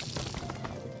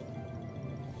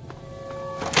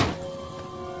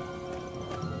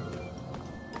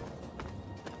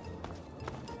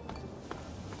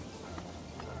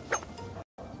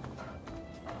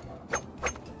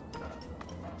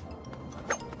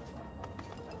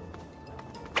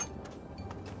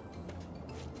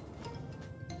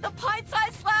 The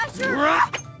pint-sized slasher! Rah!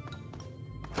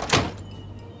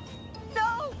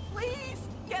 No, please,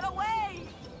 get away!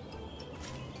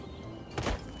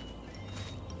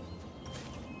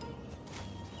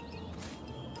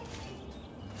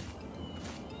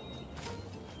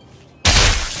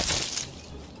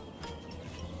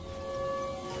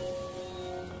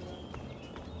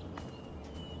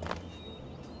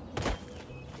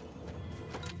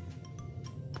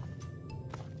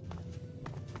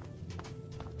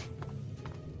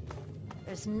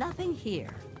 There's nothing here.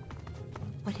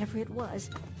 Whatever it was,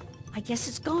 I guess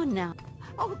it's gone now.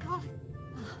 Oh, God.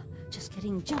 Just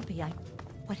getting jumpy.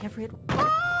 Whatever it...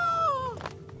 Oh!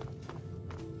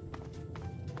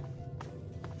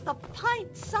 The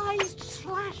pint-sized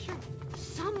slasher.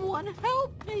 Someone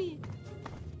help me.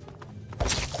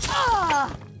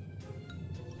 Ah!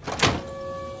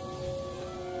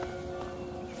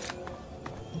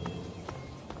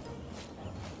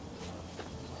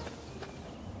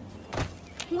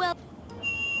 Well,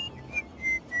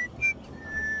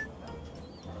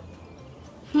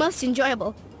 most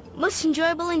enjoyable. Most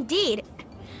enjoyable indeed.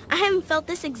 I haven't felt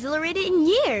this exhilarated in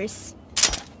years.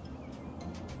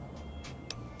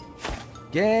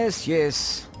 Yes,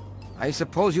 yes. I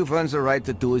suppose you've earned the right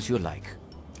to do as you like.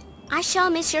 I shall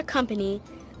miss your company.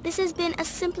 This has been a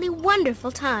simply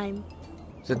wonderful time.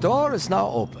 The door is now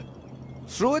open.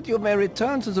 Through it you may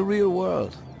return to the real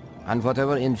world, and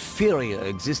whatever inferior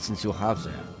existence you have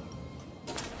there.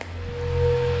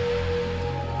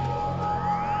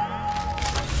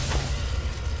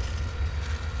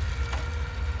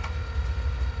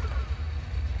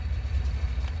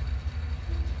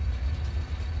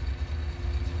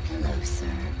 Hello, sir.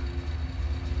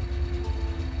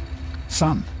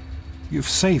 Son, you've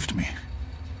saved me.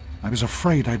 I was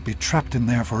afraid I'd be trapped in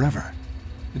there forever.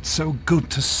 It's so good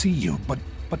to see you, but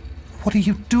what are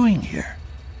you doing here?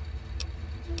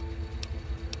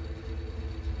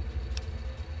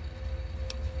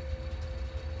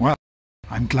 Well,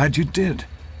 I'm glad you did.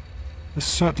 This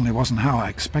certainly wasn't how I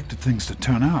expected things to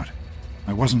turn out.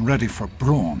 I wasn't ready for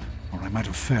Braun, or I might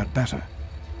have fared better.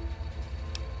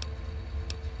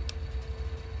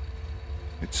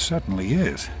 It certainly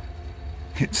is.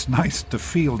 It's nice to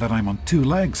feel that I'm on two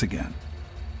legs again.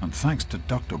 And thanks to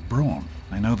Dr. Braun,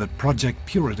 I know that Project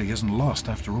Purity isn't lost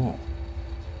after all.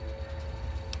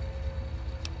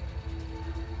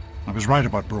 I was right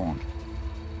about Braun.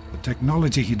 The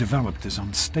technology he developed is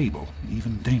unstable,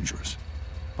 even dangerous.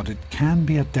 But it can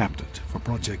be adapted for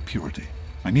Project Purity.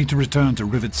 I need to return to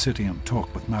Rivet City and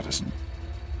talk with Madison.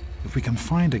 If we can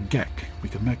find a Gek, we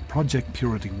can make Project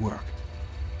Purity work.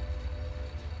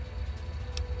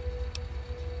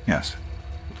 Yes,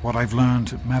 with what I've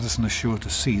learned, Madison is sure to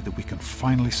see that we can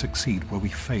finally succeed where we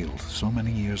failed so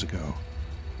many years ago.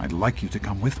 I'd like you to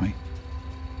come with me.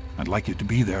 I'd like you to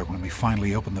be there when we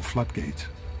finally open the floodgates.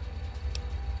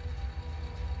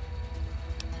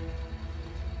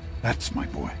 That's my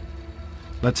boy.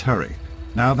 Let's hurry.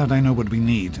 Now that I know what we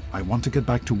need, I want to get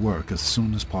back to work as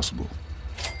soon as possible.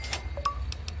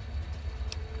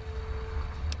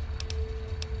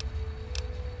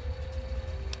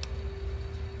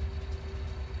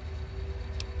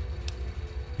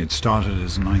 It started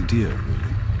as an idea,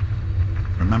 really.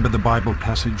 Remember the Bible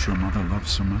passage your mother loved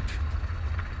so much?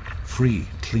 Free,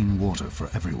 clean water for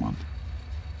everyone.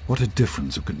 What a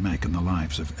difference it could make in the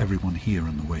lives of everyone here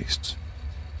in the wastes.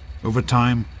 Over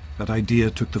time, that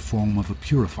idea took the form of a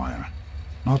purifier.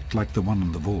 Not like the one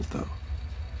in the vault, though.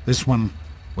 This one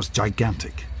was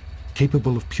gigantic,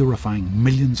 capable of purifying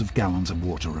millions of gallons of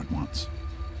water at once.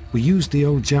 We used the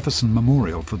old Jefferson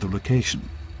Memorial for the location,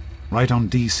 right on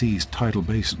DC's tidal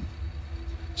basin.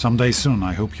 Someday soon,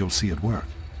 I hope you'll see it work.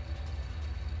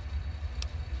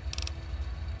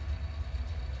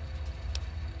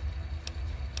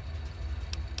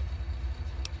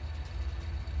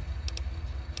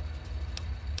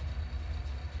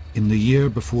 In the year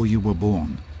before you were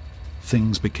born,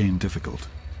 things became difficult.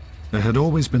 There had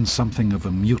always been something of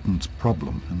a mutant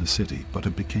problem in the city, but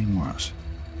it became worse.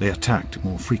 They attacked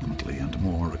more frequently and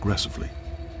more aggressively.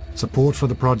 Support for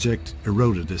the project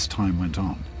eroded as time went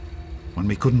on, when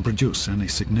we couldn't produce any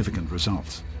significant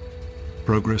results.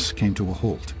 Progress came to a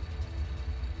halt.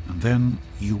 And then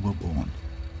you were born.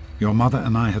 Your mother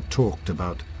and I had talked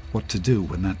about what to do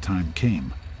when that time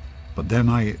came, but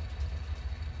then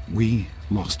we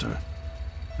lost her,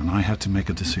 and I had to make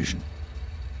a decision.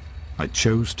 I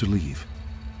chose to leave.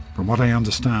 From what I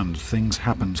understand, things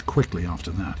happened quickly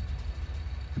after that.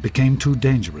 It became too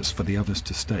dangerous for the others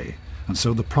to stay, and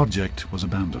so the project was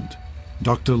abandoned.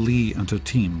 Dr. Lee and her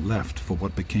team left for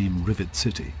what became Rivet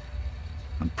City,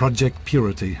 and Project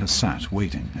Purity has sat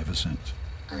waiting ever since.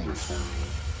 I'm sorry,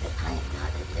 but I am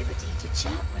not at liberty to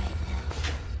chat right now.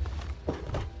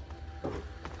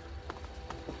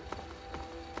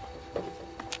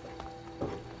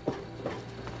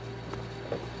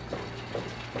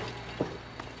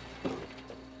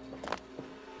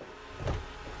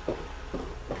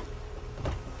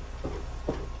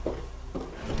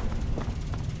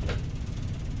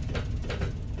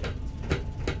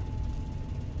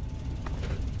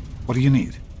 What do you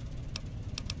need?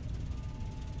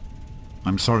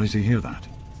 I'm sorry to hear that.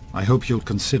 I hope you'll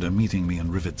consider meeting me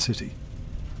in Rivet City.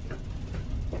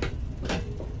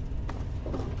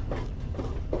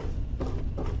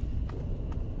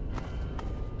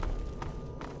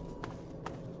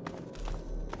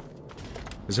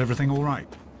 Is everything all right?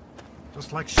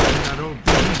 Just like shooting that old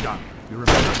BB gun, you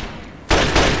remember?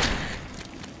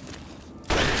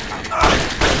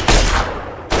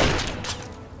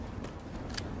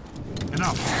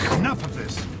 Enough of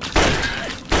this!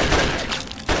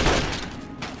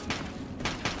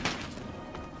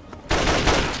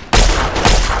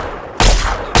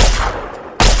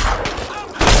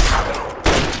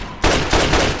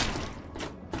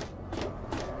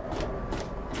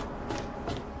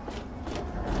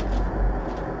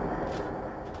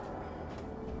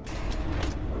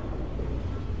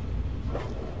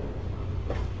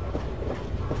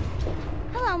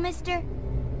 Hello, mister.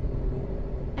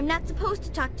 I'm not supposed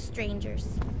to talk to strangers.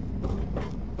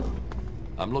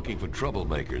 I'm looking for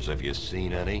troublemakers. Have you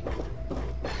seen any?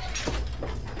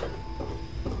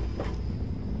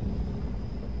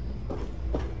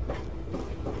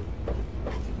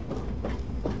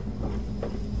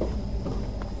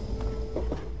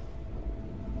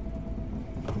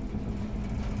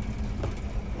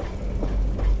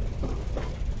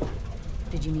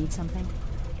 Did you need something?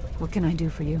 What can I do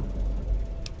for you?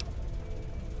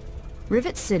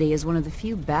 Rivet City is one of the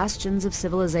few bastions of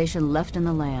civilization left in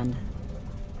the land.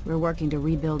 We're working to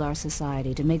rebuild our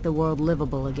society, to make the world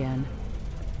livable again.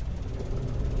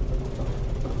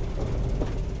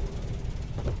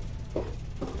 I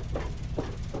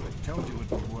told you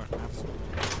it would work, Madison.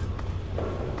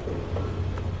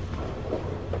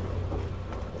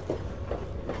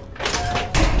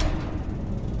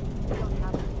 We don't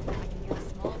have it. I can get a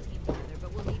small team together,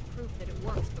 but we'll need proof that it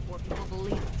works before people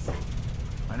believe us.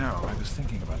 I know, I was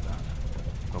thinking about that.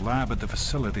 The lab at the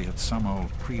facility had some old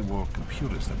pre-war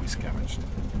computers that we scavenged.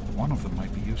 One of them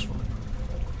might be useful.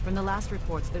 From the last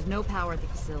reports, there's no power at the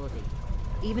facility.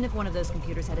 Even if one of those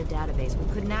computers had a database,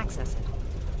 we couldn't access it.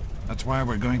 That's why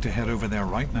we're going to head over there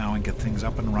right now and get things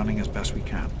up and running as best we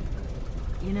can.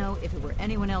 You know, if it were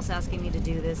anyone else asking me to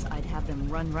do this, I'd have them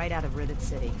run right out of Rivet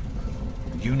City.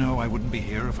 You know I wouldn't be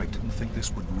here if I didn't think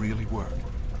this would really work.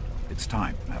 It's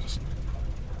time, Madison.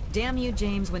 Damn you,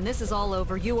 James. When this is all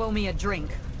over, you owe me a drink.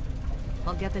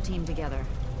 I'll get the team together.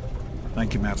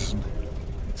 Thank you, Madison.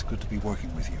 It's good to be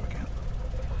working with you again.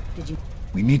 Did you...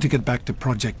 We need to get back to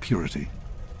Project Purity.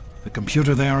 The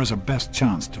computer there is our best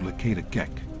chance to locate a Gek.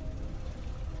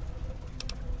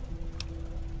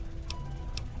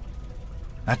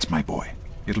 That's my boy.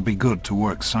 It'll be good to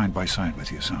work side by side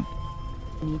with you, son.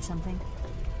 Need something?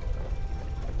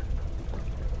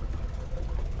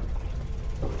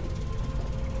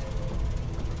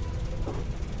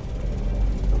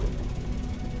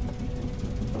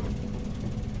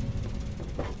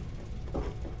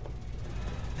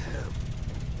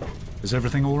 Is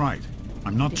everything all right?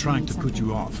 I'm not trying to put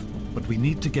you off, but we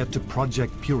need to get to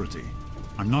Project Purity.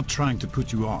 I'm not trying to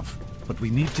put you off, but we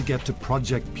need to get to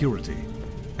Project Purity.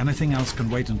 Anything else can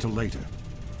wait until later.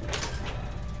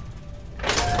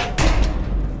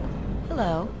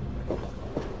 Hello.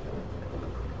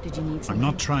 Did you need something? I'm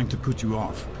not trying to put you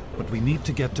off, but we need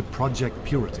to get to Project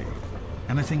Purity.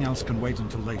 Anything else can wait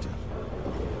until later.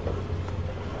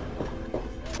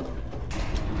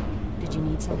 Did you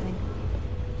need something?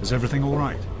 Is everything all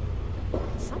right?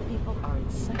 Some people are in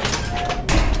such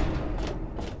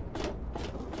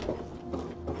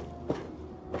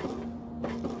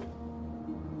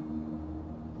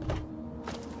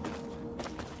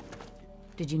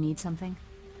Did you need something?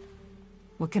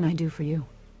 What can I do for you?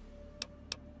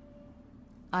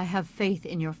 I have faith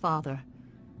in your father.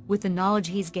 With the knowledge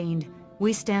he's gained,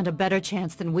 we stand a better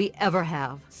chance than we ever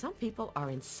have. Some people are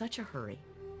in such a hurry.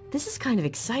 This is kind of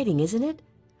exciting, isn't it?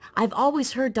 I've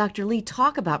always heard Dr. Lee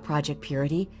talk about Project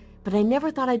Purity, but I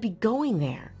never thought I'd be going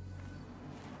there.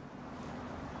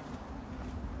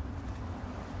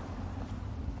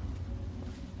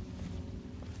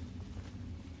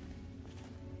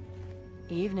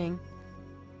 Evening.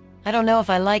 I don't know if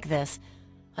I like this.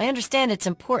 I understand it's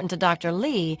important to Dr.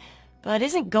 Lee, but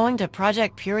isn't going to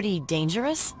Project Purity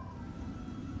dangerous?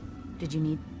 Did you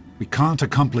need... We can't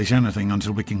accomplish anything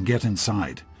until we can get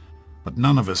inside. But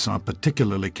none of us are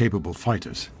particularly capable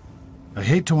fighters. I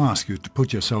hate to ask you to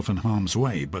put yourself in harm's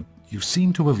way, but you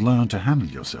seem to have learned to handle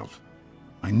yourself.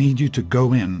 I need you to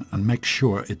go in and make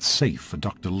sure it's safe for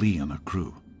Dr. Lee and her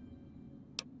crew.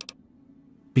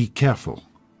 Be careful.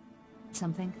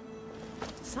 Something?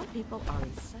 Some people are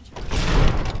in such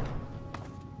a...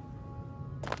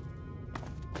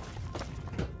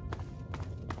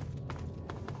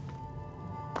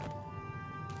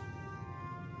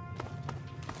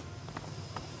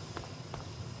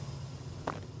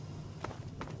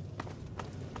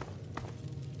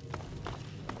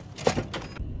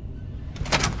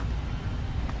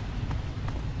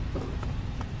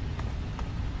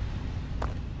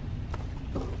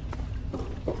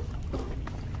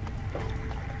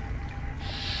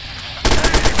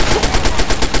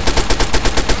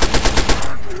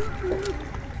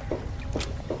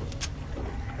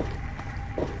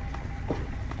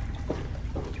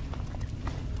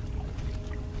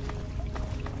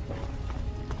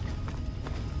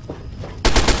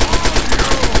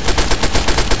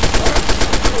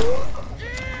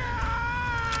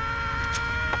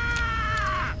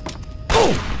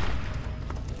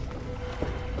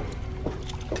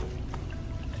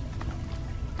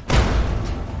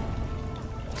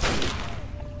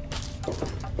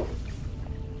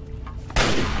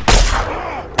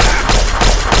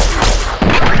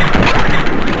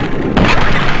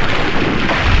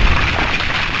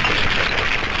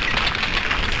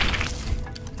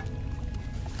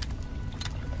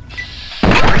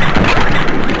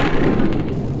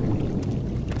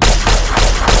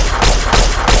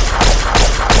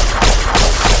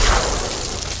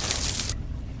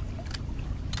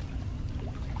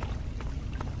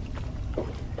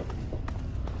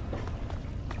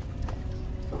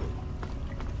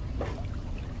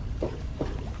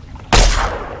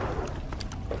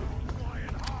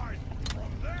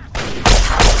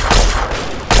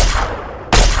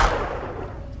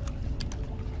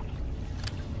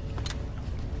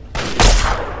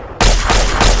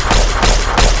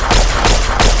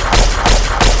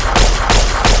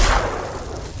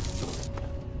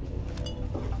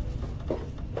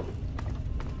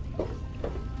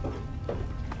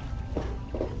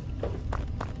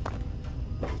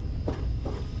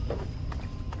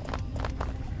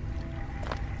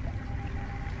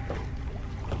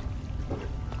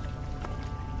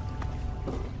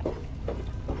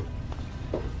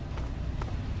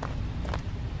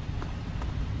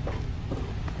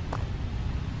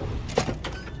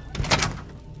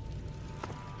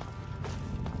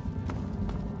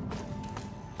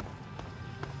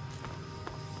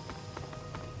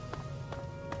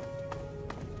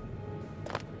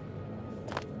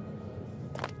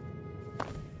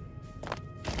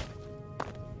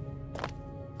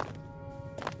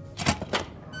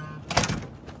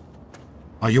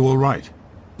 Are you all right?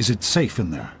 Is it safe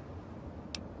in there?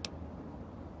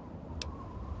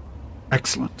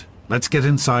 Excellent. Let's get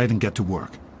inside and get to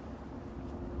work.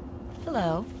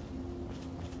 Hello.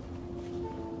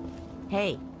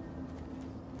 Hey.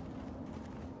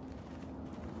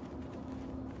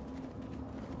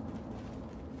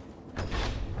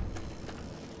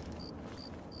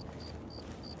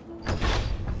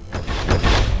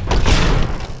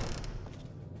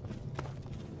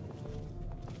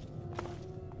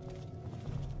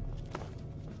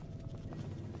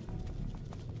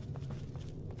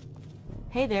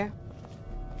 Hey there.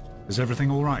 Is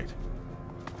everything all right?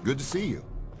 Good to see you.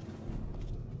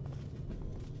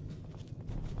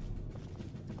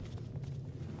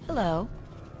 Hello.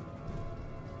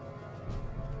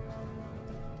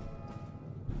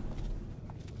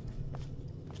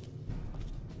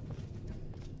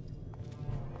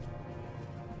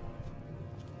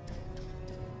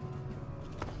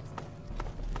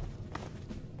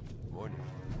 Morning.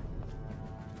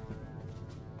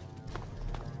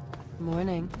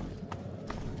 Morning.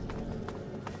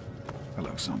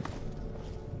 Hello, son.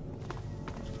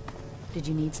 Did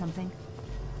you need something?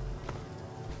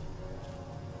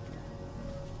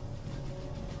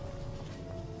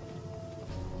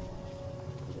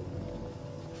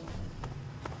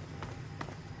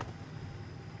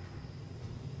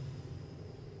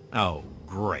 Oh,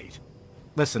 great.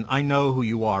 Listen, I know who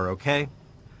you are, okay?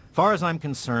 Far as I'm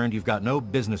concerned, you've got no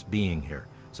business being here,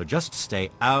 so just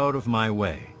stay out of my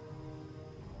way.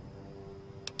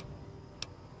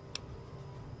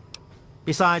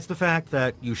 Besides the fact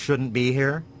that you shouldn't be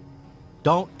here,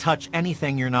 don't touch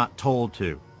anything you're not told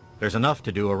to. There's enough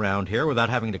to do around here without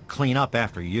having to clean up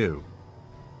after you.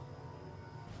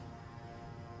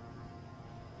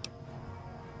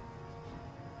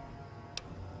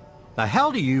 The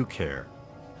hell do you care?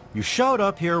 You showed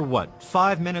up here, what,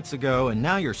 5 minutes ago, and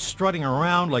now you're strutting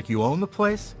around like you own the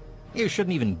place? You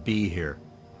shouldn't even be here.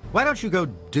 Why don't you go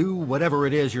do whatever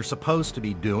it is you're supposed to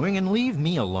be doing and leave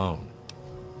me alone?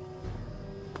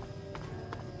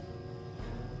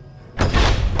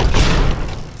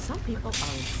 Some people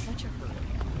are in such a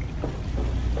hurry.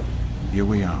 Here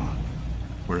we are,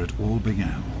 where it all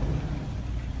began.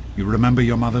 You remember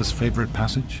your mother's favorite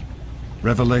passage?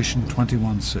 Revelation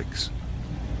 21:6.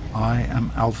 I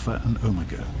am Alpha and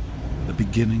Omega, the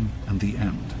beginning and the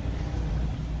end.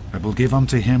 I will give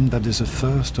unto him that is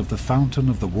athirst of the fountain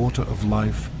of the water of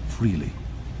life freely.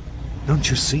 Don't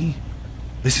you see?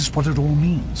 This is what it all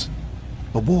means.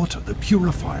 The water, the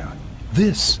purifier.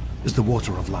 This is the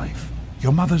water of life.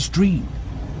 Your mother's dream.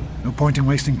 No point in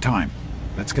wasting time.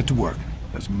 Let's get to work.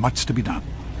 There's much to be done.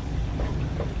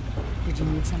 Did you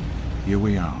need something? Here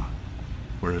we are.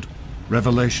 We're at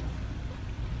Revelation.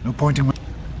 No point in...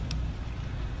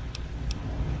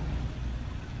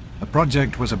 The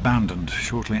project was abandoned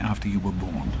shortly after you were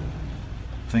born.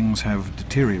 Things have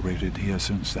deteriorated here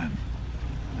since then,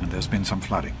 and there's been some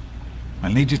flooding.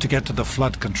 I'll need you to get to the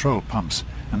flood control pumps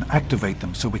and activate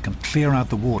them so we can clear out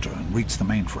the water and reach the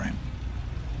mainframe.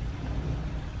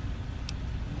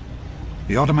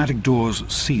 The automatic doors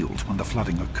sealed when the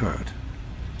flooding occurred,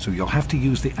 so you'll have to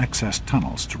use the access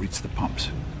tunnels to reach the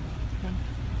pumps.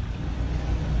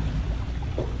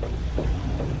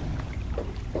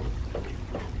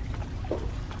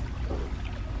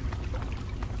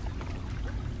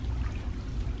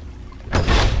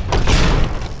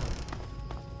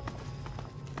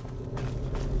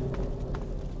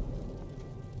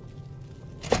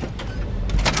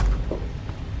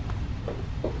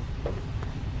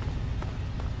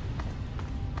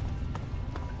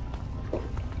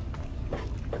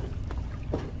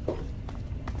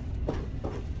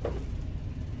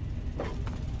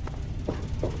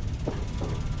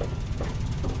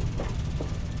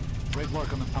 Great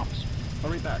work on the pumps.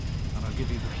 Hurry back, and I'll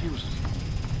give you the fuses.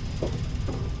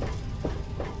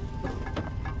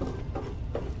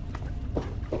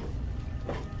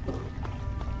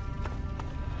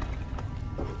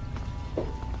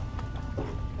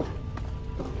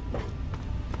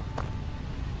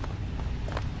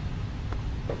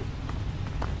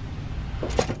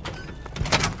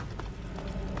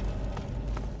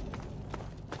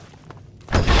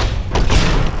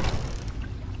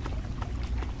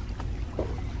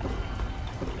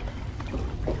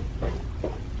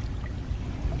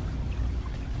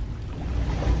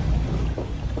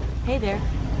 Hey there.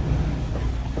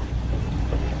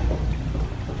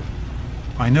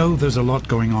 I know there's a lot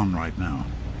going on right now.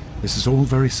 This is all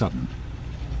very sudden.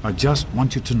 I just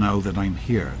want you to know that I'm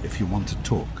here if you want to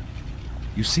talk.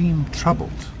 You seem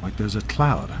troubled, like there's a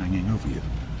cloud hanging over you.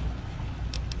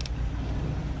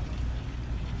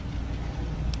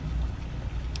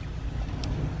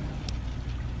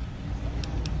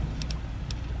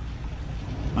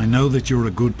 I know that you're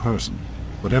a good person.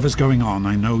 Whatever's going on,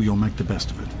 I know you'll make the best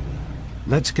of it.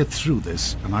 Let's get through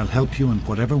this, and I'll help you in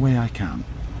whatever way I can.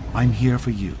 I'm here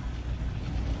for you.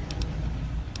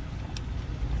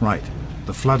 Right.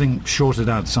 The flooding shorted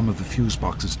out some of the fuse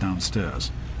boxes downstairs,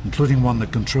 including one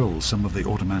that controls some of the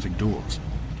automatic doors.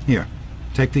 Here,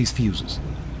 take these fuses.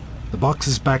 The box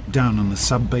is back down in the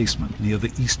sub-basement near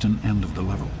the eastern end of the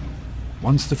level.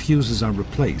 Once the fuses are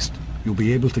replaced, you'll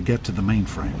be able to get to the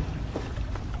mainframe.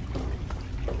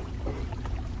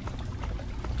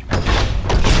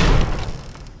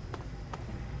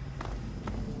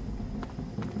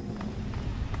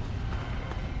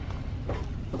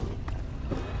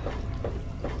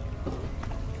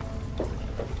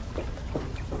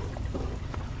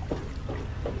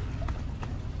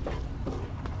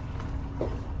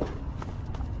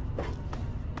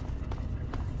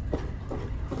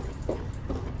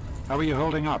 How are you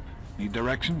holding up? Need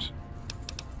directions?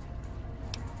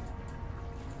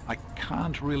 I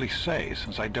can't really say,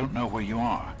 since I don't know where you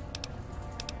are.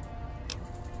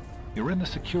 You're in the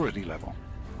security level.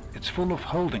 It's full of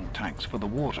holding tanks for the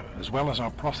water, as well as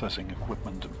our processing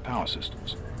equipment and power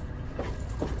systems.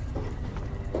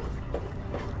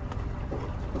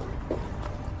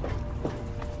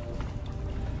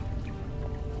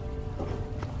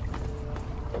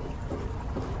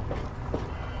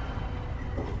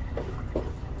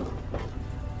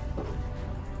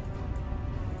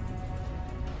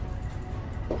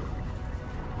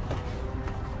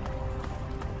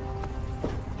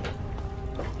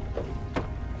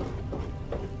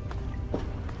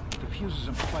 Fuses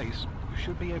in place, you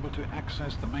should be able to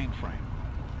access the mainframe.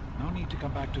 No need to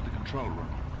come back to the control room.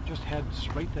 Just head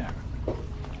straight there.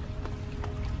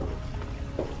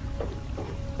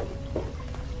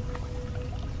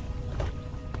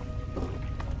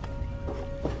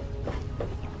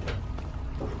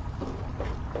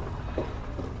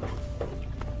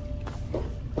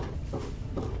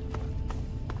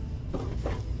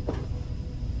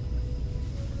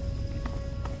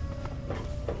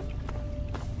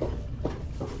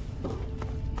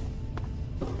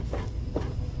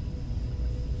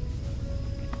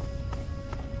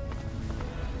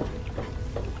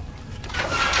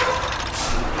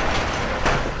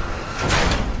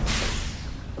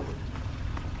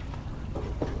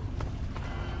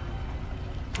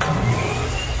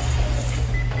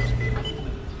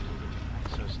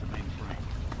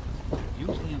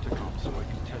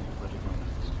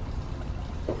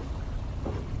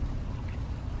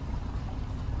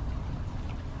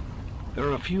 There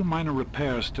are a few minor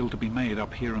repairs still to be made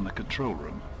up here in the control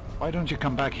room. Why don't you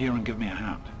come back here and give me a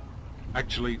hand?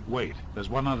 Actually, wait. There's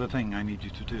one other thing I need you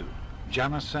to do.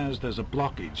 Janice says there's a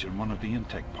blockage in one of the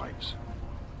intake pipes.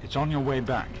 It's on your way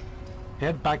back.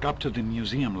 Head back up to the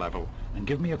museum level and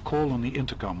give me a call on the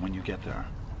intercom when you get there.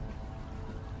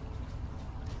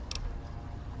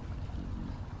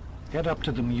 Head up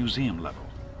to the museum level.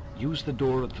 Use the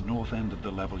door at the north end of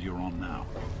the level you're on now.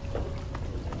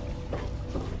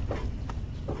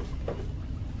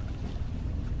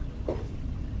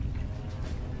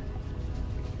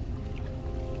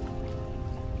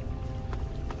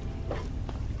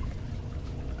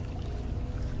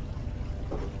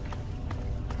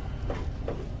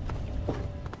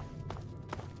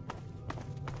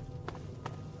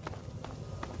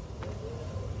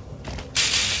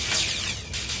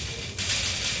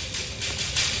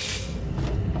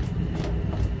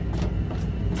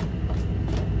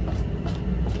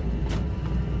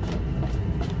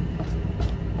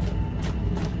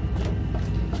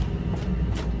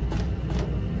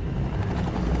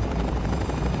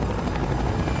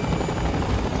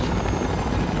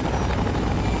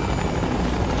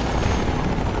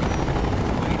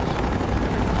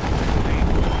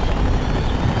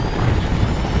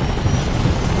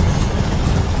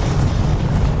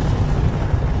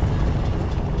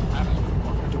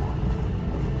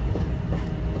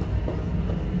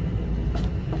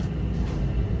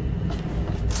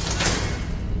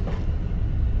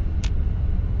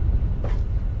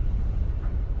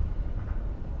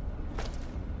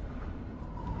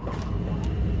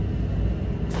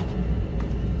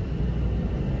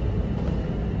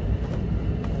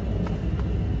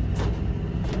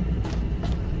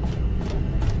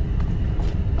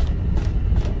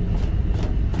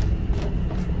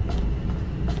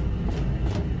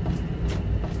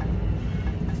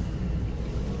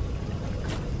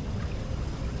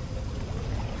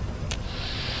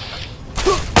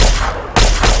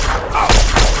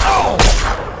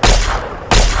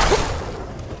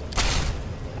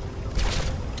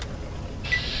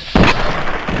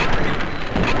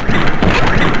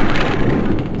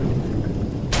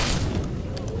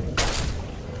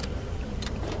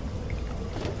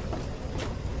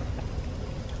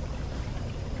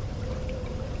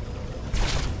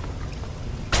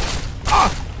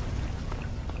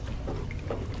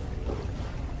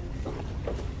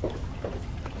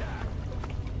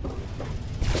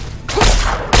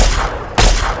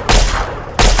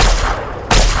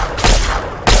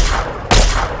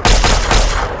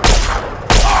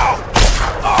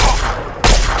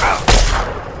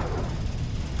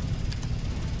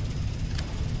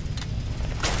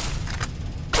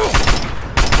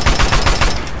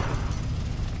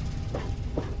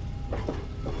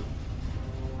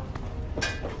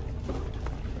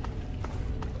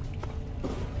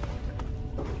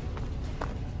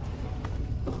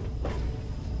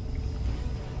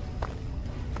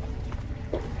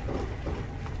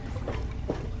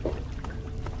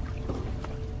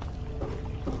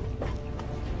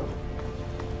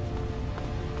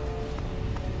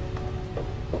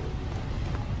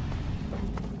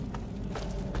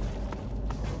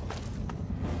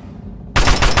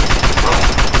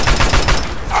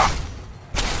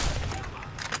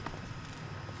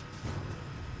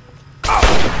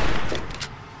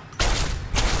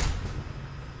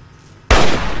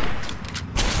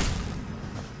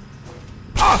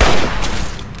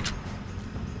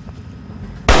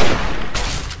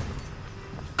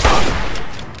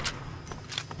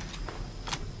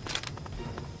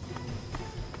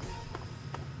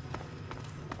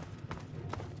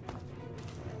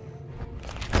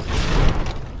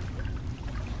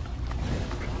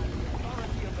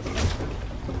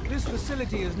 this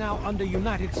facility is now under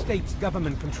United States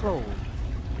government control.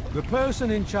 The person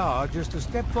in charge is to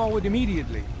step forward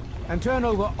immediately and turn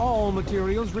over all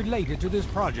materials related to this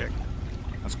project.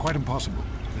 That's quite impossible.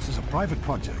 This is a private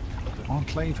project. The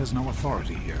Enclave has no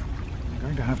authority here. I'm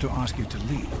going to have to ask you to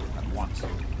leave at once.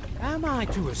 Am I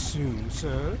to assume,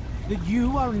 sir, that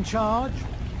you are in charge?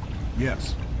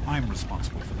 Yes, I'm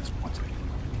responsible for this project.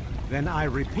 Then I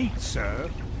repeat, sir,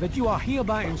 that you are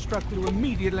hereby instructed to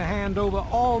immediately hand over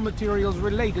all materials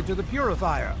related to the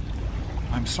purifier.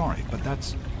 I'm sorry, but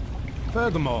that's...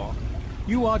 Furthermore,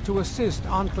 you are to assist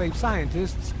Enclave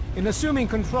scientists in assuming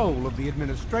control of the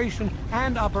administration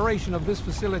and operation of this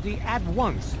facility at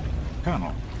once.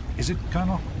 Colonel, is it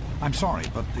Colonel? I'm sorry,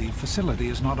 but the facility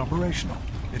is not operational.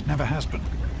 It never has been.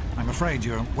 I'm afraid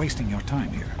you're wasting your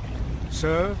time here.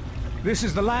 Sir, this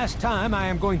is the last time I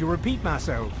am going to repeat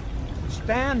myself.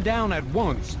 Stand down at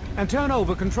once and turn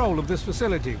over control of this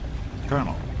facility.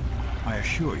 Colonel, I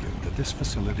assure you that this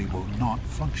facility will not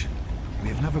function. We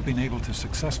have never been able to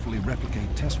successfully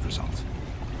replicate test results.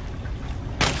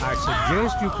 I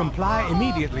suggest you comply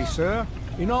immediately, sir,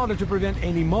 in order to prevent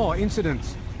any more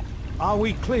incidents. Are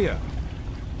we clear?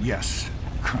 Yes,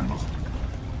 Colonel.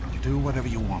 Do whatever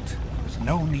you want. There's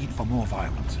no need for more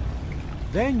violence.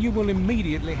 Then you will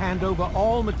immediately hand over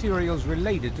all materials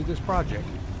related to this project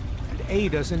and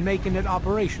aid us in making it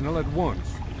operational at once.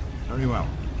 Very well.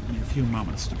 Give me a few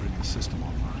moments to bring the system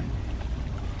online.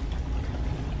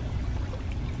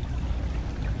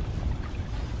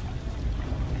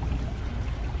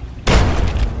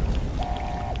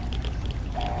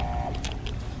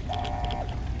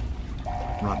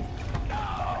 Run.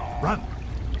 Run!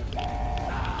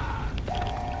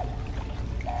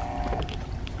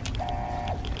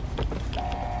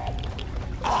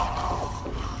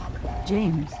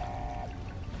 James.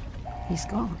 He's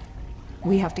gone.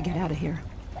 We have to get out of here.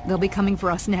 They'll be coming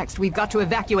for us next. We've got to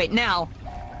evacuate now!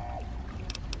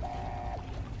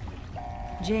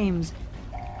 James,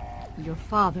 your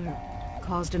father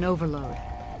caused an overload.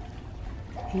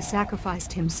 He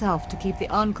sacrificed himself to keep the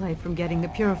Enclave from getting the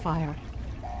purifier,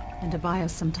 and to buy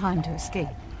us some time to escape.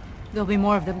 There'll be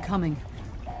more of them coming.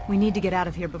 We need to get out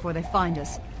of here before they find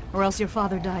us, or else your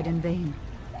father died in vain.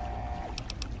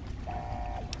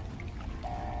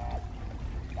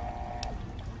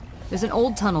 There's an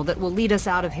old tunnel that will lead us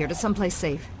out of here to someplace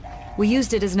safe. We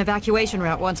used it as an evacuation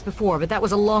route once before, but that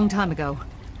was a long time ago.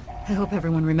 I hope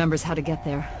everyone remembers how to get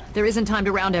there. There isn't time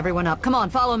to round everyone up. Come on,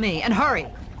 follow me, and hurry!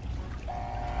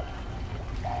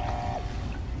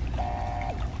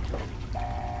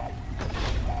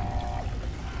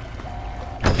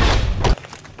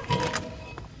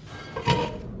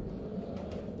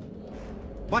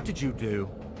 What did you do?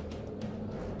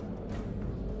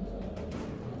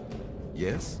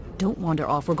 Yes? Don't wander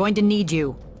off. We're going to need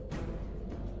you.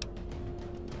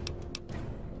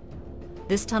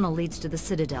 This tunnel leads to the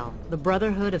Citadel, the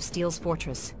Brotherhood of Steel's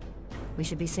fortress. We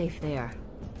should be safe there,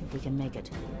 if we can make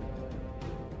it.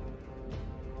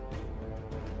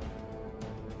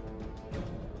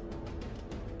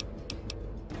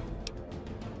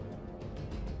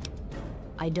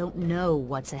 I don't know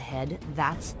what's ahead.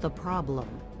 That's the problem.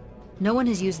 No one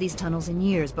has used these tunnels in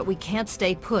years, but we can't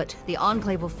stay put. The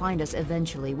Enclave will find us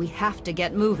eventually. We have to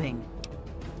get moving.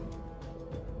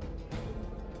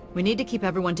 We need to keep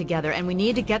everyone together, and we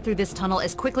need to get through this tunnel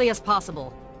as quickly as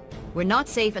possible. We're not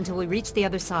safe until we reach the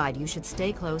other side. You should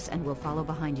stay close, and we'll follow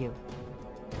behind you.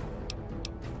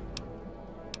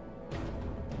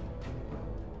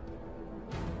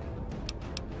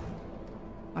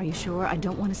 Are you sure? I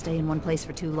don't want to stay in one place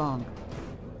for too long.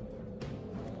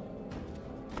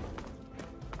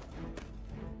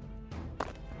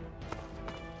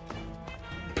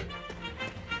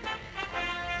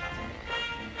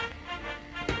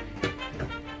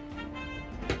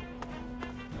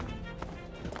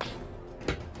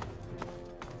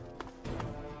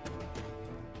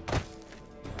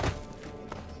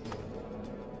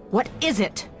 What is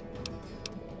it?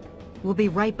 We'll be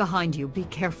right behind you. Be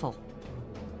careful.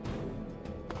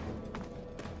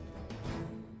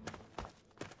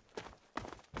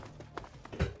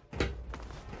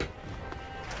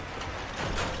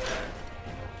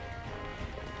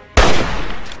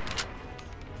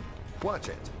 Watch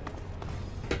it.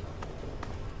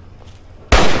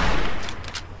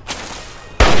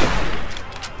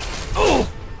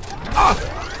 Oh! Ah!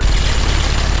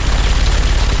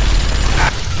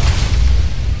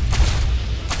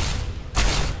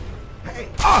 Hey!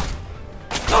 Ah!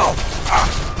 No! Ah!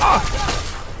 Ah!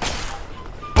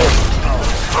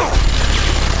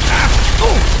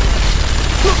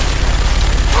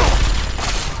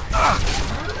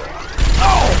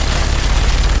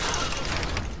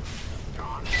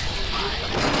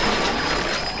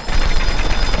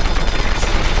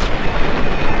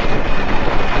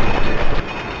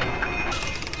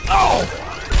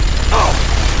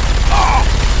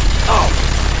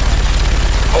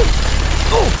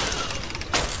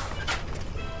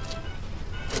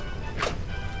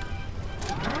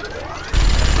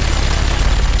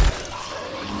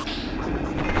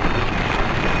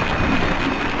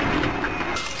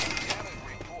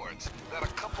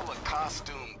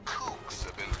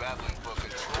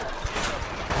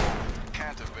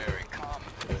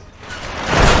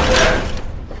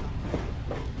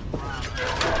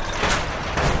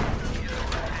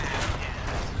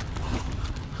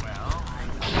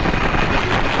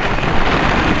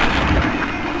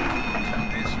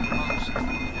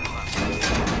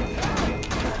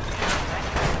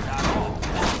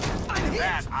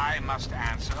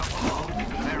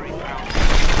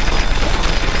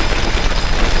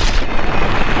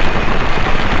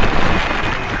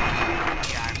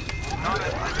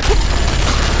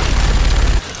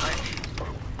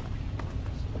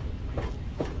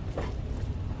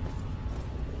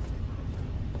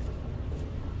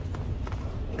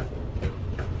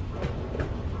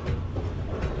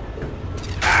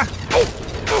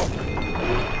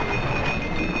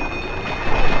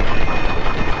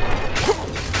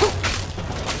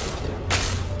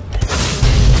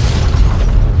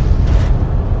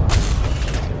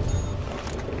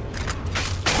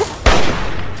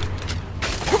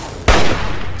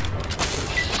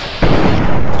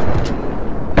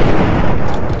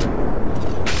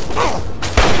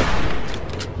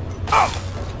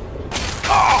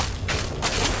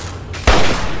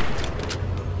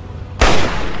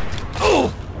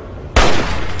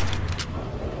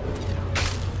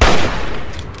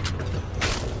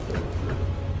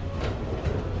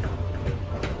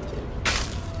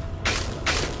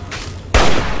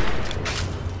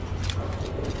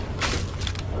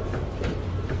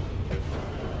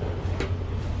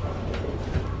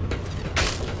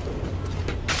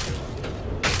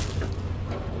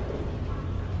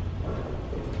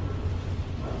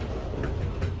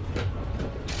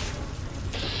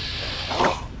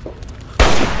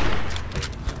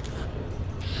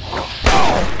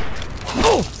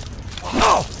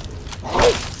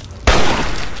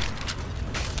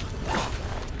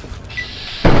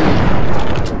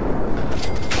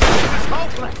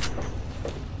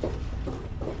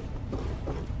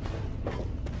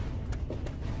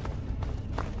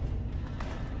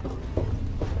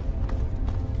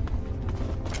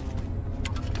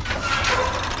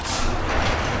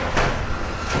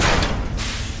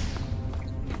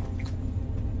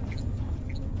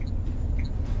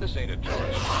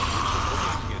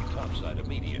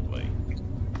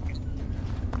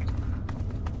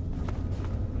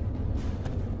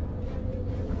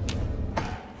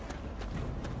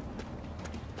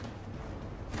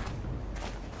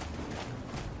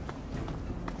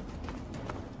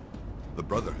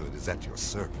 Brotherhood is at your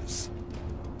service.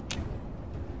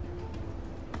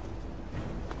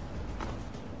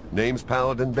 Name's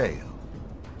Paladin Bale.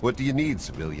 What do you need,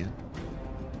 civilian?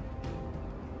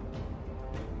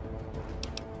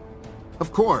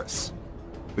 Of course.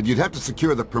 But you'd have to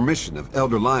secure the permission of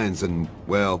Elder Lyons and,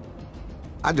 well,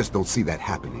 I just don't see that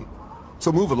happening.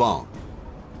 So move along.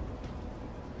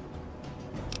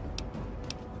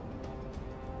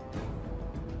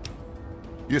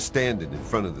 You're standing in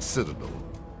front of the Citadel,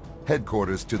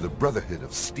 headquarters to the Brotherhood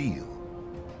of Steel,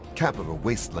 Capital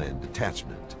Wasteland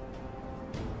Detachment.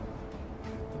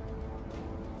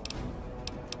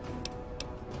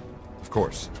 Of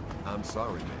course, I'm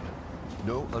sorry, man.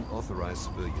 No unauthorized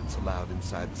civilians allowed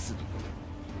inside the Citadel.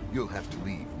 You'll have to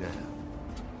leave now.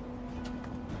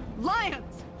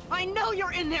 Lyons! I know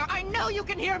you're in there! I know you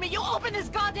can hear me! You open this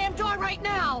goddamn door right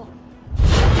now!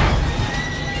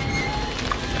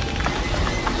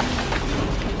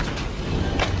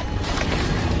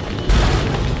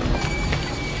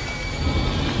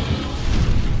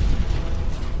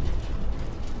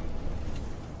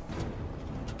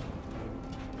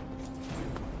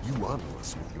 You honor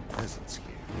us with your presence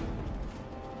here.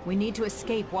 We need to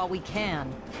escape while we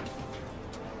can.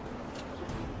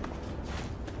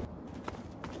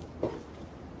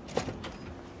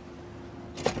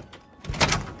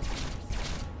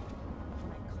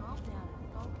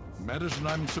 Madison,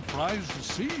 I'm surprised to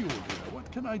see you here. What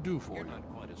can I do for you?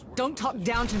 Don't talk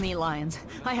down to me, Lyons.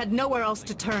 I had nowhere else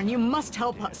to turn. You must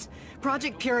help us.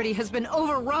 Project Purity has been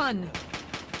overrun.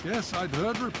 Yes, I'd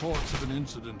heard reports of an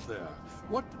incident there.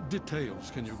 What details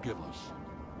can you give us?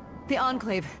 The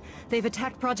Enclave. They've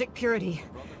attacked Project Purity.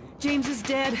 James is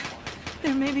dead.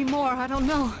 There may be more, I don't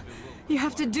know. You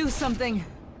have to do something.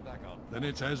 Then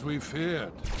it's as we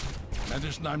feared.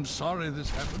 Madison, I'm sorry this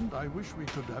happened. I wish we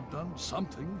could have done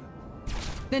something.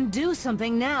 Then do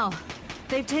something now.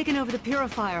 They've taken over the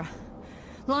Purifier.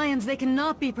 Lyons, they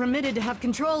cannot be permitted to have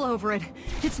control over it.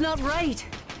 It's not right.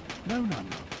 No.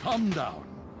 Calm down.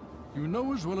 You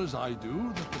know as well as I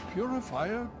do that the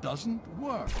Purifier doesn't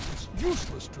work. It's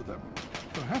useless to them.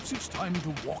 Perhaps it's time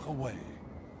to walk away.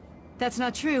 That's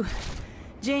not true.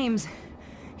 James,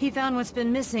 he found what's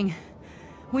been missing.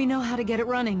 We know how to get it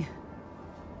running.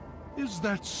 Is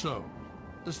that so?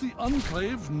 Does the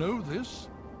Enclave know this?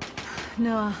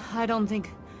 No, I don't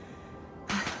think...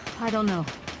 I don't know.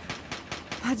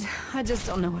 I just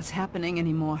don't know what's happening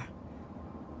anymore.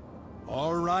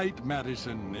 All right,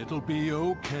 Madison. It'll be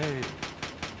okay.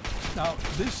 Now,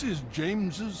 this is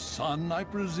James's son, I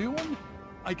presume?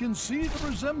 I can see the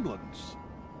resemblance.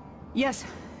 Yes.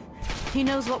 He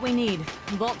knows what we need.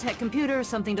 Vault-Tec computer,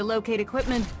 something to locate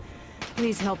equipment.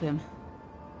 Please help him.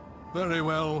 Very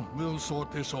well. We'll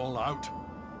sort this all out.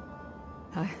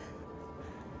 I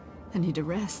need to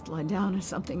rest, lie down or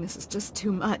something. This is just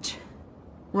too much.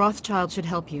 Rothschild should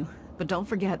help you, but don't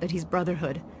forget that he's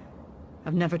Brotherhood.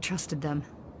 I've never trusted them.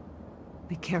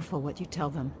 Be careful what you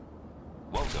tell them.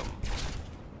 Welcome.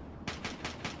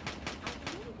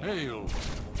 Hail.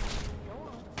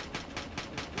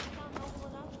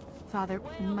 Father,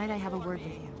 might I have a word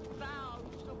with you?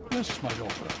 Yes, my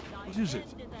daughter. What is it?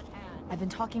 I've been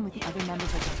talking with the other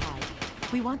members of the Tide.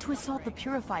 We want to assault the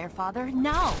Purifier, Father,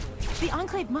 now! The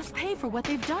Enclave must pay for what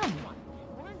they've done!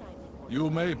 You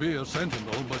may be a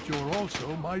Sentinel, but you're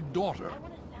also my daughter.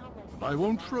 I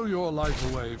won't throw your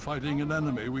life away fighting an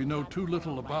enemy we know too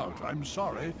little about. I'm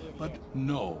sorry, but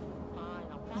no.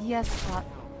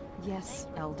 Yes,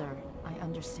 Elder. I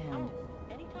understand.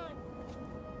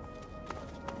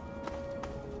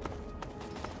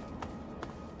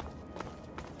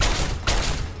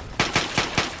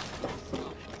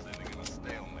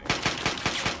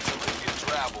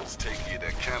 Take you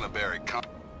to Canterbury.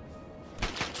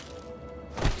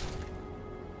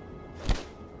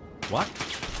 What?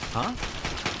 Huh?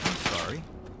 I'm sorry.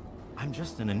 I'm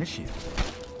just an initiate.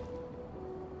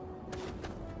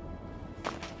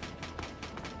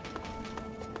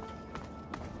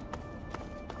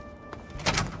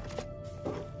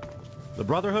 The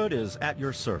Brotherhood is at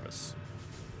your service.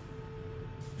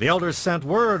 The Elders sent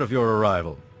word of your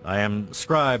arrival. I am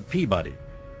Scribe Peabody.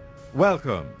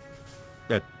 Welcome,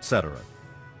 etc.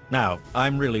 Now,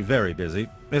 I'm really very busy.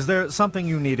 Is there something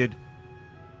you needed?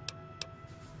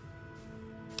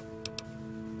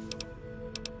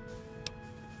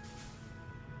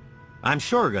 I'm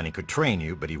sure Gunny could train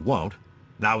you, but he won't.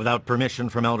 Not without permission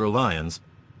from Elder Lyons.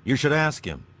 You should ask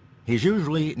him. He's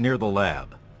usually near the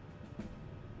lab.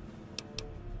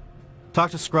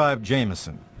 Talk to Scribe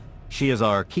Jameson. She is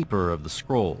our keeper of the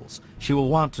scrolls. She will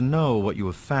want to know what you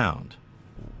have found.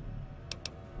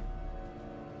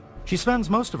 She spends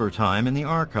most of her time in the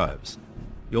archives.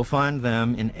 You'll find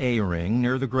them in A-Ring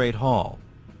near the Great Hall.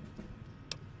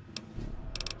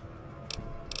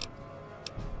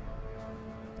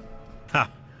 Ha!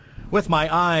 With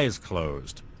my eyes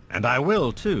closed. And I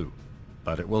will, too.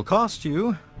 But it will cost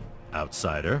you,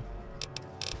 outsider.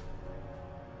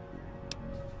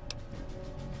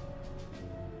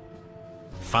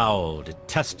 Foul,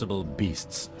 detestable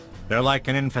beasts. They're like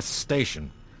an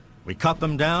infestation. We cut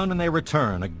them down and they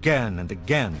return again and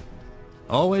again.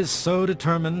 Always so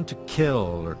determined to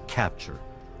kill or capture.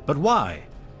 But why?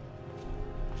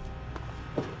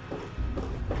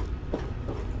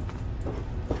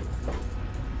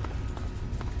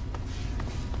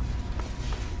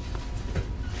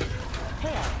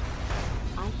 Hell,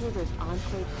 I hear those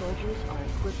Enclave soldiers are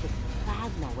equipped with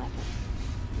plasma weapons.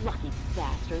 Lucky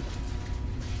bastards.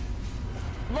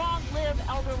 Long live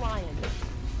Elder Lyons!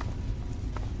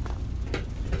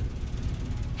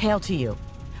 Hail to you.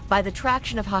 By the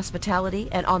traction of hospitality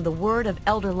and on the word of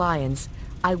Elder Lyons,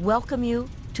 I welcome you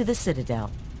to the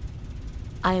Citadel.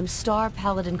 I am Star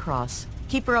Paladin Cross,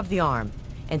 Keeper of the Arm,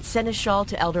 and Seneschal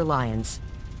to Elder Lyons.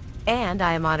 And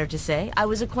I am honored to say I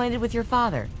was acquainted with your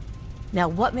father. Now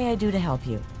what may I do to help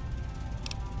you?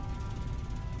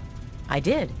 I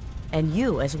did, and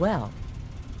you as well.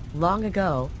 Long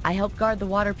ago, I helped guard the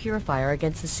water purifier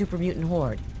against the super mutant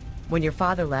horde. When your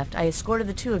father left, I escorted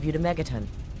the two of you to Megaton.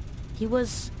 He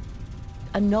was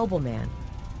a noble man.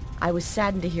 I was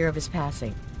saddened to hear of his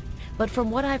passing. But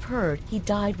from what I've heard, he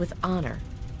died with honor.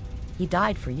 He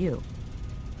died for you.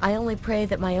 I only pray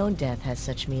that my own death has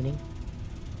such meaning.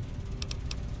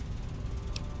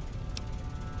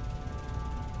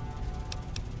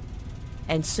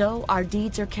 And so our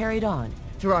deeds are carried on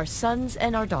through our sons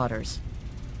and our daughters.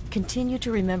 Continue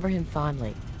to remember him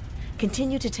fondly.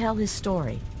 Continue to tell his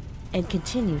story. And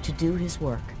continue to do his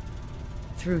work.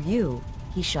 Through you,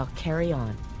 he shall carry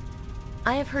on.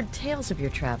 I have heard tales of your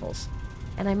travels,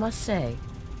 and I must say,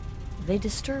 they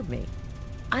disturb me.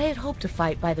 I had hoped to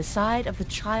fight by the side of the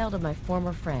child of my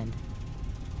former friend.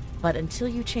 But until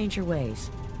you change your ways,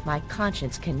 my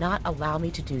conscience cannot allow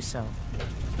me to do so.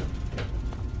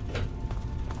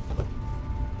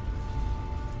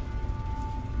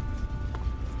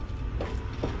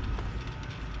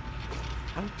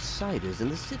 Outsiders in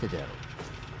the Citadel.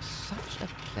 Such a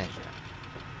pleasure.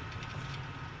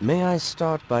 May I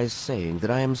start by saying that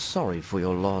I am sorry for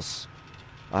your loss.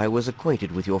 I was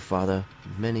acquainted with your father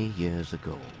many years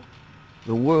ago.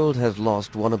 The world has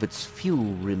lost one of its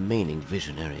few remaining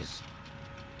visionaries.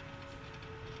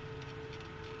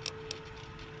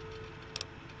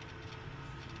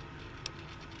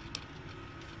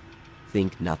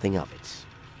 Think nothing of it.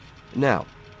 Now,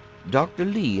 Dr.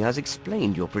 Lee has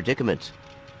explained your predicament.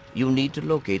 You need to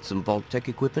locate some Vault-Tec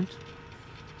equipment?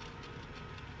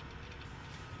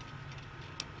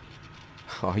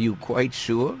 Are you quite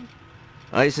sure?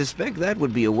 I suspect that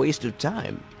would be a waste of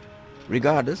time.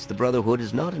 Regardless, the Brotherhood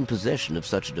is not in possession of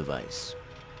such a device.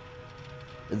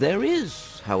 There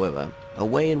is, however, a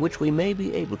way in which we may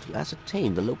be able to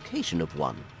ascertain the location of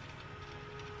one.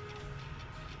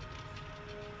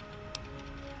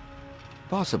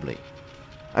 Possibly.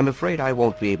 I'm afraid I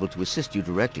won't be able to assist you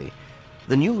directly.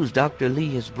 The news Dr.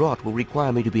 Lee has brought will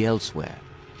require me to be elsewhere.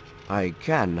 I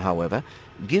can, however,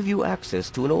 give you access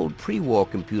to an old pre-war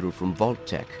computer from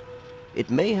Vault-Tec. It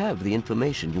may have the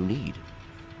information you need.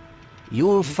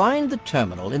 You'll find the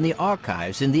terminal in the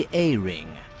archives in the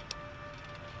A-Ring.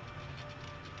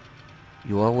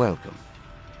 You are welcome.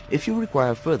 If you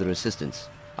require further assistance,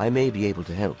 I may be able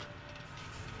to help.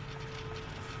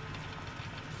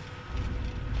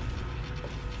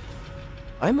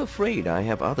 I'm afraid I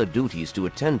have other duties to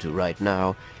attend to right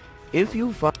now. If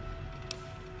you find...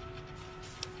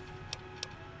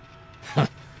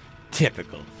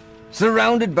 Typical.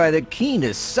 Surrounded by the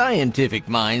keenest scientific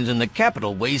minds in the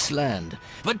capital wasteland.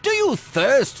 But do you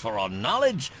thirst for our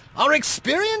knowledge? Our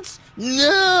experience?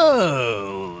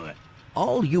 No!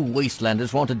 All you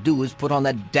wastelanders want to do is put on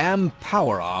that damn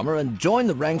power armor and join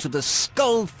the ranks of the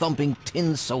skull-thumping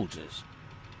tin soldiers.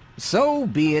 So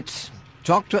be it.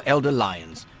 Talk to Elder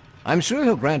Lyons. I'm sure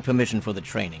he'll grant permission for the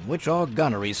training, which our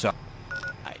gunnery saw.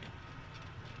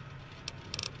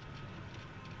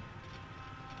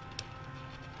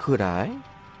 Could I?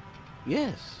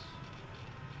 Yes.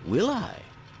 Will I?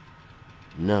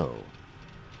 No.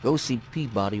 Go see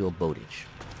Peabody or Bowditch.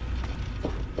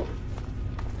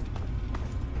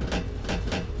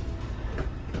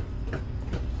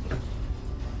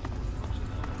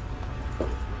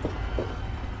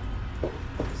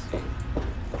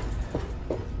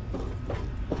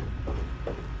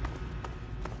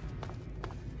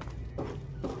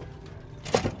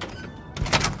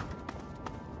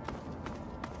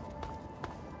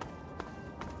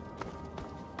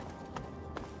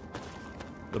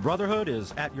 The Brotherhood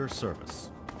is at your service.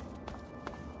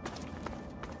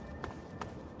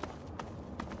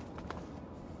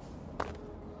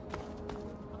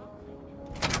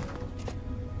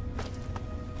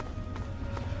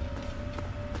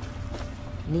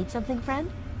 Need something,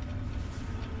 friend?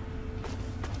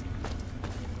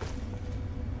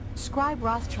 Scribe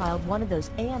Rothschild wanted those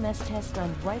AMS tests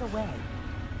done right away,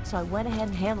 so I went ahead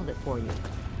and handled it for you.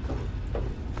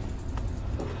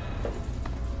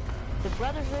 The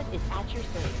Brotherhood is at your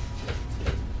service.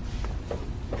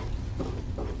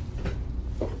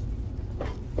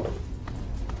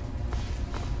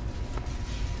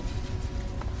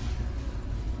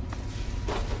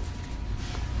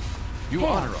 You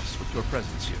honor us with your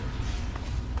presence here.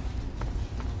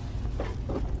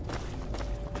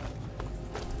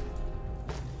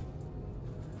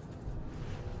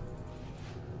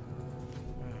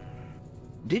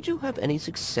 Did you have any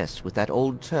success with that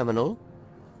old terminal?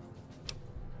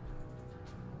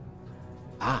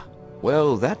 Ah,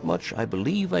 well, that much I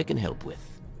believe I can help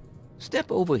with. Step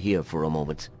over here for a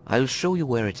moment. I'll show you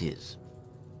where it is.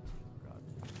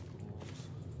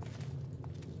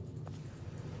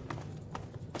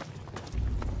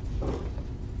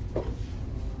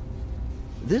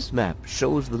 This map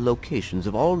shows the locations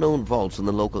of all known vaults in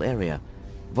the local area.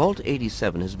 Vault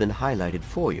 87 has been highlighted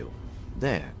for you.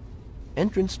 There.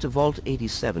 Entrance to Vault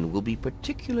 87 will be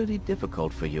particularly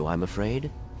difficult for you, I'm afraid.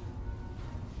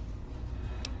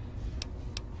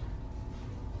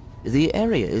 The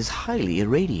area is highly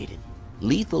irradiated.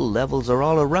 Lethal levels are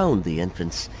all around the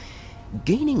entrance.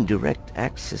 Gaining direct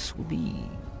access will be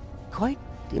quite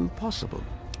impossible.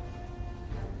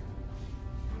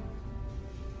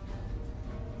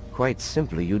 Quite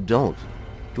simply, you don't.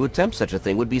 To attempt such a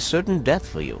thing would be certain death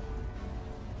for you.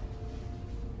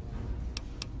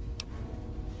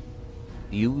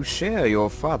 You share your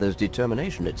father's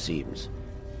determination, it seems.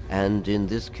 And in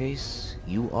this case,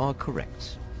 you are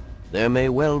correct. There may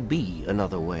well be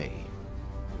another way.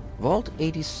 Vault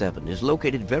 87 is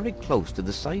located very close to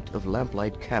the site of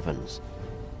Lamplight Caverns.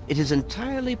 It is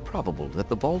entirely probable that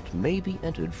the vault may be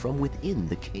entered from within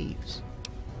the caves.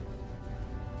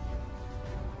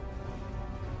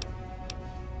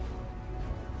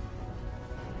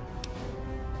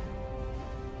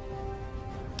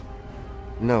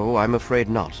 No, I'm afraid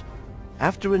not.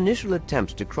 After initial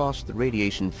attempts to cross the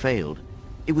radiation failed,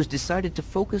 it was decided to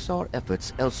focus our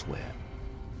efforts elsewhere.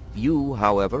 You,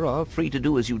 however, are free to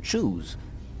do as you choose.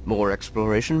 More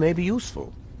exploration may be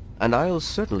useful, and I'll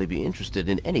certainly be interested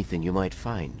in anything you might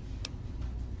find.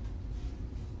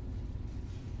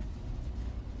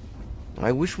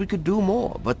 I wish we could do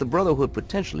more, but the Brotherhood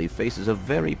potentially faces a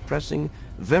very pressing,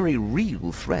 very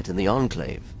real threat in the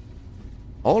Enclave.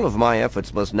 All of my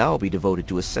efforts must now be devoted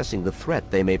to assessing the threat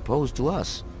they may pose to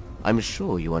us. I'm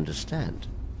sure you understand.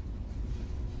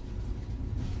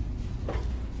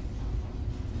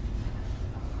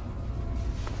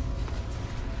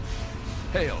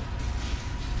 Hail.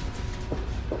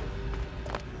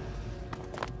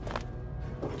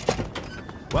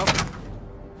 Welcome.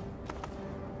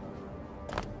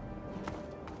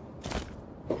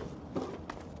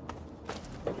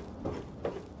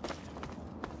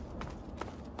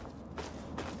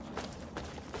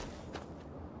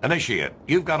 Initiate,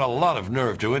 you've got a lot of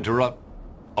nerve to interrupt...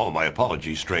 Oh, my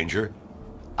apologies, stranger.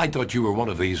 I thought you were one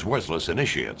of these worthless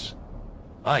initiates.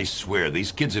 I swear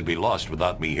these kids would be lost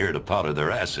without me here to powder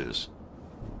their asses.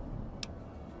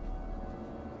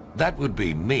 That would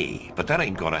be me, but that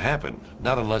ain't gonna happen.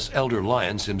 Not unless Elder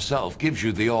Lyons himself gives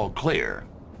you the all-clear.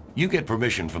 You get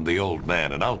permission from the old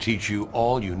man, and I'll teach you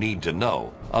all you need to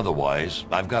know. Otherwise,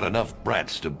 I've got enough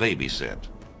brats to babysit.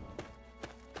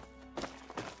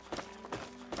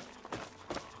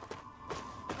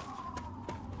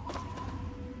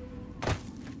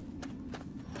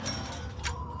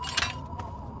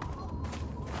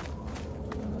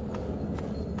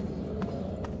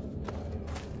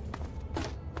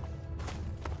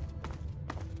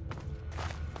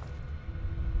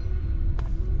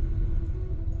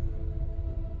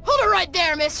 Right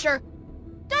there, mister!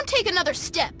 Don't take another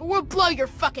step, or we'll blow your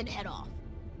fucking head off.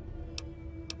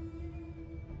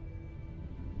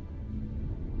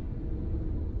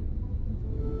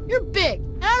 You're big,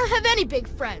 and I don't have any big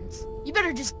friends. You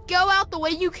better just go out the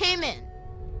way you came in.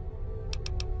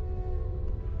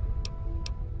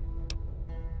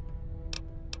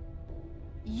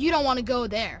 You don't want to go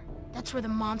there. That's where the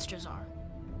monsters are.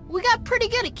 We got pretty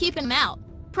good at keeping them out.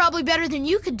 Probably better than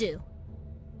you could do.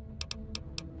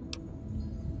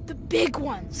 The big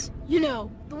ones. You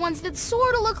know, the ones that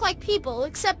sort of look like people,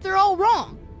 except they're all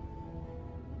wrong.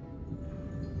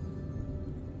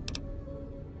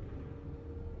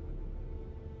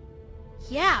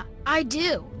 Yeah, I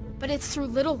do. But it's through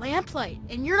Little Lamplight,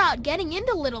 and you're not getting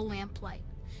into Little Lamplight.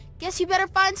 Guess you better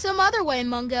find some other way,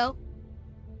 Mungo.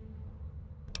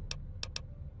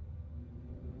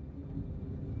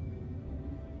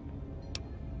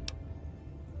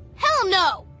 Hell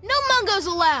no! No Mungos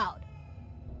allowed!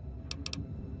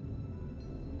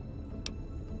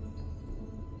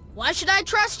 Why should I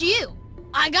trust you?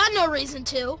 I got no reason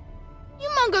to. You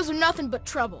Mungos are nothing but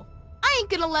trouble. I ain't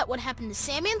gonna let what happened to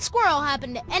Sammy and Squirrel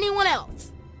happen to anyone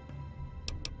else.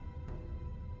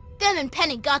 Them and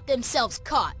Penny got themselves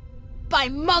caught. By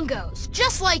Mungos,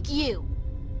 just like you.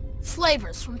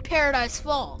 Slavers from Paradise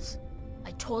Falls.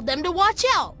 I told them to watch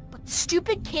out, but the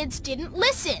stupid kids didn't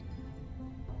listen.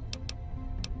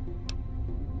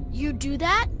 You do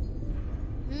that?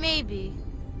 Maybe.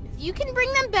 If you can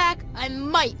bring them back, I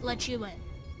might let you in.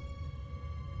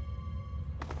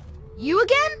 You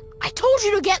again? I told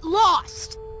you to get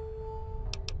lost!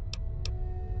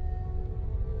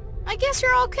 I guess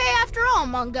you're okay after all,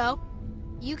 Mungo.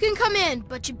 You can come in,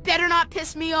 but you better not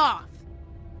piss me off.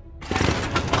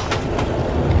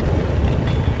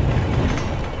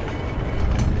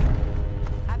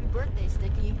 Happy birthday,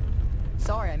 Sticky.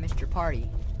 Sorry I missed your party.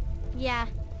 Yeah,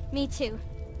 me too.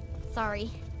 Sorry.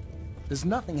 There's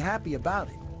nothing happy about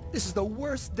it. This is the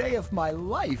worst day of my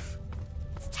life.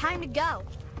 It's time to go.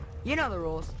 You know the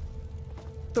rules.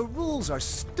 The rules are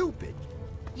stupid.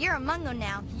 You're a Mungo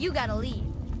now. You gotta leave.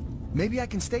 Maybe I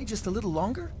can stay just a little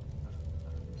longer?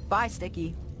 Bye,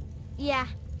 Sticky. Yeah.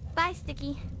 Bye,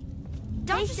 Sticky.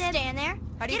 Don't just stand there.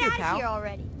 How do you Get do, out pal? of here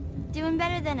already. Doing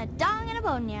better than a dog in a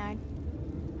boneyard.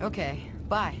 Okay,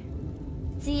 bye.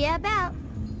 See ya about.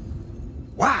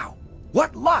 Wow!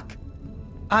 What luck!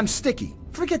 I'm Sticky.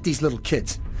 Forget these little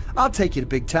kids. I'll take you to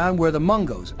Big Town where the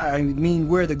Mungos, I mean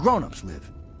where the grown-ups live.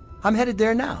 I'm headed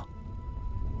there now.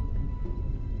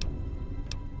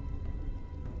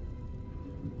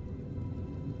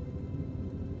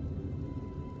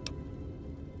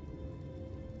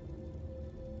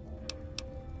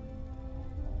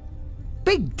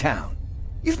 Big Town?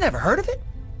 You've never heard of it?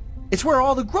 It's where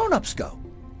all the grown-ups go.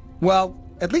 Well,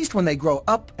 at least when they grow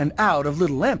up and out of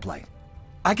Little Lamplight.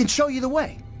 I can show you the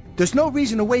way. There's no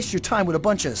reason to waste your time with a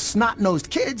bunch of snot-nosed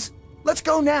kids. Let's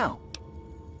go now.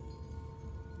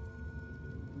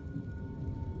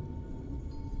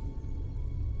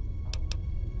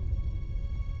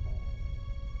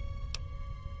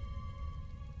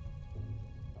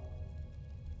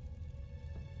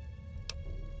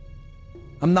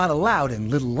 I'm not allowed in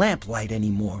Little Lamplight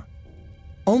anymore.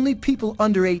 Only people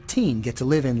under 18 get to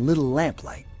live in Little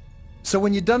Lamplight. So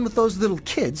when you're done with those little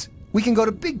kids, we can go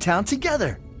to Big Town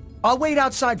together. I'll wait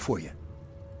outside for you.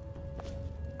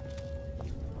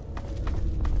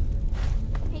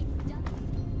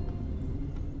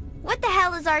 What the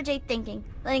hell is RJ thinking,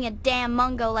 letting a damn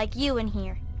Mungo like you in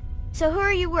here? So who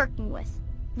are you working with?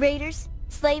 Raiders?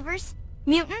 Slavers?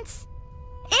 Mutants?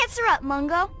 Answer up,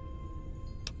 Mungo!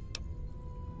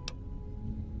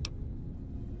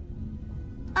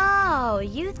 Oh,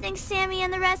 you think Sammy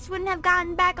and the rest wouldn't have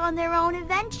gotten back on their own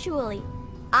eventually?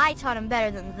 I taught them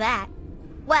better than that.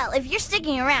 Well, if you're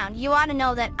sticking around, you ought to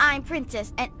know that I'm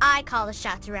Princess and I call the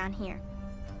shots around here.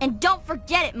 And don't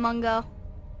forget it, Mungo.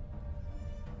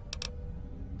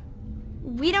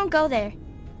 We don't go there.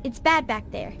 It's bad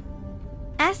back there.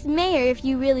 Ask Mayor if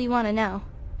you really want to know.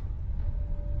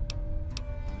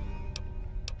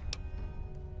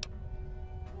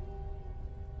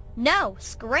 No,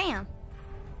 scram.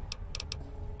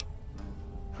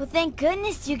 Well, thank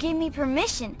goodness you gave me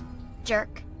permission,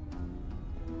 jerk.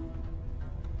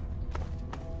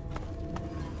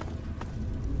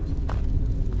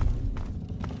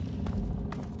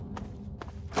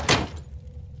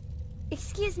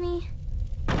 Excuse me.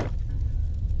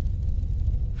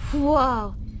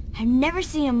 Whoa, I've never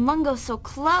seen a Mungo so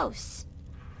close.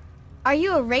 Are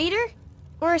you a raider?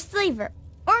 Or a slaver?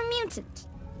 Or a mutant?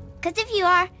 'Cause if you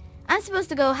are, I'm supposed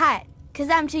to go hide, 'cause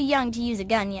I'm too young to use a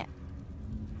gun yet.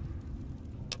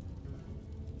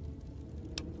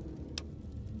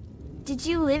 Did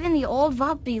you live in the old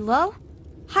vault below?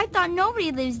 I thought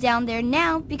nobody lives down there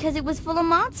now because it was full of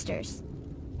monsters.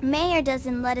 Mayor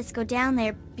doesn't let us go down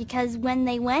there because when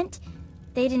they went,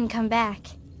 they didn't come back.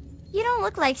 You don't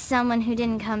look like someone who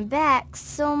didn't come back,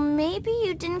 so maybe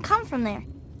you didn't come from there.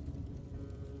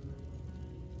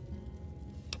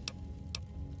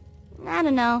 I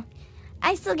don't know.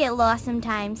 I still get lost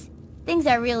sometimes. Things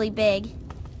are really big.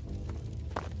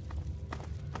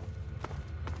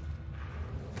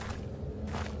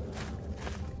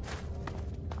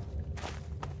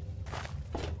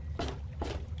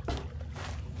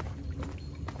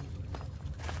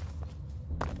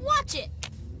 Watch it!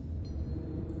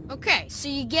 Okay, so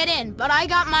you get in, but I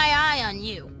got my eye on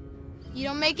you. You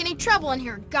don't make any trouble in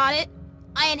here, got it?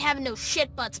 I ain't having no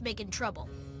shit butts making trouble.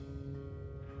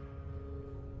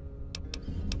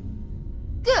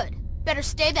 Good. Better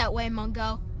stay that way,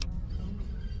 Mungo.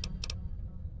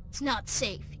 It's not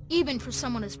safe, even for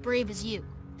someone as brave as you.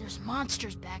 There's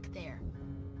monsters back there.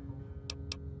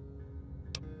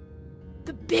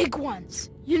 The big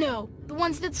ones. You know, the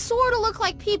ones that sorta look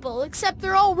like people, except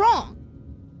they're all wrong.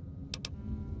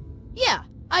 Yeah,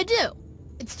 I do.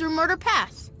 It's through Murder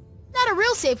Pass. Not a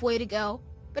real safe way to go,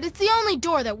 but it's the only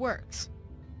door that works.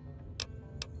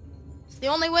 It's the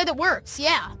only way that works,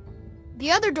 yeah.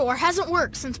 The other door hasn't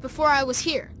worked since before I was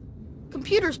here.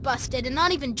 Computer's busted and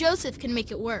not even Joseph can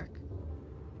make it work.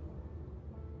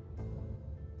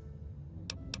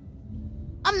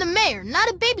 I'm the mayor, not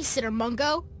a babysitter,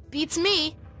 Mungo. Beats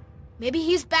me. Maybe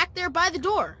he's back there by the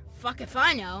door. Fuck if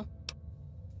I know.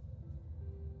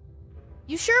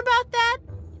 You sure about that?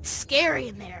 It's scary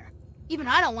in there. Even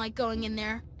I don't like going in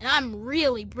there, and I'm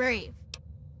really brave.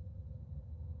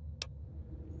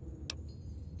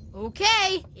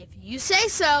 Okay, if you say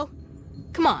so.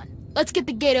 Come on, let's get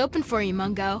the gate open for you,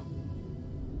 Mungo.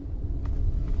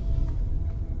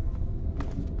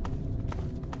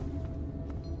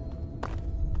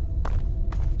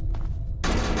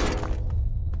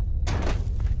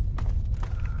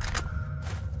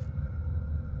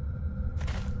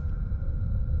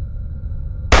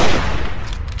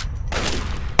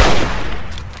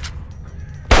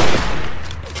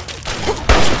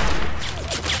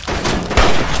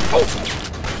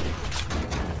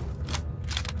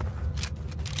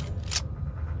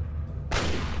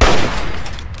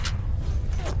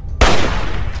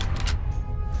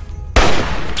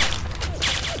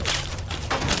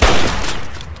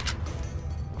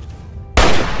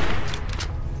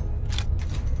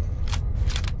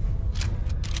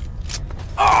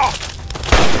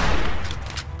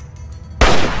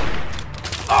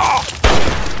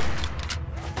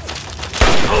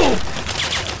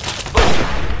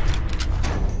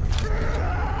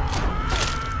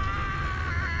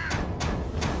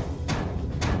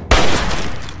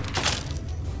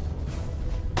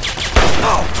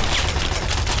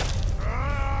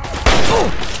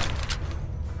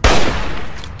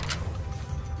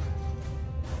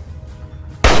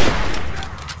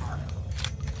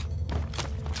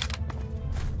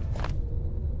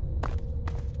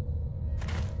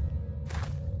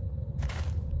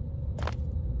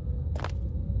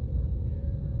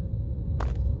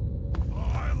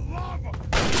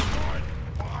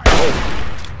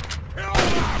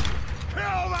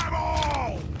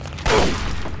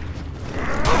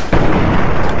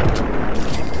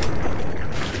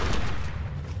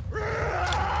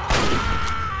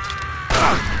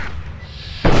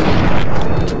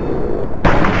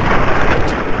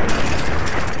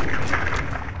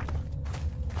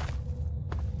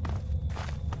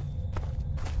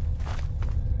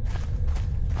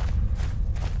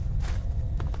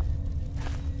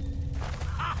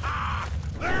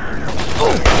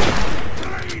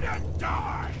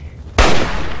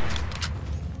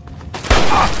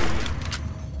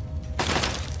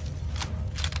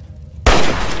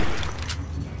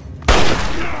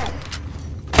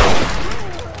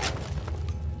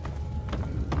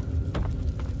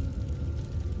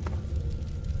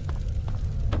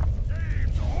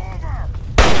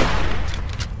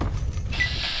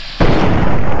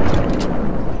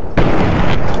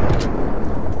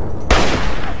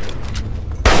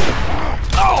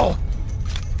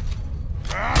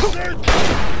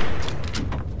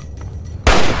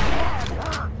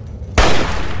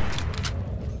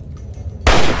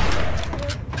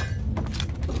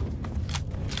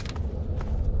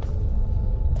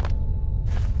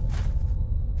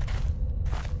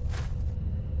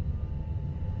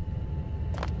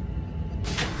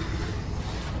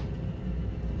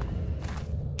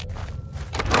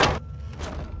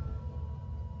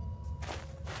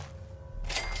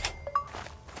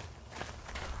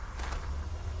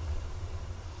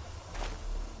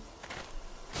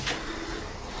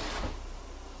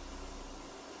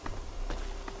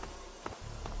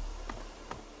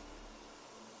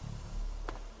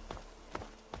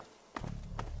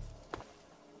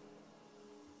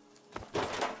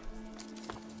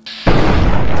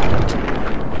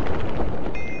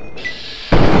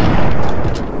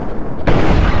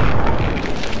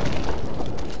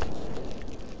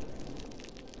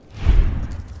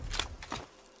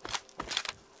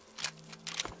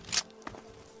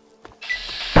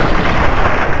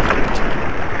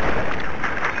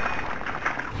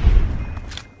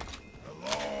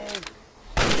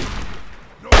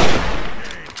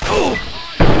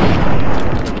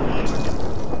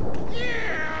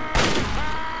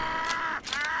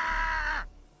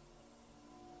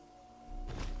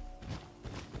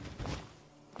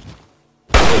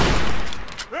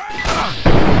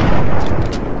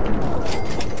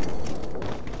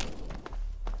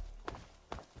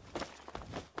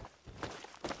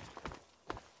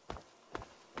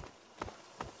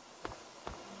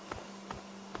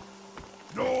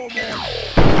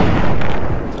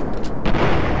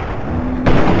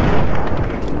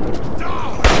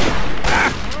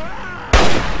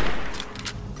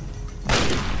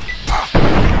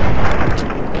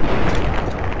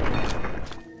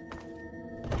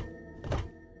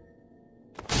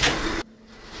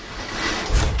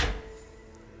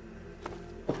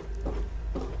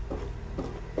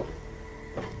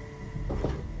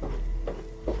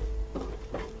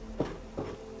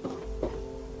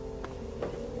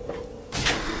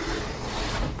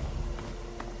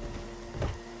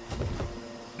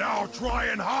 Now try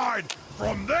and hide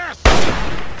from this!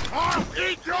 I'll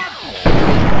eat your...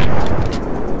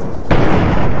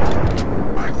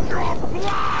 Like your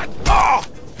blood! Oh!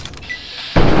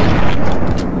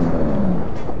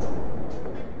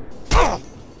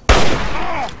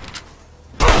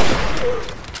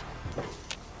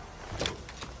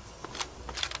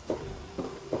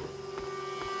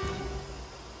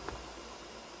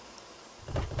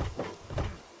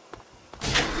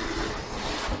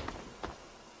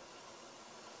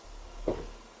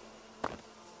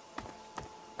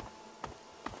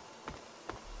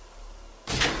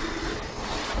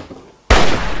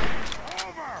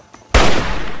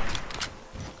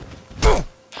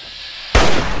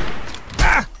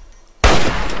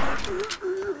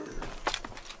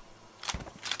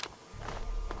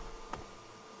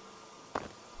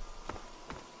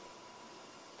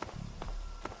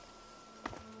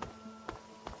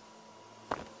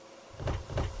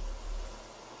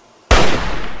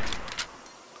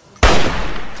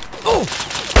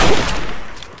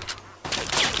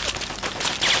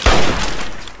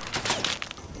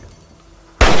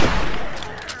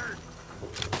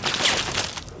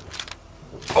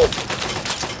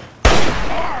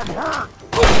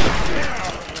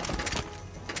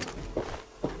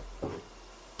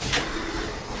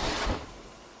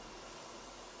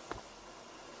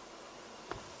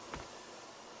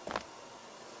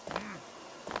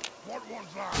 What was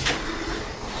that?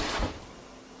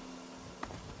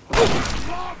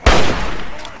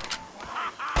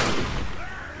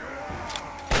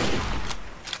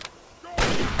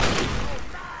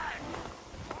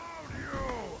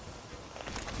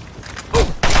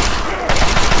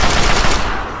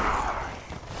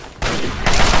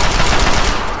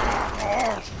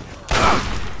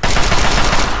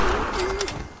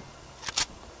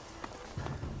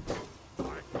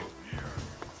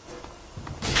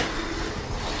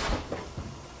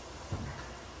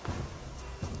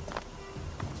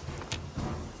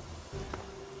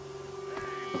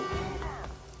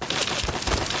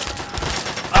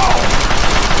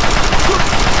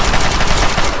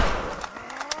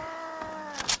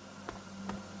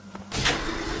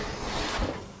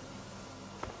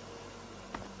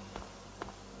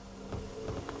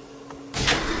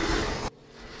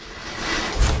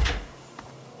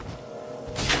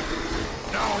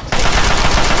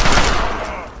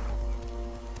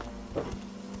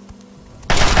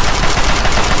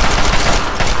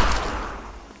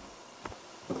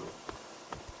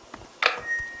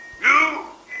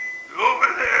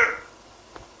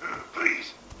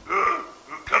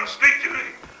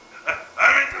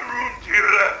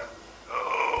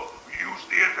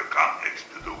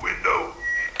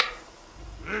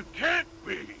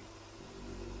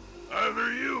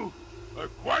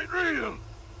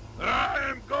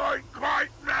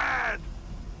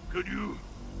 Could you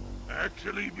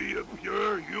actually be a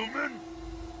pure human?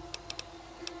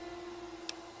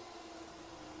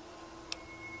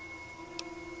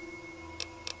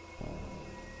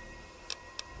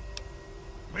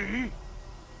 Me?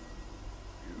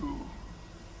 You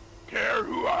care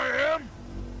who I am?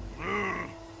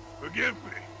 Forgive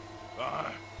me.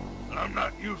 I'm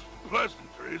not used to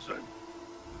pleasantries.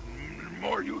 I'm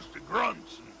more used to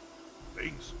grunts and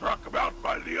being struck about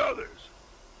by the others.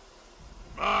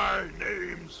 My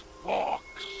name's Fox.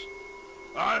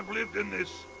 I've lived in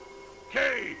this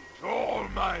cage all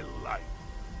my life.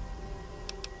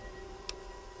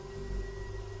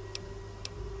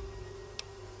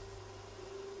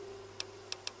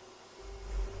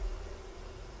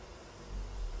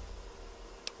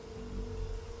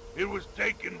 It was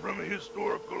taken from a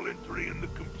historical entry in the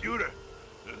computer.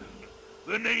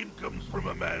 The name comes from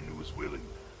a man who was willing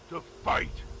to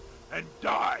fight and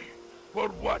die for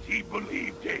what he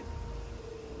believed in.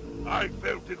 I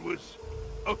felt it was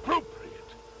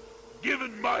appropriate,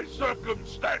 given my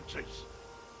circumstances.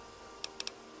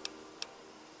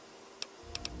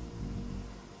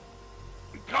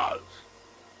 Because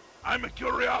I'm a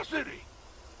curiosity,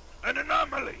 an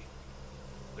anomaly.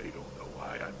 They don't know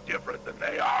why I'm different than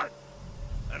they are,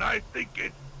 and I think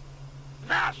it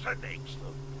fascinates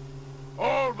them.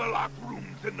 All the locked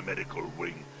rooms in the medical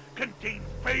wing contain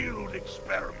failed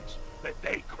experiments that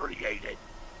they created.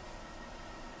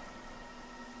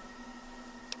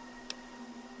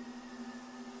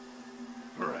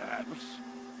 Perhaps.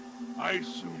 I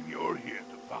assume you're here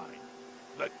to find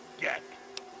the Gek.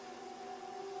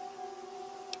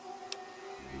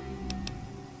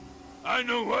 I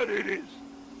know what it is.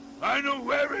 I know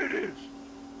where it is.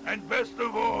 And best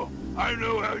of all, I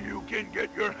know how you can get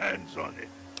your hands on it.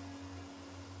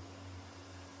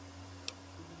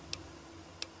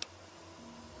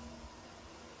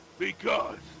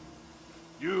 Because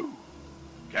You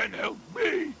can help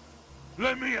me.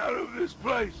 Let me out of this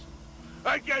place.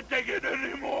 I can't take it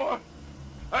anymore.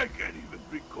 I can't even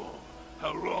recall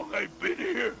how long I've been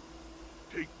here.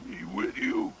 Take me with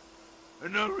you,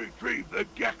 and I'll retrieve the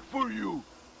Gek for you.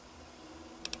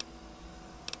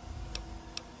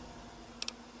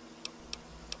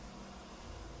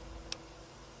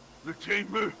 The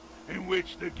chamber in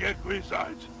which the Gek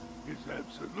resides is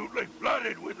absolutely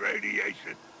flooded with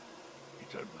radiation.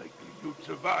 It's unlikely you'd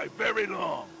survive very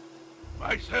long.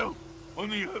 Myself, on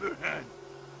the other hand,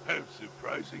 have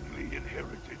surprisingly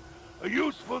inherited a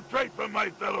useful trait from my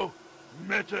fellow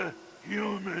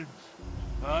meta-humans.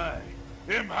 I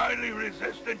am highly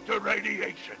resistant to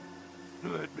radiation.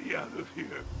 Let me out of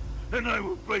here, and I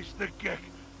will place the Gek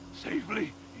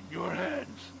safely in your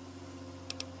hands.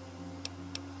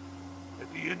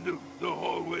 At the end of the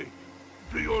hallway,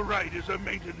 to your right is a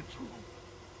maintenance room.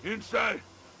 Inside,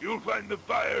 you'll find the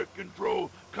fire control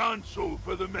console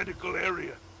for the medical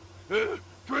area.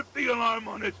 Trip the alarm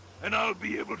on it, and I'll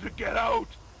be able to get out.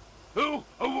 Oh,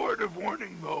 a word of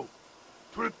warning, though.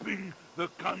 Tripping the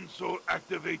console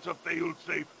activates a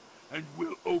failsafe and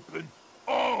will open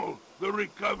all the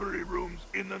recovery rooms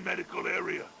in the medical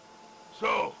area.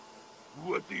 So,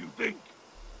 what do you think?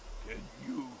 Can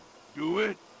you do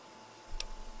it?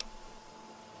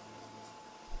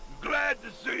 Glad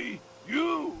to see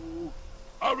you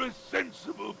are a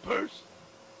sensible person.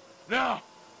 Now,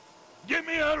 get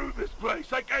me out of this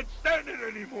place. I can't stand it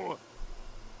anymore.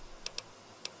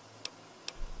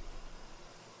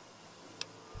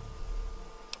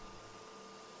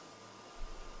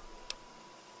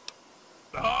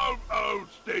 I'll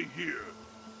stay here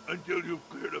until you've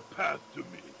cleared a path to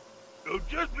me. So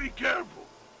just be careful.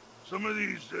 Some of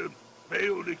these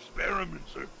failed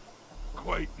experiments are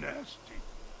quite nasty.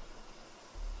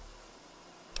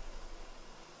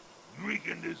 We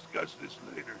can discuss this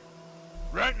later.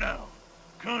 Right now,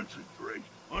 concentrate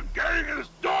on getting this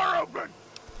door open!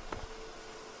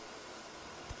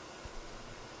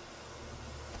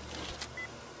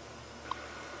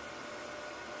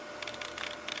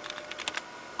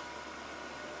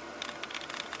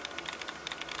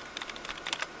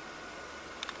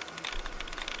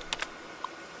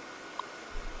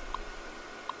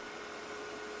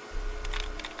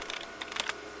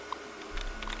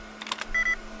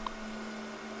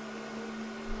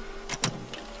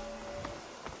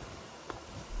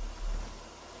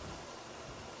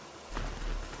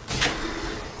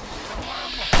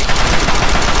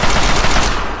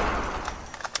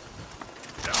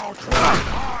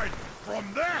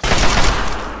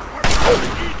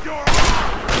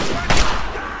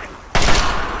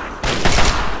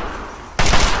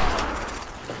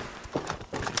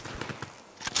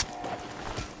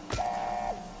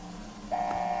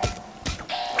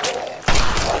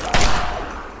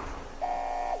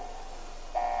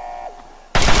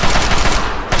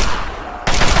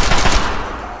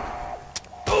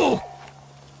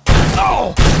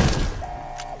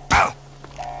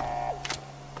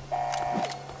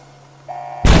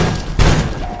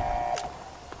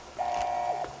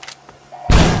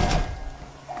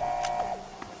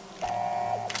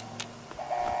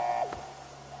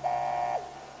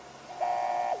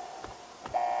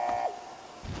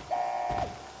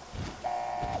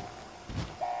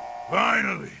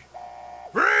 Finally!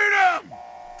 Freedom!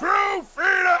 True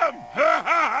freedom! Ha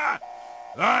ha ha!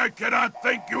 I cannot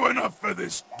thank you enough for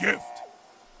this gift.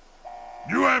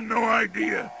 You have no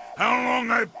idea how long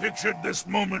I've pictured this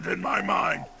moment in my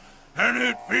mind, and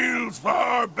it feels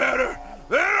far better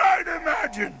than I'd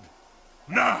imagined.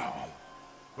 Now,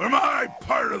 for my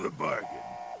part of the bargain,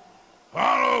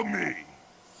 follow me.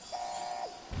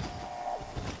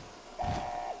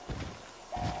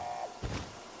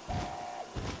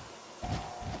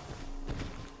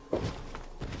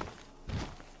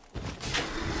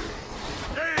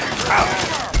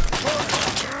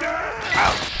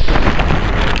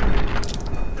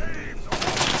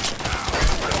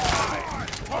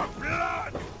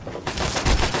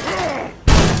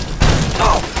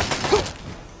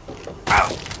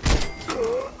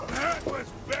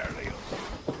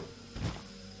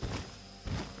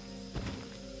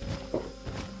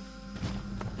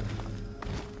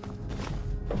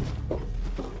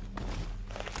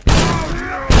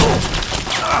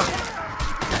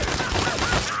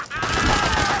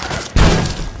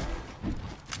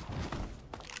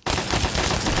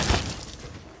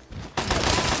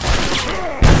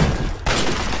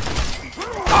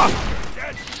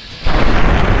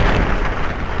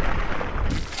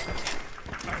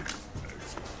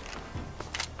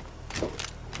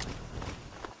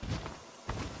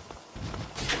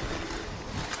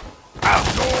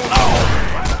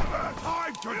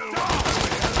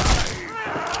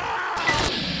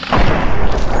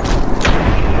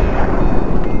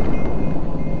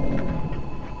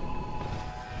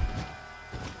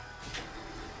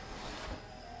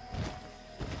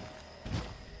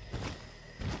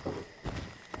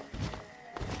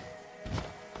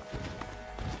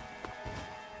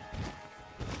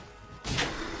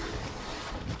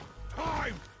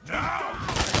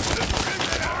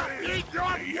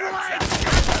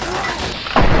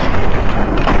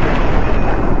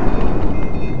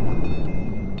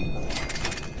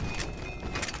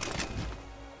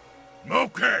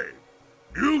 Okay,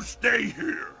 you stay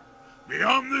here.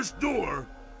 Beyond this door,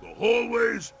 the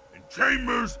hallways and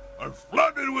chambers are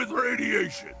flooded with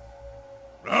radiation.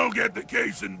 I'll get the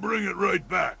case and bring it right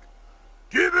back.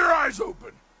 Keep your eyes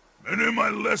open. Many of my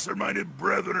lesser-minded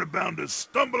brethren are bound to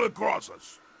stumble across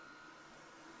us.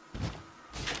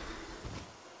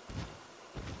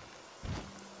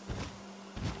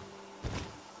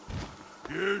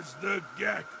 Here's the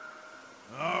GAC.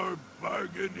 Our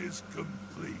bargain is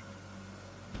complete.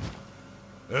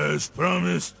 As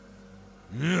promised,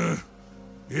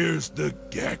 here's the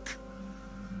GAC.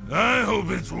 I hope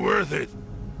it's worth it.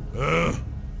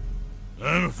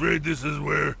 I'm afraid this is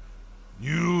where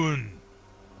you and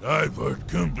I part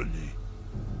company.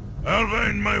 I'll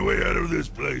find my way out of this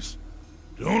place.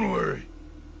 Don't worry.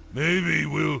 Maybe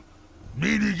we'll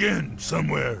meet again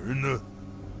somewhere in the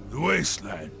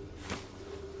wasteland.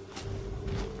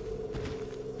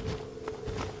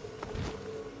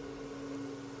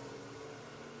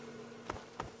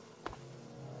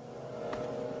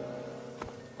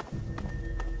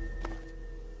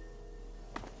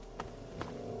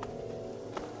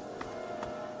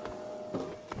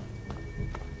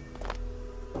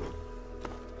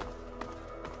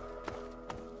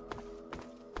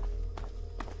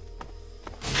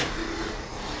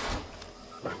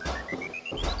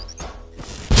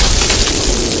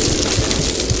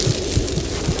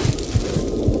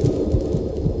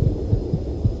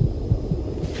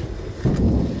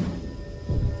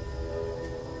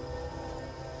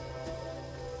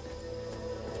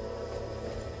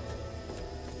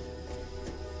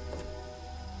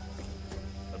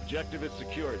 Objective is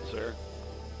secured, sir.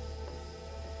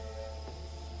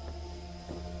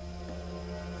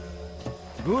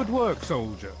 Good work,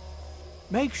 soldier.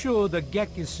 Make sure the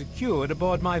GEC is secured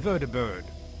aboard my vertibird.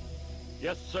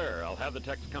 Yes, sir. I'll have the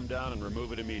techs come down and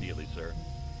remove it immediately, sir.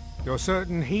 You're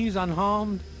certain he's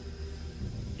unharmed?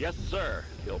 Yes, sir.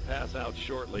 He'll pass out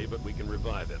shortly, but we can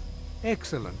revive him.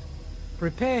 Excellent.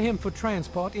 Prepare him for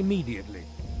transport immediately.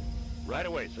 Right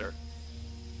away, sir.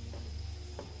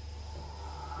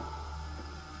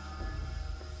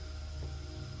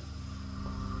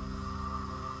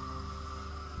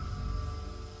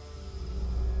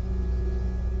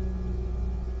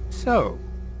 So,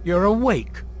 you're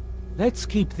awake. Let's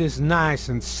keep this nice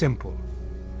and simple.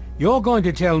 You're going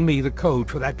to tell me the code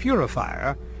for that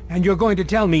purifier, and you're going to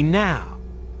tell me now.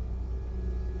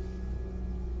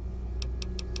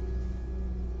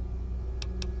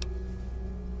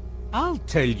 I'll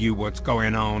tell you what's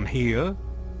going on here.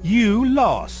 You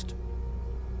lost.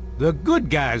 The good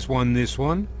guys won this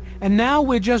one, and now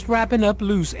we're just wrapping up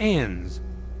loose ends.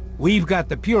 We've got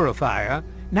the purifier,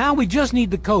 now we just need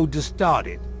the code to start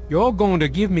it. You're going to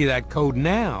give me that code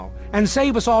now, and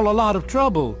save us all a lot of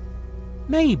trouble.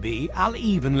 Maybe I'll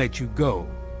even let you go.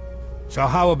 So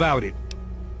how about it?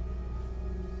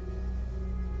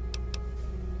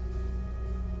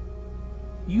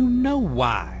 You know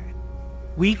why.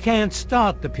 We can't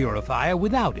start the purifier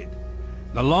without it.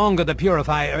 The longer the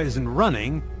purifier isn't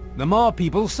running, the more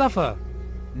people suffer.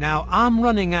 Now I'm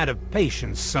running out of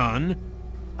patience, son.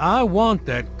 I want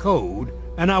that code,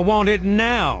 and I want it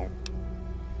now.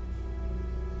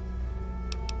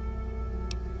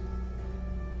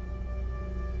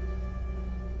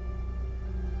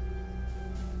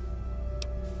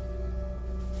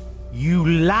 You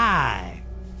lie!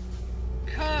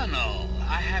 Colonel,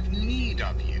 I have need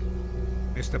of you.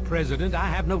 Mr. President, I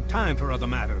have no time for other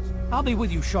matters. I'll be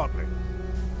with you shortly.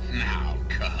 Now,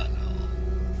 Colonel.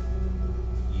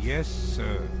 Yes,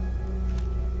 sir.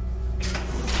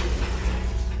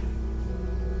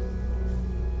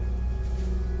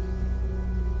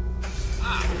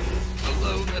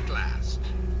 Alone at last.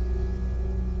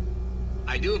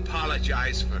 I do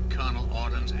apologize for Colonel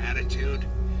Autumn's attitude.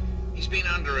 He's been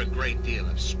under a great deal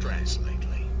of stress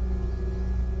lately.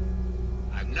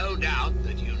 I've no doubt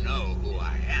that you know who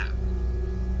I am.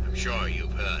 I'm sure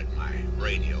you've heard my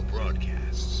radio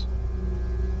broadcasts.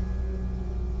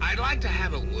 I'd like to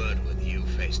have a word with you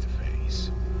face to face.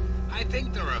 I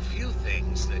think there are a few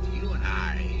things that you and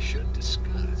I should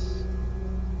discuss.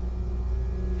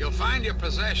 You'll find your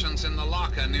possessions in the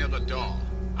locker near the door.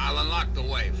 I'll unlock the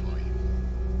way for you.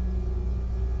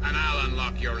 And I'll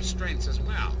unlock your restraints as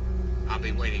well. I'll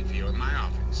be waiting for you in my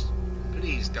office.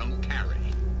 Please don't carry.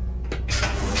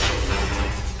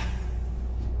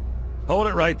 Hold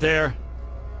it right there.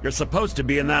 You're supposed to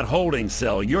be in that holding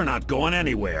cell. You're not going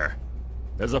anywhere.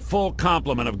 There's a full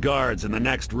complement of guards in the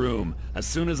next room. As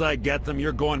soon as I get them,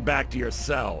 you're going back to your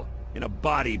cell. In a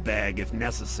body bag, if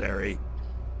necessary.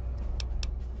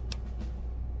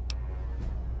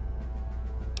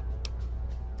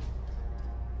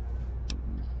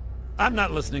 I'm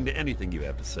not listening to anything you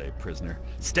have to say, prisoner.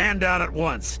 Stand down at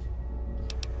once.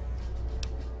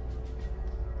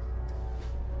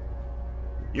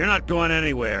 You're not going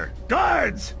anywhere.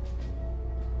 Guards!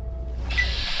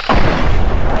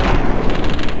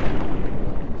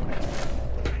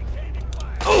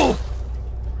 Oh!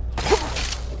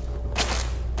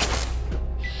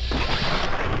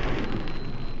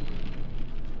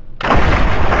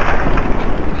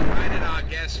 Invited our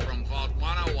guest from Vault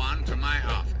 101 to my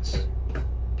office.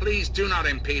 Please do not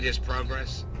impede his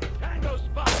progress. Tango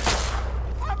spot!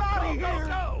 I'm out of here!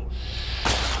 Go!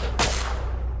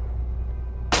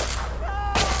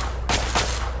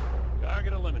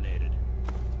 Target eliminated.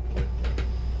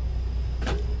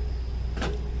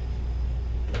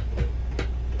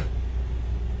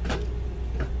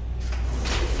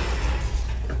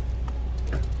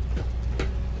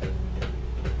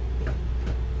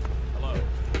 Hello.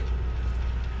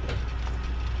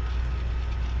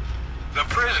 The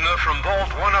prisoner from Vault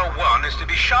 101 is to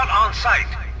be shot on sight.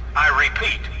 I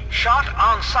repeat, shot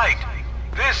on sight.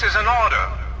 This is an order.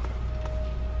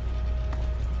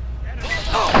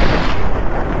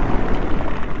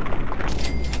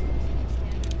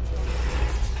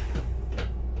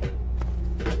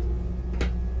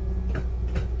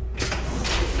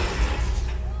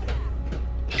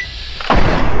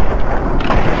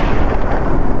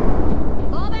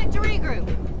 Fall back to regroup.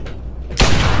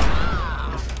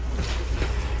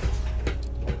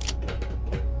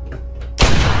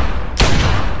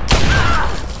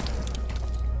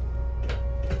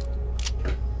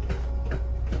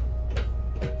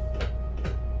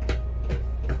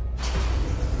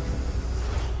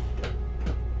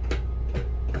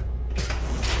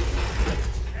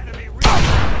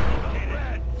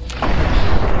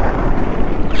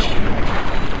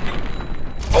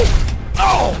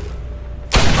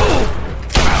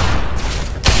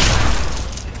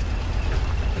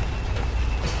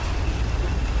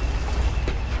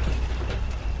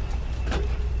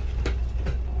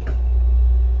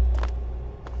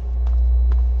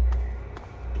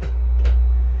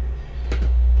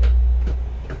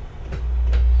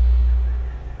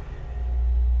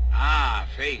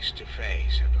 Face to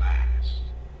face at last.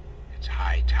 It's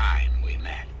high time we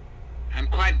met. I'm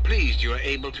quite pleased you were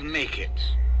able to make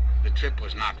it. The trip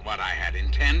was not what I had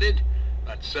intended,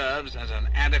 but serves as an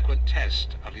adequate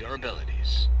test of your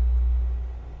abilities.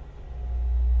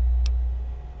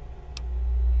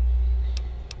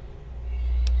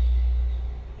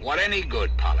 What any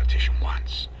good politician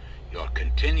wants, your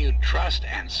continued trust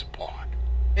and support.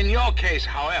 In your case,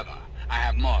 however, I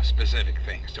have more specific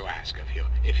things to ask of you,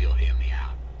 if you'll hear me out.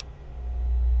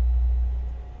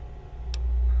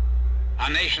 Our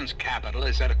nation's capital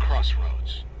is at a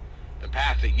crossroads. The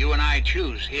path that you and I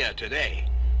choose here today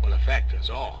will affect us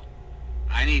all.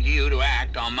 I need you to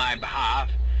act on my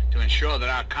behalf to ensure that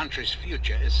our country's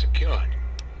future is secured.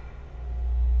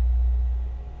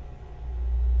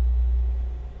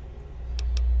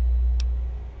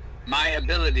 My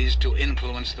abilities to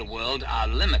influence the world are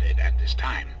limited at this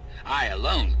time. I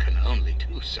alone can only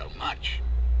do so much.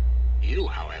 You,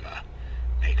 however,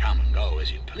 may come and go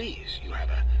as you please. You have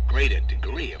a greater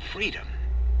degree of freedom.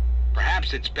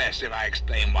 Perhaps it's best if I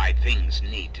explain why things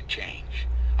need to change,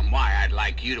 and why I'd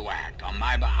like you to act on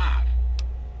my behalf.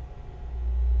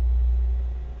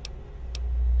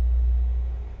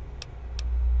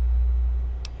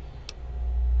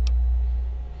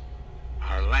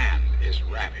 Our land is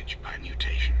ravaged by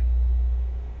mutation.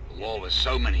 The war was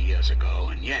so many years ago,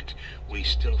 and yet we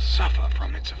still suffer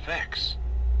from its effects.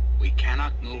 We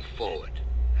cannot move forward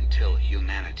until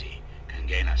humanity can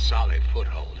gain a solid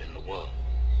foothold in the world.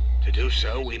 To do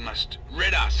so, we must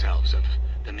rid ourselves of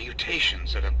the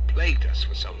mutations that have plagued us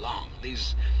for so long.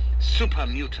 These super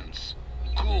mutants,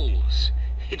 ghouls,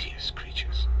 hideous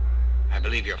creatures. I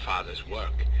believe your father's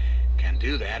work can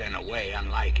do that in a way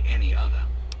unlike any other.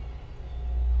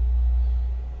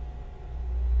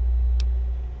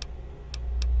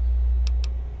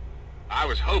 I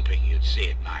was hoping you'd see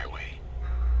it my way.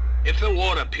 If the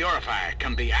water purifier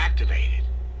can be activated,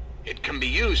 It can be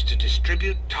used to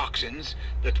distribute toxins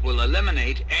that will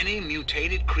eliminate any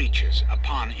mutated creatures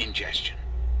upon ingestion.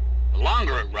 The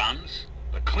longer it runs,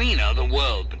 the cleaner the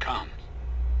world becomes.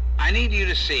 I need you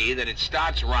to see that it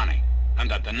starts running, and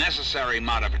that the necessary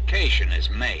modification is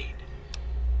made.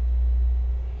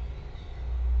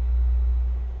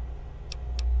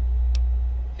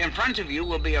 In front of you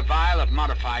will be a vial of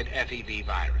modified FEV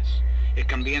virus. It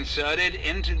can be inserted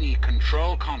into the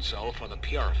control console for the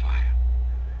purifier.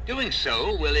 Doing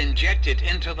so will inject it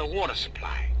into the water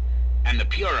supply, and the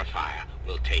purifier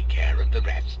will take care of the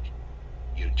rest.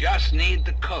 You just need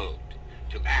the code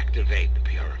to activate the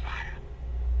purifier.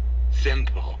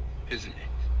 Simple, isn't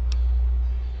it?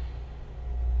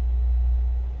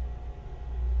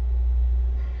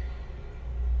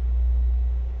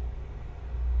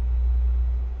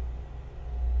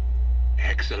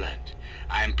 Excellent.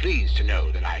 I am pleased to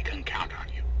know that I can count on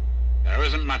you. There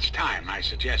isn't much time. I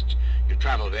suggest you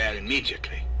travel there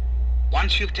immediately.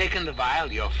 Once you've taken the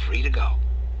vial, you're free to go.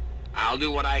 I'll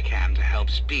do what I can to help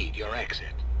speed your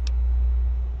exit.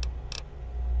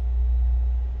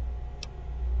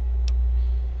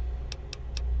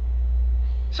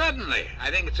 Certainly.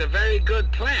 I think it's a very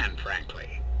good plan,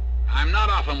 frankly. I'm not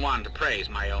often one to praise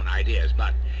my own ideas,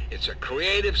 but it's a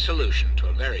creative solution to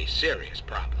a very serious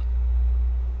problem.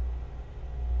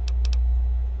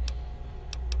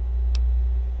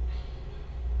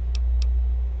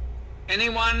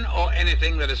 Anyone or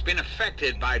anything that has been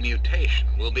affected by mutation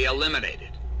will be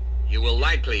eliminated. You will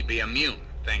likely be immune,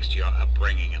 thanks to your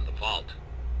upbringing in the vault.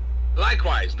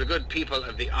 Likewise, the good people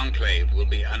of the Enclave will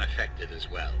be unaffected as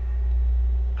well.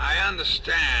 I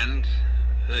understand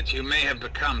that you may have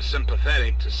become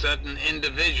sympathetic to certain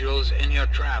individuals in your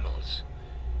travels.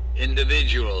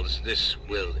 Individuals this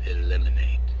will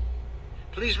eliminate.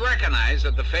 Please recognize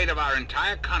that the fate of our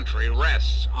entire country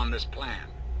rests on this plan.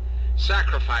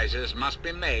 Sacrifices must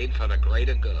be made for the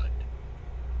greater good.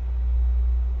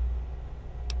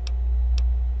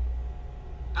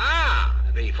 Ah,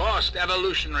 the forced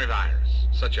evolutionary virus.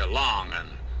 Such a long and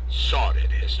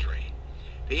sordid history.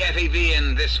 The FEV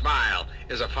in this vial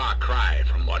is a far cry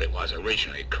from what it was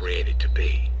originally created to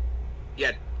be.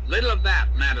 Yet, little of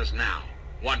that matters now.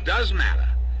 What does matter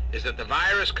is that the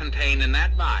virus contained in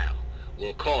that vial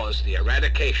will cause the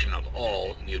eradication of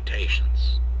all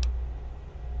mutations.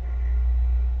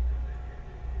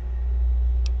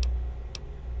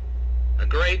 A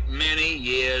great many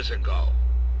years ago,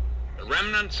 the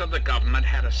remnants of the government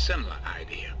had a similar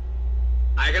idea.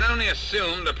 I can only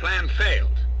assume the plan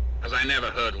failed, as I never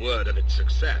heard word of its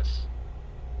success.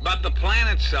 But the plan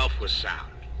itself was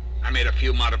sound. I made a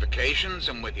few modifications,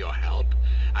 and with your help,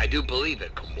 I do believe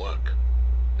it can work.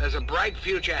 There's a bright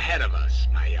future ahead of us,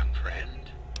 my young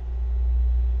friend.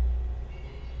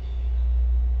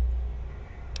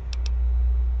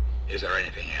 Is there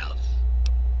anything else?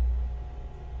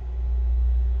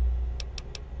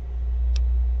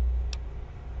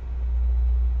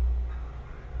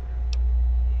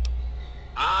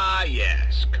 Ah,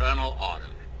 yes, Colonel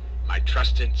Autumn, my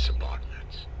trusted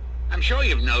subordinates. I'm sure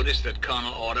you've noticed that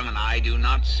Colonel Autumn and I do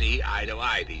not see eye to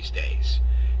eye these days.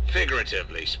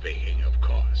 Figuratively speaking, of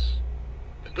course.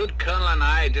 The good Colonel and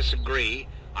I disagree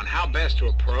on how best to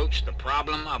approach the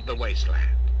problem of the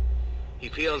wasteland. He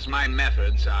feels my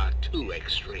methods are too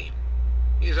extreme.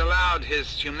 He's allowed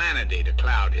his humanity to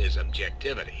cloud his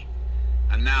objectivity.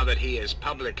 And now that he is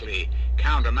publicly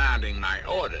countermanding my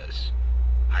orders,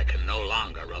 I can no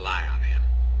longer rely on him.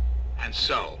 And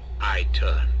so, I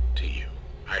turn to you.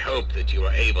 I hope that you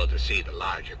are able to see the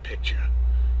larger picture,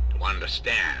 to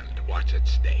understand what's at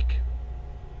stake.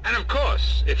 And of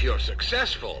course, if you're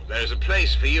successful, there's a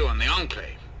place for you in the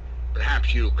Enclave.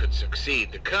 Perhaps you could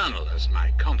succeed the Colonel as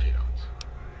my confidant.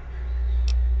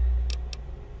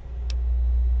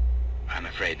 I'm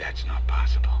afraid that's not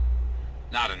possible.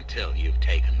 Not until you've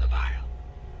taken the vial.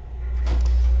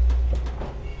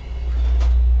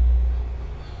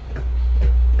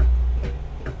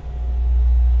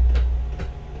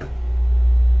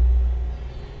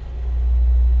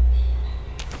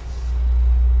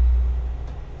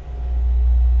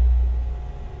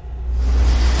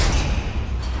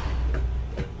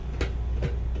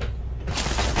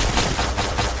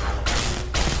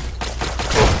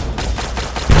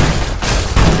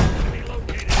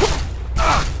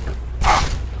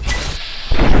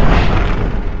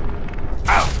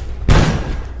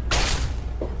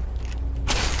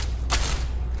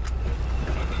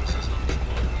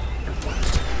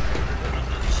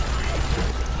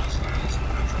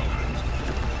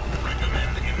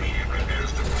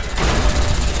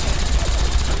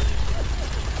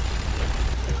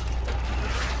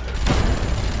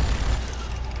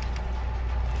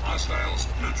 Hostiles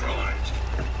neutralized.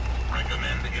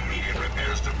 Recommend immediate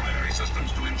repairs to primary systems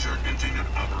to ensure continued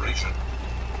operation.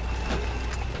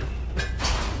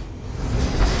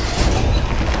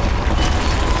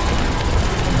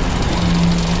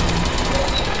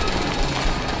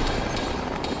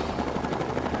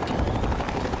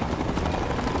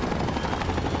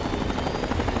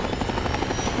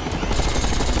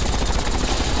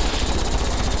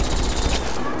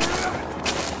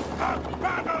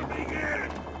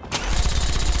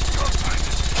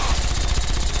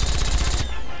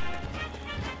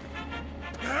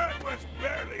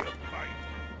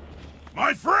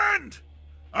 My friend!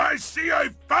 I see I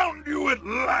found you at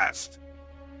last!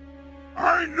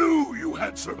 I knew you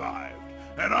had survived,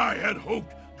 and I had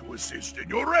hoped to assist in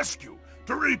your rescue,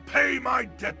 to repay my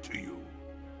debt to you.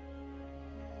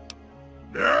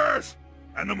 Yes,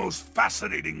 and the most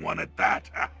fascinating one at that.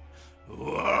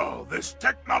 Whoa, this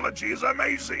technology is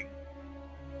amazing!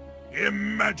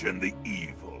 Imagine the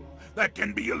evil that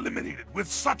can be eliminated with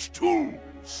such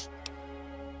tools!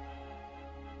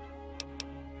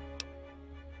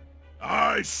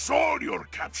 I saw your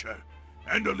capture,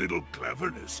 and a little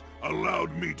cleverness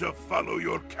allowed me to follow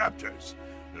your captors.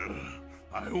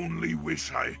 I only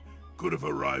wish I could have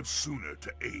arrived sooner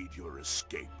to aid your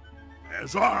escape.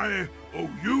 As I owe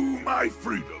you my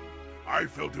freedom, I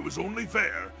felt it was only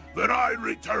fair that I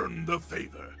return the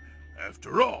favor.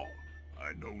 After all,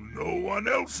 I know no one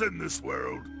else in this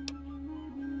world.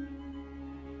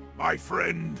 My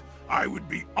friend, I would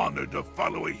be honored to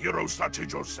follow a hero such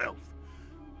as yourself.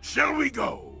 Shall we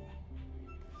go?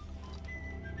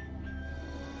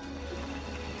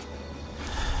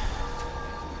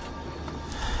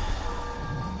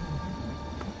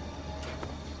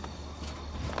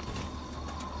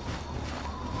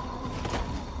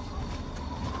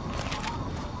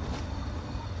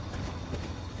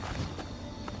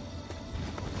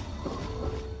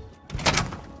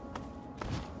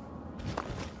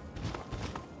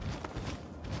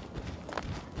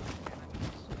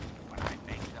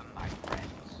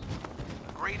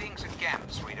 Greetings again,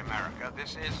 sweet America.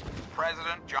 This is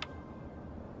President John...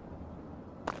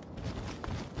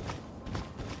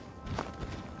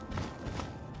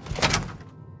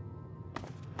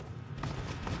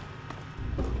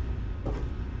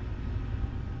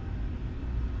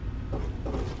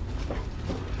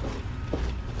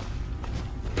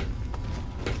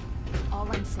 All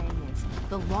I'm saying is,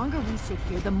 the longer we sit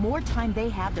here, the more time they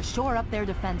have to shore up their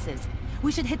defenses.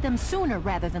 We should hit them sooner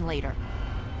rather than later.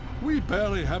 We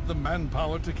barely have the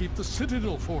manpower to keep the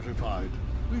Citadel fortified.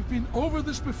 We've been over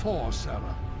this before,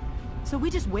 Sarah. So we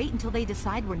just wait until they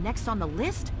decide we're next on the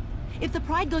list? If the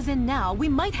Pride goes in now, we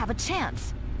might have a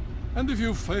chance. And if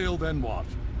you fail, then what?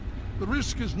 The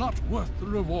risk is not worth the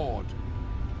reward.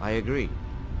 I agree.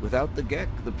 Without the Gek,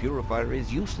 the Purifier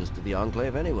is useless to the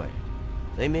Enclave anyway.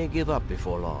 They may give up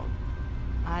before long.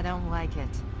 I don't like it.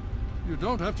 You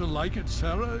don't have to like it,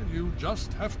 Sarah. You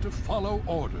just have to follow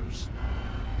orders.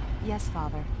 Yes,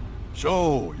 Father.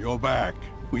 So, you're back.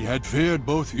 We had feared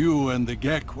both you and the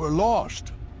Gek were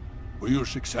lost. Were you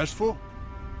successful?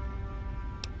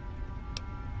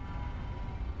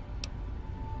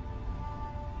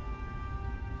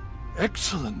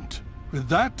 Excellent. With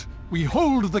that, we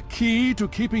hold the key to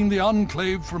keeping the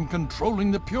Enclave from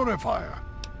controlling the Purifier.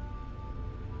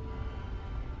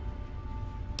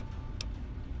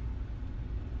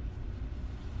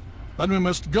 Then we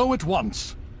must go at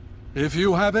once. If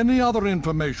you have any other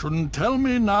information, tell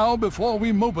me now before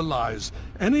we mobilize.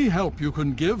 Any help you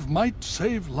can give might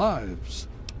save lives.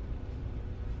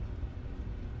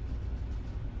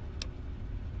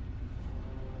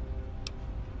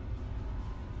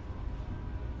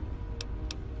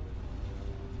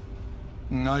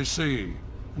 I see.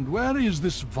 And where is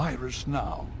this virus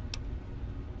now?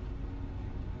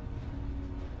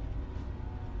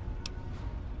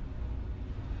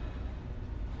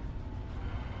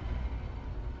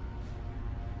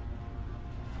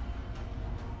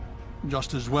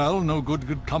 Just as well, no good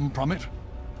could come from it.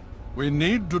 We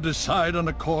need to decide on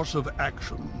a course of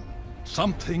action.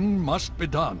 Something must be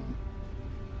done.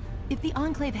 If the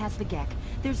Enclave has the Gek,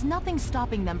 there's nothing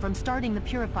stopping them from starting the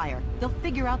Purifier. They'll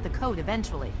figure out the code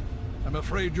eventually. I'm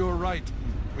afraid you're right.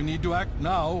 We need to act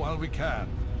now while we can.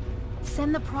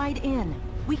 Send the Pride in.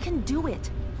 We can do it.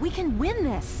 We can win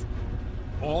this.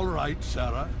 All right,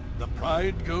 Sarah. The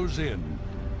Pride goes in.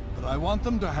 But I want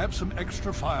them to have some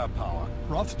extra firepower.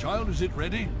 Rothschild, is it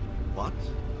ready? What?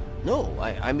 No,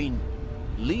 I mean,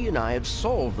 Lee and I have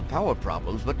solved the power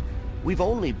problems, but we've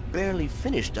only barely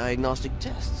finished diagnostic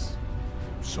tests.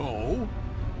 So?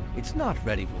 It's not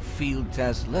ready for field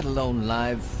tests, let alone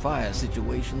live fire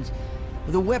situations.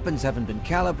 The weapons haven't been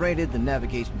calibrated, the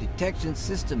navigation detection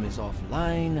system is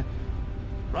offline.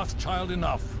 Rothschild,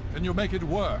 enough. Can you make it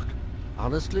work?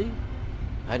 Honestly,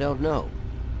 I don't know.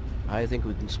 I think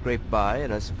we can scrape by,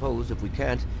 and I suppose if we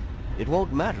can't, it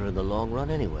won't matter in the long run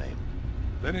anyway.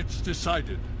 Then it's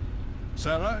decided.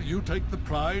 Sarah, you take the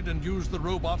Pride and use the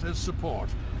robot as support.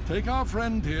 Take our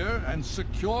friend here and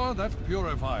secure that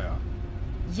purifier.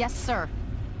 Yes, sir.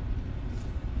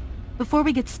 Before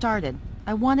we get started,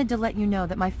 I wanted to let you know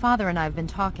that my father and I have been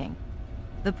talking.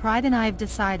 The Pride and I have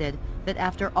decided that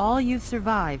after all you've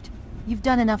survived, you've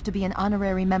done enough to be an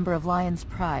honorary member of Lion's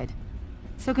Pride.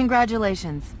 So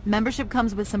congratulations. Membership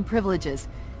comes with some privileges,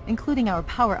 including our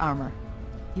power armor.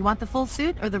 You want the full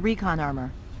suit or the recon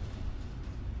armor?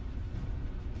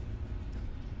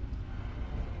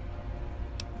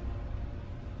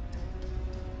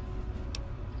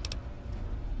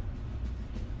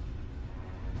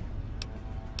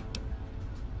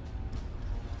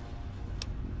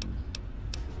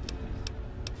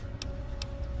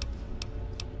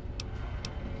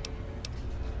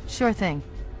 Sure thing.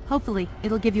 Hopefully,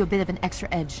 it'll give you a bit of an extra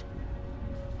edge.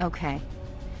 Okay.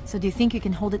 So do you think you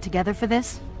can hold it together for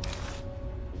this?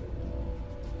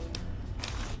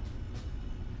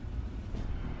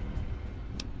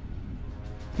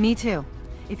 Me too.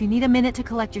 If you need a minute to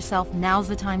collect yourself, now's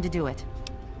the time to do it.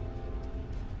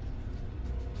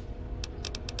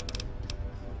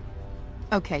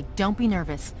 Okay, don't be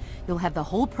nervous. You'll have the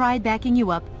whole Pride backing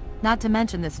you up, not to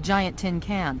mention this giant tin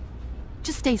can.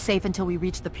 Just stay safe until we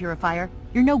reach the purifier.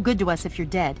 You're no good to us if you're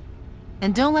dead.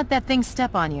 And don't let that thing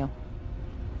step on you.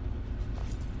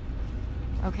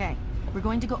 Okay, we're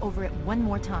going to go over it one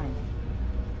more time.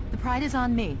 The Pride is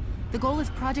on me. The goal is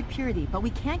Project Purity, but we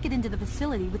can't get into the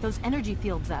facility with those energy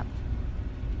fields up.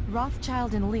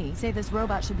 Rothschild and Lee say this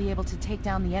robot should be able to take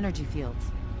down the energy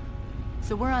fields.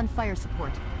 So we're on fire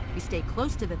support. We stay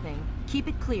close to the thing, keep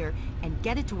it clear, and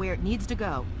get it to where it needs to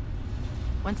go.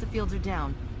 Once the fields are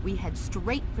down, we head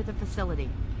straight for the facility.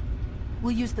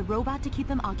 We'll use the robot to keep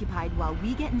them occupied while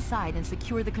we get inside and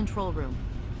secure the control room.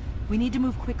 We need to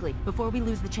move quickly before we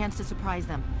lose the chance to surprise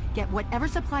them. Get whatever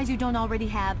supplies you don't already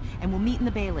have, and we'll meet in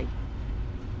the Bailey.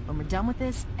 When we're done with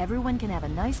this, everyone can have a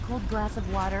nice cold glass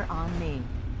of water on me.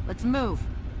 Let's move.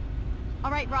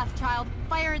 All right, Rothschild,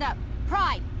 fire it up.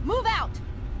 Pride, move out!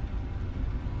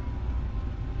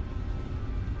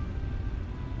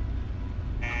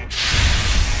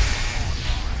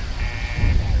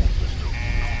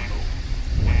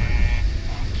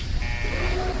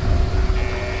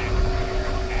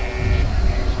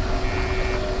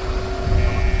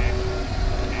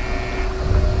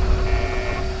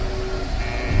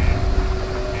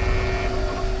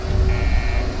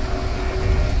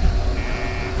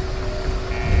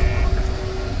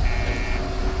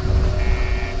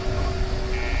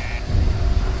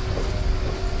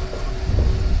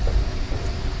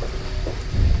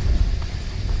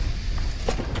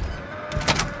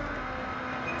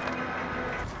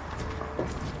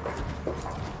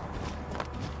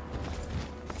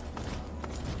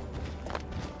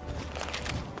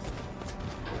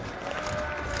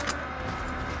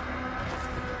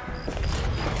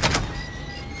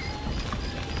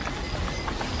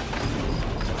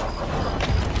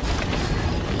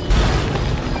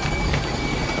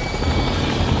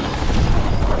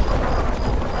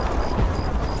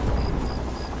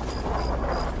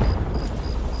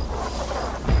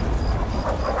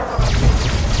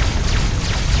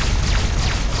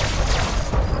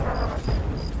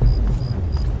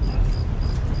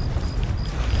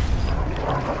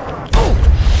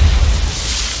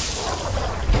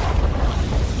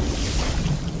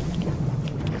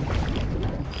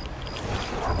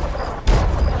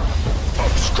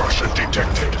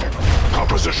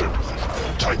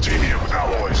 Titanium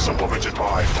alloy supplemented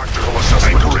by tactical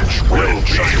assessment. Anchorage will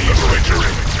be liberated.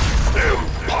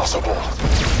 Impossible.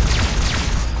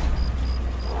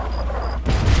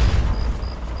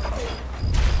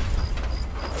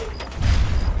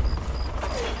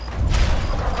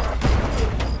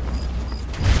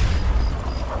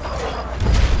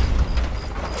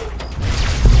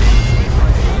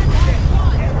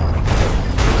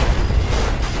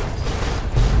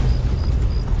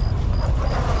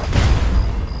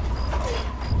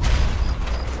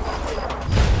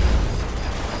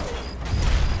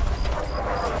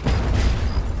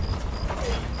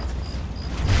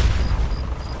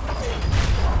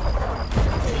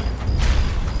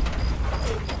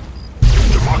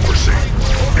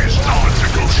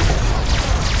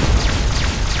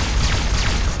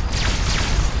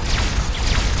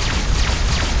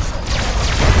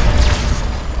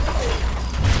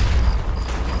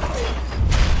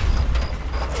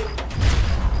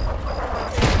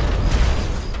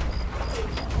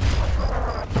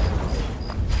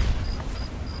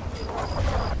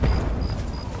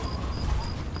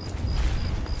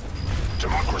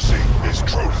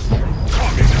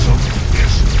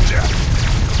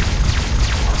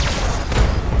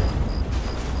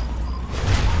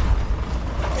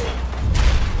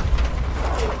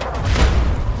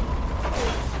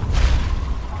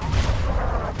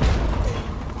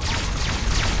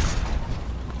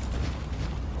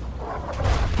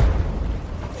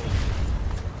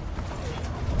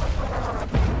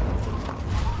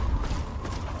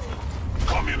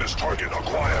 Target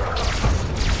acquired.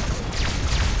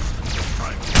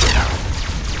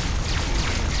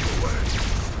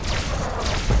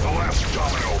 The last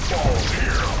domino falls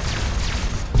here.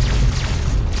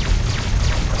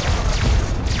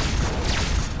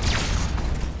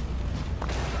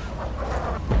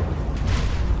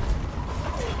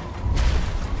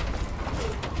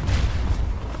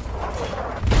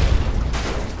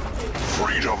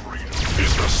 Freedom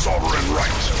is the sovereign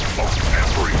right of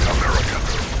every American.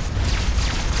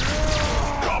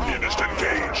 Communist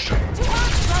engaged.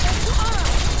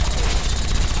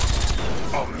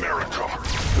 America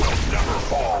will never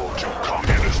fall to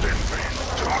communist envy.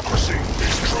 Democracy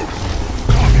is truth.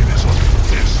 Communism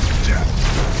is death.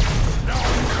 Now,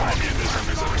 communism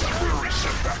is a temporary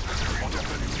setback, a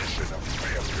definition of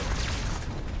failure.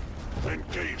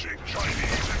 Engaging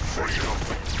Chinese in freedom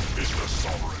is the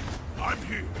sovereign. I'm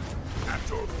here, at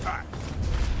your back.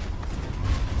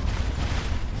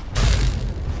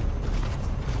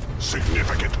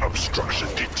 Significant obstruction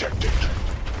detected.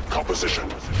 Composition: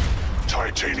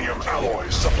 titanium alloy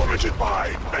supplemented by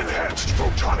enhanced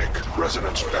photonic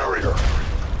resonance barrier.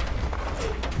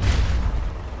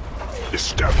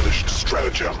 Established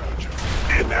stratagem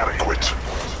inadequate.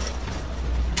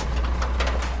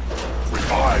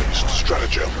 Revised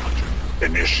stratagem.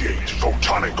 Initiate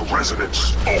photonic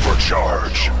resonance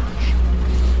overcharge.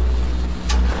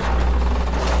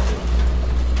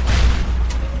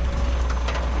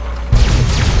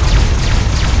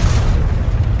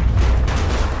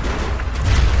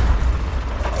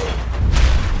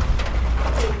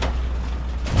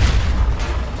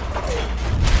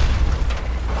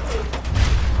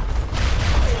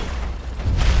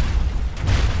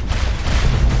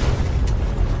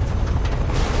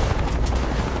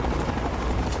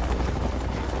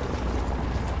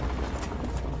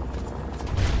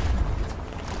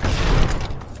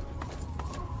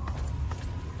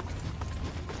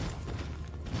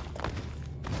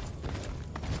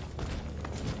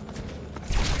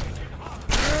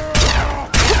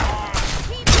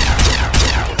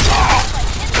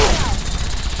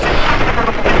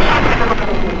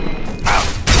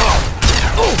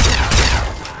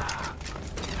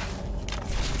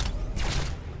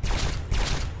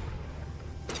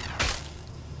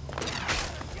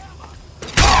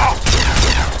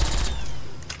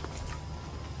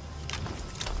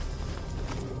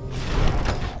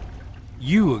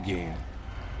 You again.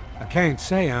 I can't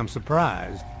say I'm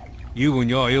surprised. You and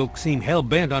your ilk seem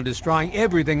hell-bent on destroying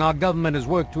everything our government has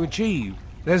worked to achieve.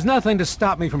 There's nothing to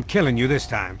stop me from killing you this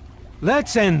time.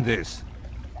 Let's end this.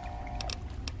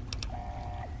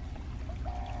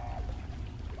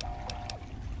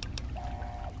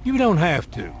 You don't have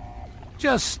to.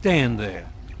 Just stand there.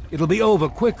 It'll be over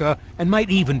quicker and might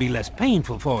even be less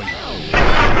painful for you.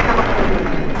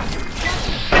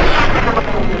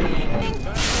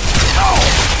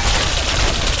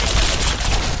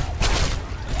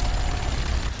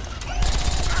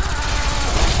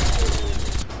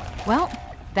 Well,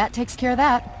 that takes care of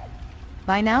that.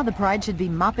 By now, the Pride should be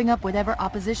mopping up whatever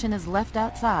opposition is left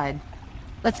outside.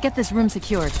 Let's get this room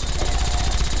secured.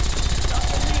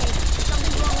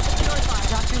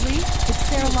 Dr. Lee, it's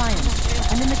Sarah Lyons.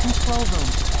 I'm in the control room.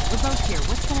 We're both here.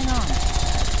 What's going on?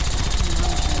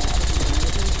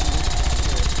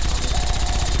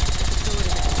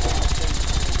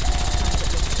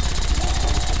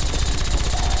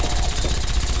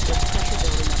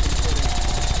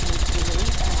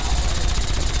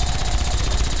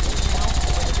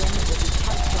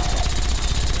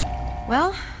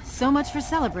 Well, so much for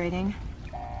celebrating.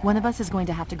 One of us is going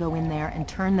to have to go in there and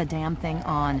turn the damn thing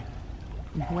on.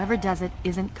 And whoever does it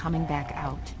isn't coming back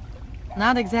out.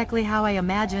 Not exactly how I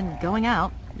imagined going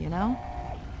out, you know?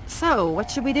 So,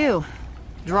 what should we do?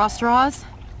 Draw straws?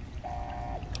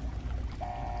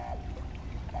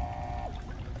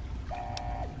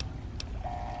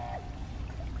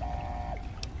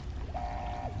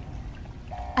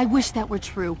 I wish that were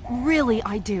true. Really,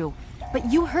 I do. But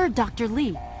you heard Dr.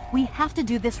 Lee. We have to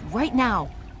do this right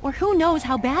now, or who knows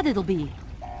how bad it'll be.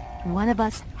 One of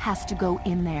us has to go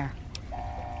in there.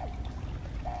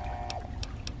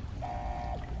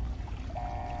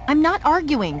 I'm not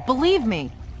arguing, believe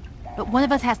me. But one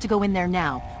of us has to go in there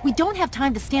now. We don't have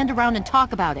time to stand around and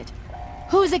talk about it.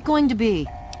 Who's it going to be?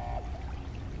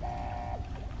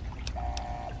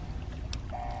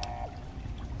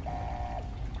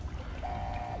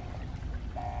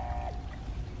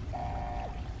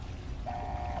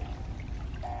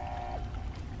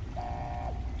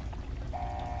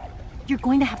 You're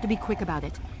going to have to be quick about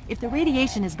it. If the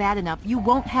radiation is bad enough, you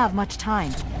won't have much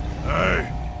time.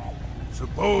 Hey,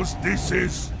 suppose this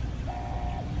is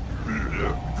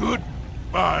good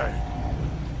My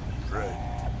friend.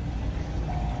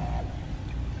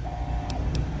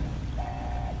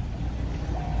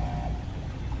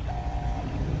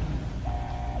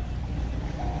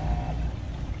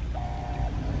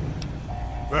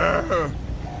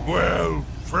 Well,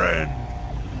 friend.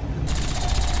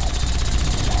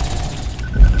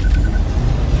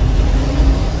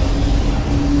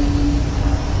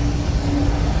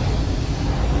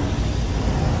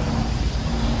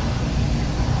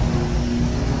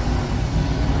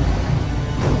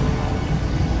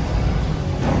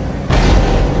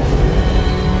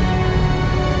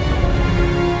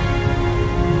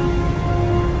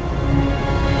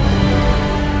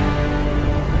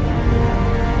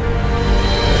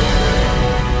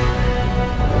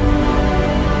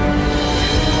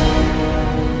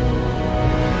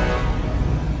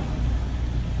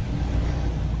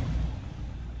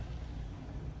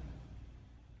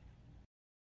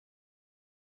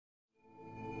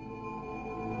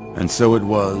 And so it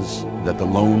was that the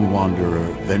lone wanderer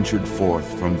ventured forth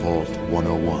from Vault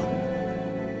 101,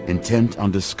 intent on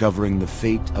discovering the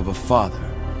fate of a father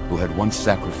who had once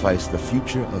sacrificed the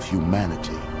future of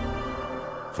humanity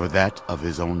for that of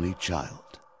his only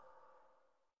child.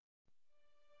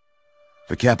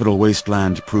 The Capital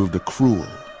Wasteland proved a cruel,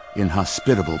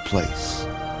 inhospitable place,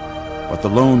 but the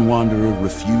lone wanderer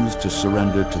refused to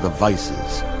surrender to the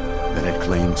vices that had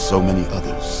claimed so many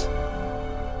others.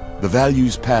 The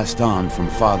values passed on from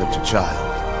father to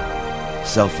child,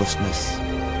 selflessness,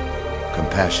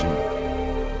 compassion,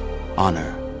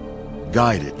 honor,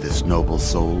 guided this noble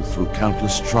soul through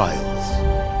countless trials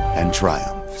and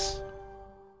triumphs.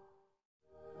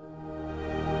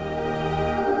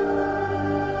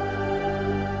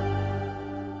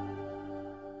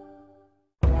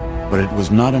 But it was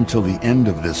not until the end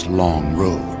of this long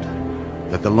road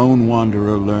that the lone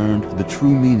wanderer learned the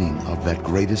true meaning of that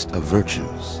greatest of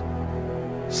virtues,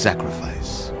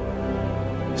 sacrifice.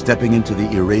 Stepping into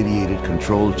the irradiated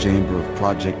control chamber of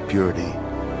Project Purity,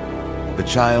 the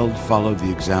child followed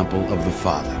the example of the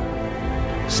father,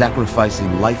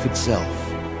 sacrificing life itself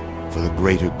for the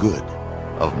greater good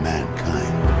of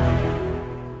mankind.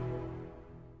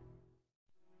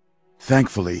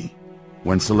 Thankfully,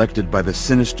 when selected by the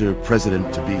sinister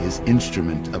president to be his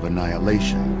instrument of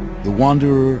annihilation, the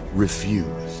Wanderer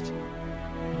refused.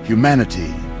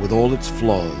 Humanity, with all its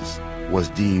flaws, was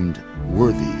deemed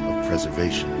worthy of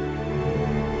preservation.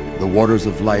 The waters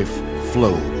of life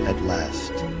flowed at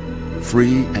last,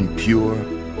 free and pure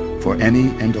for any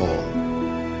and all.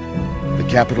 The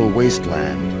Capital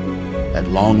Wasteland, at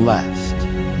long last,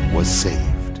 was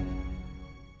saved.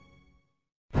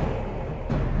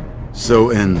 So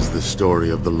ends the story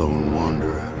of the Lone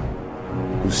Wanderer,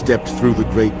 who stepped through the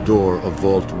great door of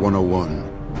Vault 101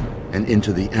 and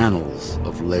into the annals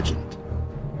of legend.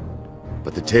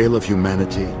 But the tale of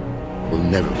humanity will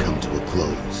never come to a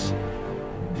close,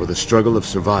 for the struggle of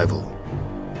survival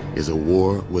is a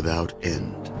war without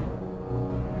end.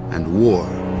 And war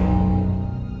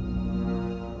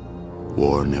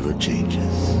never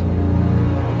changes.